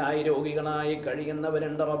രീതിയിലായി രോഗികളായി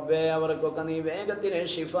കഴിയുന്നവരുണ്ട് റബ്ബേ. അവർക്കൊക്കെ നീ വേഗത്തിൽ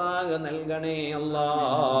ശിഫാ നൽകണേ അല്ലാ.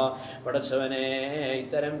 പടച്ചവനെ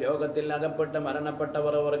ഇത്തരം രോഗത്തിൽ അകപ്പെട്ട്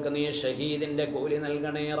മരണപ്പെട്ടവർ അവർക്ക് നീ ഷഹീദിന്റെ കൂലി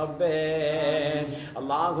നൽകണേ റബ്ബേ.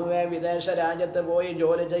 അല്ലാഹുവേ വിദേശ രാജ്യത്ത് പോയി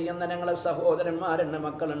ജോലി ചെയ്യുന്ന ഞങ്ങളെ സഹോദരന്മാരുണ്ട്,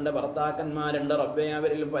 മക്കളുണ്ട്, ഭർത്താക്കന്മാരുണ്ട് റബ്ബേ.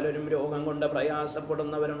 അവരിൽ പലരും രോഗം കൊണ്ട്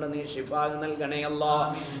പ്രയാസപ്പെടുന്നവരുണ്ട്, നീ ശിഫാ നൽകണേ അല്ലാ.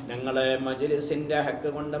 ഞങ്ങളെ മജ്ലിസിന്റെ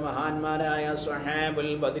ഹക്ക് കൊണ്ട് മഹാന്മാരായ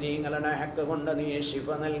സ്വഹാബുൽ ബദരീങ്ങളുടെ ഹക്ക് കൊണ്ട് നീ ശിഫ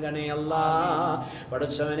നൽകണേ അല്ലാ.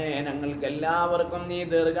 പടച്ചവനെ ഞങ്ങൾക്ക് എല്ലാവർക്കും നീ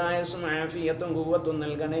ദീർഘായുസ്സും ആഫിയത്തും ഖുവ്വത്തും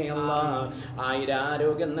നൽകണേ അല്ലാ.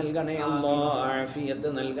 ആരോഗ്യം നൽകണേ അല്ലാ, ആഫിയത്ത്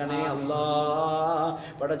നൽകണേ അല്ലാ.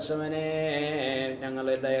 പടച്ചവനെ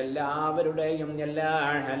ഞങ്ങളുടെ എല്ലാവരുടെയും എല്ലാ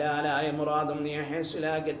ഹലാലായ മുറാദും നീ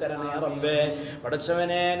ഹസ്ലാക്കി തരണേ റബ്ബേ.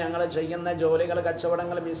 പടച്ചവനെ ഞങ്ങൾ ചെയ്യുന്ന ജോലികൾ,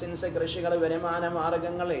 കച്ചവടങ്ങൾ, ബിസിനസ്, കൃഷികൾ, വരുമാന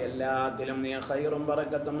മാർഗങ്ങൾ എല്ലാത്തിലും നീ ഖൈറും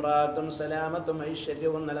ബറക്കത്തും റാഹത്തും സലാമത്തും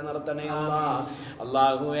ഐശ്വര്യവും നിലനിർത്തണേ അല്ലാ.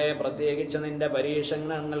 അല്ലാഹുവേ പ്രത്യേകിച്ച് നിന്റെ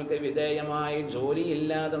പരീക്ഷണങ്ങൾക്ക് വിധേയമായി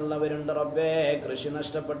ജോലിയില്ലാതുള്ളവരുണ്ട് റബ്ബേ. കൃഷി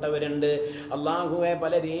നഷ്ടപ്പെട്ടവരുണ്ട് അല്ലാഹുവേ.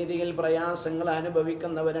 പല രീതിയിൽ പ്രയാസങ്ങൾ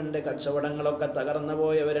അനുഭവിക്കുന്നവരുണ്ട്, കച്ചവടങ്ങളൊക്കെ തകർന്നു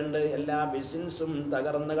പോയവരുണ്ട്, എല്ലാ ബിസിനസ്സും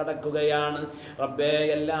തകർന്നു കിടക്കുകയാണ് റബ്ബേ.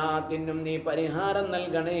 എല്ലാത്തിനും നീ പരിഹാരം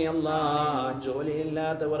നൽകണേ അല്ലാ.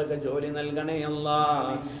 ജോലിയില്ലാത്തവർക്ക് ജോലി നൽകണേ അല്ലാ.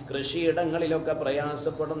 കൃഷിയിടങ്ങളിലൊക്കെ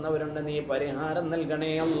പ്രയാസപ്പെടുന്നവരുണ്ട്, നീ പരിഹാരം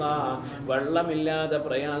നൽകണേ അല്ലാ. വെള്ളമില്ലാതെ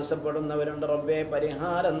പ്രയാസപ്പെടുന്നവരുണ്ട് റബ്ബേ,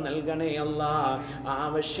 പരിഹാരം നൽകണേ അല്ലാ.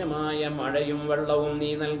 ആവശ്യമായ മഴയും വെള്ളവും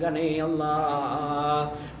നീ നൽകണേ അല്ലാ.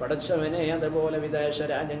 പടച്ചവനെ അതുപോലെ വിദേശ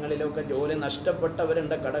രാജ്യങ്ങളിലൊക്കെ ജോലി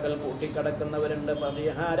നഷ്ടപ്പെട്ടവരുണ്ട്, കടകൾ പൂട്ടിക്കിടക്കുന്നവരുണ്ട്,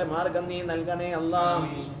 പരിഹാര മാർഗം നീ നൽകണേ അല്ലാ.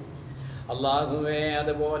 അല്ലാഹുവേ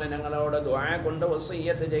അതുപോലെ ഞങ്ങളോട് ദുആ കൊണ്ട്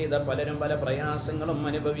വസിയ്യത്ത് ചെയ്ത പലരും പല പ്രയാസങ്ങളും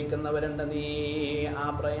അനുഭവിക്കുന്നവരുണ്ട്. നീ ആ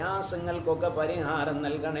പ്രയാസങ്ങൾക്കൊക്കെ പരിഹാരം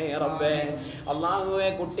നൽകണേ റബ്ബേ. അല്ലാഹുവേ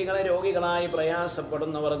കുട്ടികളെ രോഗികളായി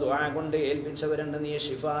പ്രയാസപ്പെടുന്നവർ ദുആ കൊണ്ട് ഏൽപ്പിച്ചവരുണ്ട്. നീ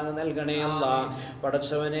ശിഫാ നൽകണേ അല്ലാഹ്.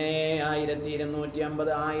 പടച്ചവനെ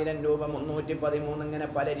 1250 1000 രൂപ 313 ഇങ്ങനെ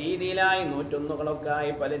പല രീതിയിലായി 101കളൊക്കെ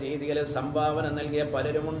ആയി പല രീതിയിൽ സംഭാവന നൽകിയ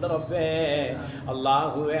പലരുമുണ്ട് റബ്ബേ.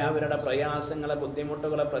 അല്ലാഹുവേ അവരുടെ പ്രയാസങ്ങളെ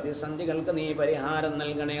ബുദ്ധിമുട്ടുകളെ പ്രതിസന്ധികൾക്ക് നീ പരിഹാരം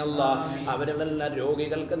നൽകണേ അല്ലാഹ്. അവരുടെ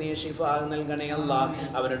രോഗികൾക്ക് നീ ശിഫാ നൽകണേ അല്ലാഹ്.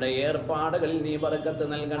 അവരുടെ ഏർപ്പാടുകളിൽ നീ ബർക്കത്ത്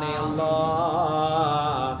നൽകണേ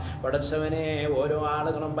അല്ലാഹ്. പടച്ചവനെ ഓരോ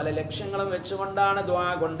ആളുകളും പല ലക്ഷ്യങ്ങളും വെച്ചുകൊണ്ടാണ് ദുആ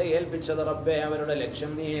കൊണ്ട് ഏൽപ്പിച്ചത് റബ്ബേ. അവരുടെ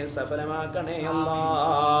ലക്ഷ്യം നീ സഫലമാക്കണേ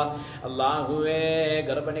അല്ലാഹ്. അല്ലാഹുവേ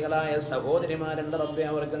ഗർഭിണികളായ സഹോദരിമാരുണ്ട് റബ്ബേ,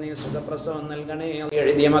 അവർക്ക് നീ സുഖപ്രസവം നൽകണേ.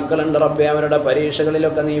 എഴുതിയ മക്കളുണ്ട് റബ്ബേ, അവരുടെ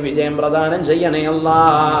പരീക്ഷകളിലൊക്കെ നീ വിജയം പ്രദാനം ചെയ്യണേ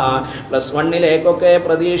അല്ലാഹ്. +1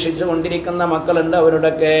 പ്രതീക്ഷിച്ചു കൊണ്ടിരിക്കുന്ന മക്കളുണ്ട്,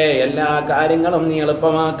 അവരുടെയൊക്കെ എല്ലാ കാര്യങ്ങളും നീ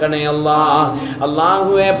എളുപ്പമാക്കണേ അല്ലാഹ്.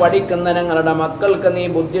 അല്ലാഹുവേ പഠിക്കുന്ന ഞങ്ങളുടെ മക്കൾക്ക് നീ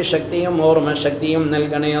ബുദ്ധിശക്തിയും ഓർമ്മശക്തിയും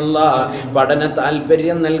നൽകണേ അല്ലാഹ്. പഠന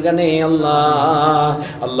താല്പര്യം നൽകണേ അല്ലാഹ്.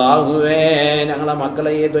 അല്ലാഹുവേ ഞങ്ങളെ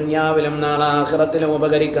മക്കളെ ഈ ദുനിയാവിലും നാളെ ആഖിറത്തിലും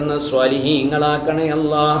ഉപകരിക്കുന്ന സ്വാലിഹീങ്ങളാക്കണേ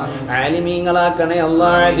അല്ലാഹ്. ആലിമീങ്ങളാക്കണേ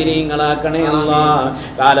അല്ലാഹ്. ആദിലീങ്ങളാക്കണേ അല്ലാഹ്.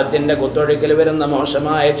 കാലത്തിന്റെ കുത്തൊഴുക്കിൽ വരുന്ന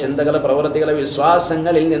മോശമായ ചിന്തകൾ പ്രവൃത്തികൾ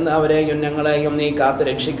വിശ്വാസങ്ങളിൽ നിന്ന് അവരെയും ഞങ്ങളെയും നീ കാത്തു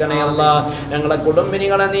രക്ഷിക്കണേ അല്ലാഹ്. ഞങ്ങളെ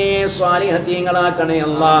കുടുംബിനികളെ നീ സ്വാലിഹീങ്ങളാക്കണേ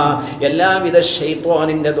അല്ലാഹ്. എല്ലാവിധ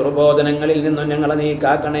ശൈത്വാനിന്റെ ദുർബോധനങ്ങളിൽ നിന്നും ഞങ്ങളെ നീ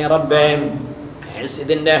കാക്കണേ റബ്ബേ.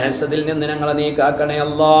 ഹസദിന്റെ ഹസദിൽ നിന്ന് ഞങ്ങളെ നീ കാക്കണേ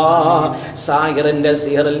അല്ലാഹ്. സാഹിറിന്റെ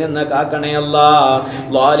സിഹറിൽ നിന്ന് കാക്കണേ അല്ലാഹ്.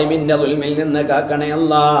 ളാലിമിന്റെ ദുൽമിൽ നിന്ന് കാക്കണേ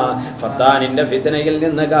അല്ലാഹ്. ഫത്താനിന്റെ ഫിത്നയിൽ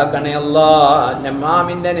നിന്ന് കാക്കണേ അല്ലാഹ്.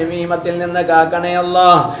 നമാമിന്റെ നമീമത്തിൽ നിന്ന് കാക്കണേ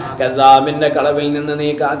അല്ലാഹ്. കദാബിന്റെ കളവിൽ നിന്ന് നീ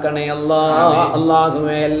കാക്കണേ അല്ലാഹ്.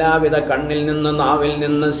 അല്ലാഹുവേ എല്ലാവിധ കണ്ണിൽ നിന്ന് നാവിൽ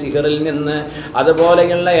നിന്ന് സിഹറിൽ നിന്ന്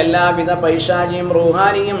അതുപോലെയുള്ള എല്ലാവിധ പൈശാചിയും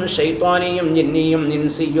റൂഹാനിയും ശൈത്വാനിയും ജിന്നിയും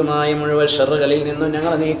ഇൻസിയുമായ മുഴുവൻ ഷർറുകളിൽ നിന്നും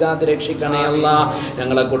ഞങ്ങളെ നീ കാത്ത് രക്ഷിക്കണേ അല്ലാഹ്.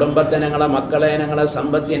 ഞങ്ങളെ കുടുംബത്തെ, ഞങ്ങളെ മക്കളെ, ഞങ്ങളെ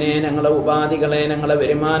സമ്പത്തിനെ, ഞങ്ങളെ ഉപാധികളെ, ഞങ്ങളെ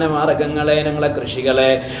വരുമാന മാർഗങ്ങളെ, ഞങ്ങളെ കൃഷികളെ,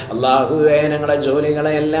 അല്ലാഹുവേ ഞങ്ങളെ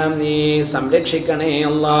ജോലികളെ എല്ലാം നീ സംരക്ഷിക്കണേ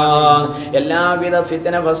അല്ലാഹ്. എല്ലാവിധ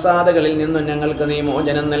ഫിത്ന ഫസാദുകളിൽ നിന്നും ഞങ്ങൾക്ക് നീ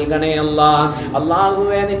മോചനം നൽകണേ അല്ലാഹ്.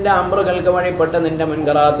 അല്ലാഹുവേ നിന്റെ അമ്രുകൾക്ക് വഴിപ്പെട്ട് നിന്റെ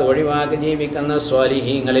മുൻകറാത്ത് ഒഴിവാക്കി ജീവിക്കുന്ന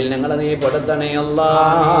സ്വാലിഹീങ്ങളിൽ ഞങ്ങളെ നീ പെടുത്തണേ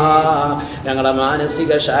അല്ലാഹ്. ഞങ്ങളെ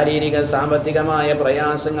മാനസിക ശാരീരിക സാമ്പത്തികമായ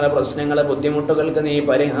പ്രയാസങ്ങളെ പ്രശ്നങ്ങളെ ബുദ്ധിമുട്ടുകൾക്ക് നീ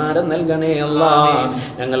പരിഹാരം നൽകണേ അല്ലാഹ്.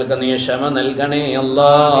 ഞങ്ങൾക്ക് നീ ക്ഷമ നൽകണേ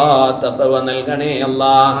അല്ലാഹ്. തഖ്വ നൽകണേ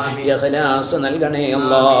അല്ലാഹ്. ഇഖ്ലാസ് നൽകണേ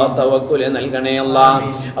അല്ലാഹ്. തവക്കുൽ നൽകണേ അല്ലാഹ്.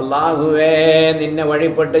 അല്ലാഹുവേ നിന്നെ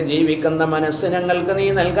വഴിപ്പെട്ട് ജീവിക്കുന്ന മനസ്സ് ഞങ്ങൾക്ക് നീ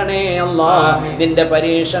നൽകണേ അല്ലാഹ്. നിന്റെ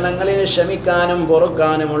പരീക്ഷണങ്ങളിൽ ക്ഷമിക്കാനും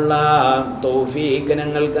പൊറുക്കാനുമുള്ള തൗഫീഖ്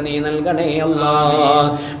ഞങ്ങൾക്ക് നീ നൽകണേ അല്ലാഹ്.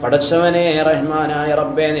 പടച്ചവനെ റഹ്മാനായ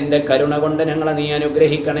റബ്ബേ നിന്റെ കരുണ കൊണ്ട് ഞങ്ങളെ നീ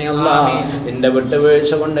അനുഗ്രഹിക്കണേ അല്ലാഹ്. നിന്റെ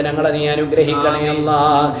വിട്ടുവീഴ്ച കൊണ്ട് ഞങ്ങളെ നീ അനുഗ്രഹിക്കണേ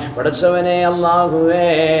അല്ലാഹ്. പടച്ചവനെ അല്ലാഹുവേ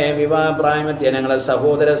വിവാഹപ്രായമെത്തിയ ഞങ്ങളെ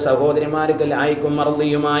സഹോദര സഹോദരിമാർക്ക് ലായിക്കും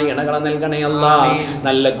മർദിയുമായി ഇണകളെ നൽകണേ അല്ലാഹ്.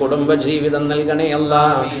 നല്ല കുടുംബ ജീവിതം നൽകണേ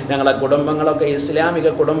അല്ലാഹ്. ഞങ്ങളെ കുടുംബങ്ങളൊക്കെ ഇസ്ലാമിക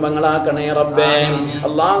കുടുംബങ്ങളാക്കണേ റബ്ബേ.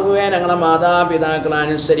 അല്ലാഹുവേ ഞങ്ങളെ മാതാപിതാക്കളെ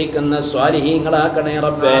അനുസരിക്കുന്ന സ്വാലിഹീങ്ങളാക്കണേ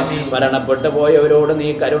റബ്ബേ. മരണപ്പെട്ടു പോയവരോട് നീ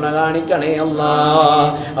കരുണ കാണിക്കണേ അല്ലാഹ്.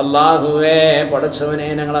 അല്ലാഹുവേ പടച്ചവനെ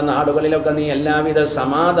ഞങ്ങളെ നാടുകളിലൊക്കെ നീ എല്ലാവിധ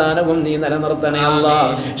സമാധാനവും നീ നിലനിർത്തണേ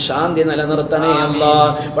അല്ലാഹ്. ശാന്തി നിലനിർത്തണേ അല്ലാഹ്.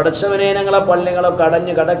 പടച്ചവനെ ഞങ്ങളെ പള്ളികളൊക്കെ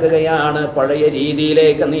അടഞ്ഞു കിടക്കുകയാണ്, പഴയ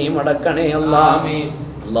രീതിയിലേക്ക് നീ മടക്കണേ അല്ലാഹ്.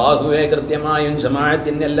 അല്ലാഹുവേ കൃത്യമായും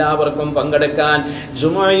ജമാഅത്തിന് എല്ലാവർക്കും പങ്കെടുക്കാൻ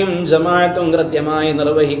ജുമുഅയും ജമാഅത്തും കൃത്യമായി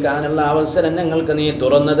നിർവഹിക്കാനുള്ള അവസരം ഞങ്ങൾക്ക് നീ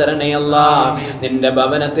തുറന്നു തരണേ അല്ലാഹ്. നിന്റെ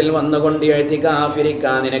ഭവനത്തിൽ വന്നുകൊണ്ട്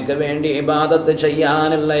ഇഅ്തികാഫിരിക്കാൻ നിനക്ക് വേണ്ടി ഇബാദത്ത്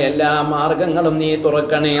ചെയ്യാനുള്ള എല്ലാ മാർഗങ്ങളും നീ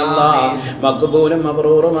തുറക്കണേ അല്ലാഹ്. മഖ്ബൂലും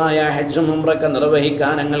മബ്റൂറുമായ ഹജ്ജും ഉംറയൊക്കെ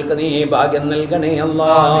നിർവഹിക്കാൻ ഞങ്ങൾക്ക് നീ ഭാഗ്യം നൽകണേ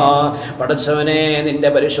അല്ലാഹ്. പടച്ചവനെ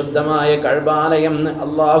നിന്റെ പരിശുദ്ധമായ കഅബാലയം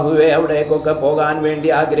അല്ലാഹുവേ അവിടേക്കൊക്കെ പോകാൻ വേണ്ടി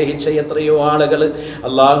ആഗ്രഹിച്ച എത്രയോ ആളുകൾ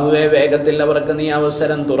അല്ലാഹുവേ വേഗത്തിൽ അവർക്ക് നീ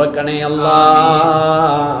അവസരം തുറക്കണേ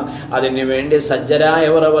അല്ലാഹ്. അതിനു വേണ്ടി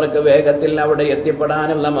സജ്ജരായവർ അവർക്ക് വേഗത്തിൽ അവിടെ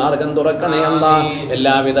എത്തിപ്പെടാനുള്ള മാർഗം തുറക്കണേ അല്ലാഹ്.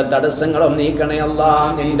 എല്ലാവിധ തടസ്സങ്ങളും നീക്കണേ അല്ലാഹ്.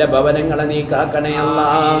 നിന്റെ ഭവനങ്ങളെ നീ കാക്കണേ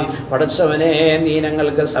അല്ലാഹ്. പടച്ചവനെ നീ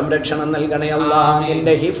ഞങ്ങൾക്ക് സംരക്ഷണം നൽകണേ അല്ലാഹ്.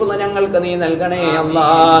 നിന്റെ ഹിഫ്ള് ഞങ്ങൾക്ക് നീ നൽകണേ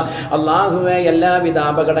അല്ലാഹ്. അല്ലാഹുവേ എല്ലാവിധ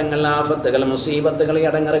അപകടങ്ങൾ, ആഫത്തുകൾ, മുസീബത്തുകൾ,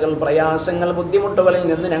 ഇടങ്ങറുകൾ, പ്രയാസങ്ങൾ, ബുദ്ധിമുട്ടുകളിൽ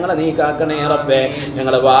നിന്ന് ഞങ്ങളെ നീ കാക്കണേ റബ്ബേ.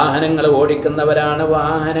 ഞങ്ങൾ വാഹനങ്ങൾ ഓടിക്കുന്നവരാണ്,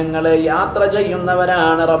 വാഹനങ്ങൾ യാത്ര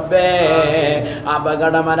ചെയ്യുന്നവരാണ് റബ്ബേ.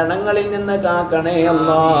 അപകട മരണങ്ങളിൽ നിന്ന് കാക്കണേ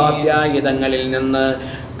അല്ലാഹ്. അത്യാഹിതങ്ങളിൽ നിന്ന്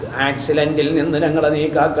ആക്സിഡന്റിൽ നിന്ന് ഞങ്ങളെ നീ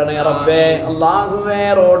കാക്കണേ റബ്ബേ. അല്ലാഹുവേ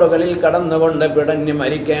റോഡുകളിൽ കടന്നുകൊണ്ട് പിടഞ്ഞ്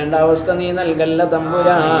മരിക്കേണ്ട അവസ്ഥ നീ നൽകല്ല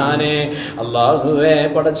തമ്പുരാനെ. അല്ലാഹുവേ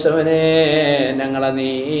പടച്ചവനെ ഞങ്ങളെ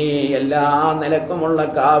നീ എല്ലാ നിലക്കുമുള്ള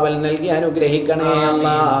കാവൽ നൽകി അനുഗ്രഹിക്കണേ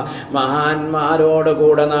അല്ലാ. മഹാന്മാരോട്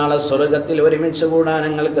കൂടെ നാളെ സ്വർഗത്തിൽ ഒരുമിച്ച് കൂടാൻ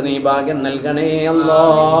ഞങ്ങൾക്ക് നീ ഭാഗ്യം നൽകണേ അല്ലാ.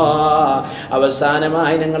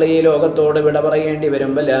 അവസാനമായി ഞങ്ങൾ ഈ ലോകത്തോട് വിട പറയേണ്ടി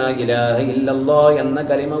വരുമ്പോൾ ലാ ഇലാഹ ഇല്ലല്ലാഹ് എന്ന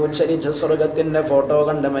കലിമ ഉച്ചരിച്ച് സ്വർഗത്തിന്റെ ഫോട്ടോ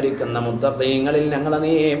കണ്ട് മരിക്കുന്ന മുത്തഖീങ്ങളിൽ ഞങ്ങളെ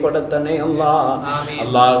നീ പെടുത്തണേ അല്ലാ.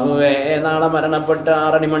 അല്ലാഹുവേ നാളെ മരണപ്പെട്ട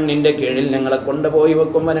ആറടി മണ്ണിന്റെ കീഴിൽ ഞങ്ങളെ കൊണ്ടുപോയി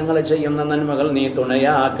വെക്കുമ്പോൾ ഞങ്ങൾ ചെയ്യുന്ന നന്മകൾ നീ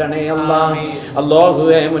തുണയാക്കണേ അല്ലാ.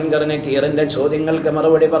 അല്ലാഹുവേ മുൻകർ നക്കീറിന്റെ ചോദ്യങ്ങൾക്ക്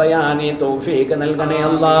മറുപടി പറയാൻ നീ തൗഫീഖ് നൽകണേ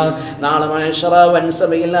അല്ലാ. നാളെ മഹ്ശറ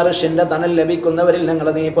വൻസഭയിൽ അർശിന്റെ തണൽ ലഭിക്കുന്നവരിൽ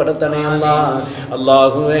ഞങ്ങളെ നീ പെടുത്തണേ അല്ലാ.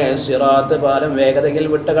 അല്ലാഹുവേ സിറാത്ത് പാലം വേഗതയിൽ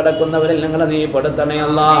വിട്ടുകടക്കുന്നവരിൽ ഞങ്ങളെ നീ പെടുത്തണേ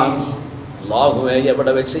അല്ലാ. അല്ലാഹുവേ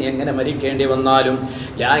എവിടെ വെച്ച് എങ്ങനെ മരിക്കേണ്ടി വന്നാലും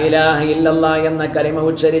ലാ ഇലാഹ ഇല്ലല്ലാഹ് എന്ന കലിമ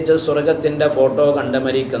ഉച്ചരിച്ച് സ്വർഗത്തിന്റെ ഫോട്ടോ കണ്ട്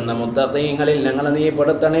മരിക്കുന്ന മുത്തഖീങ്ങളിൽ ഞങ്ങളെ നീ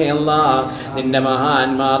പെടുത്തണേ അല്ലാ. നിന്റെ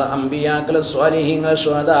മഹാന്മാർ അംബിയാക്കൾ സ്വാലിഹീങ്ങൾ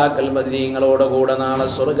ശുഹദാക്കൾ ബദരീങ്ങളോട് കൂടെ നാളെ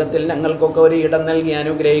സ്വർഗത്തിൽ ഞങ്ങൾക്കൊക്കെ ഒരു ഇടം നൽകി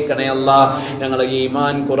അനുഗ്രഹിക്കണേ അല്ലാ. ഞങ്ങൾ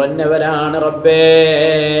ഈമാൻ കുറഞ്ഞവരാണ് റബ്ബേ,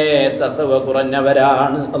 തഖ്വ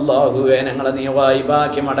കുറഞ്ഞവരാണ്. അല്ലാഹുവേ ഞങ്ങളെ നീ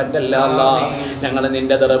വായിബാക്കി മടക്കല്ല അല്ലാ. ഞങ്ങൾ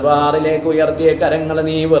നിന്റെ ദർബാറിലേക്ക് ഉയർത്തിയ കരങ്ങൾ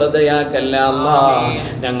നീ വെറുതെയാക്കല്ല അല്ലാ.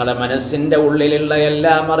 ഞങ്ങളുടെ മനസ്സിന്റെ ഉള്ളിലുള്ള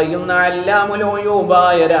എല്ലാം അറിയുന്ന അല്ലാമുൽ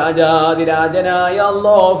ഗുയൂബായ രാജാതിരാജനായ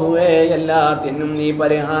അല്ലാഹുവേ എല്ലാത്തിനും നീ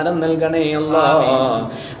പരിഹാരം നൽകണേ അല്ലാ.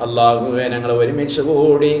 അല്ലാഹുവേ ഞങ്ങൾ ഒരുമിച്ച്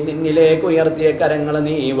കൂടി നിന്നിലേക്ക് ഉയർത്തിയ കരങ്ങൾ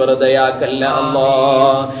നീ വെറുതെയാക്കല്ല അല്ലാ.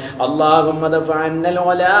 അല്ലാഹുമ്മ ദഫഅന്നൽ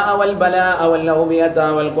വലാഅ വൽ ബലാഅ വൽ ഔബിയത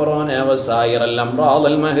വൽ ഖുറാന വസായിറൽ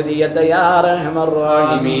അംറാദൽ മഹ്ദിയത യാ അർഹമർ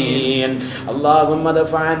റഹീമീൻ. അല്ലാഹുമ്മ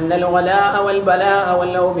ദഫഅന്നൽ വലാഅ വൽ ബലാഅ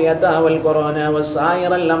വൽ ഔബിയത വൽ ഖുറാന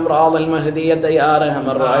വസായിറൽ അംറാദൽ മഹ്ദിയത യാ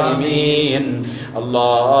അർഹമർ റഹീമീൻ.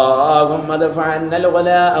 اللهم ادفع عنا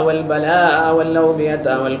الغلاء والبلاء والأوبئة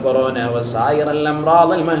والكورونا وسائر الأمراض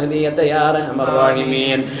المهدية يا أرحم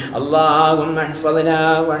الراحمين. اللهم احفظنا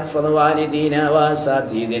واحفظ والدينا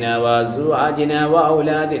وأساتذتنا وأزواجنا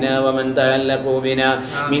وأولادنا ومن تعلقوا بنا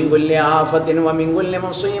من كل آفة ومن كل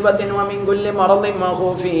مصيبة ومن كل مرض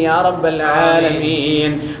مخوف يا رب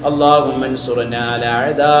العالمين. اللهم انصرنا على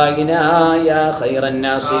أعدائنا يا خير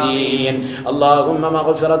الناصرين. اللهم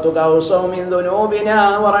مغفرتك أوسع من ذنوبنا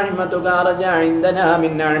ورحمتك أرجى عندنا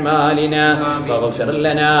من أعمالنا فاغفر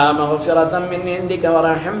لنا مغفرة من عندك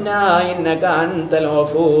وارحمنا إنك أنت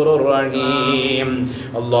الغفور الرحيم.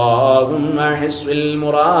 اللهم حصل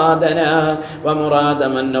مرادنا ومراد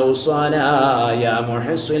من أوصانا يا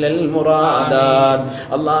محصل المرادات.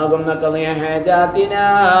 اللهم قضي حاجاتنا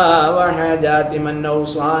وحاجات من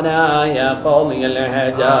أوصانا يا قاضي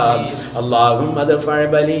الحاجات. اللهم ادفع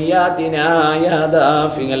بلياتنا يا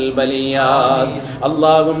دافع البليات.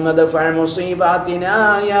 اللهم ادفع مصيباتنا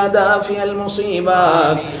يا دافع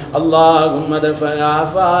المصيبات. اللهم ادفع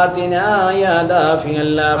آفاتنا يا دافع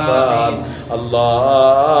الآفات.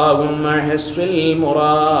 اللهم حصل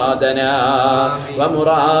مرادنا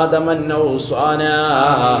ومراد من أوصانا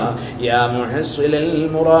يا محصل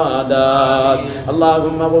المرادات.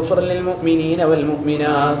 اللهم اغفر للمؤمنين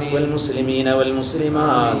والمؤمنات والمسلمين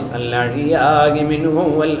والمسلمات الأحياء منهم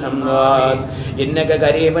والأموات إنك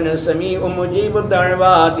قريب سميع مجيب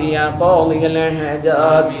الدعوات يا قاضي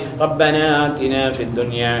الحاجات. ربنا آتنا في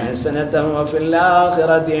الدنيا حسنة وفي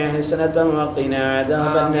الآخرة حسنة وقنا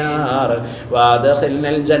عذاب النار وادخلنا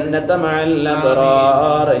الجنة مع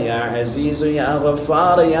الأبرار يا عزيز يا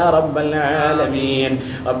غفار يا رب العالمين.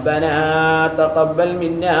 ربنا تقبل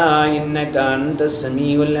منا إنك أنت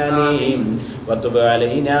السميع العليم وتب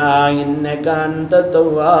علينا إنك أنت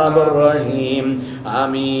التواب الرحيم.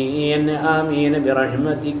 آمين آمين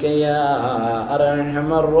برحمتك يا أرحم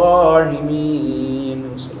الراحمين.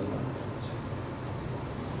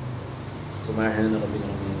 سبحان ربك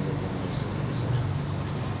رب العزة عما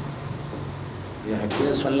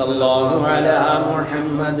يصفون صلى الله على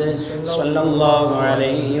محمد صلى الله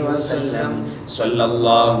عليه وسلم. صلى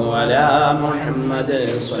الله على محمد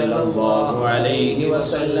صلى الله عليه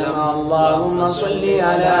وسلم. اللهم صل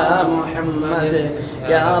على محمد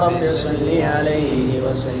يا رب صل عليه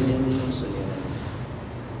وسلم.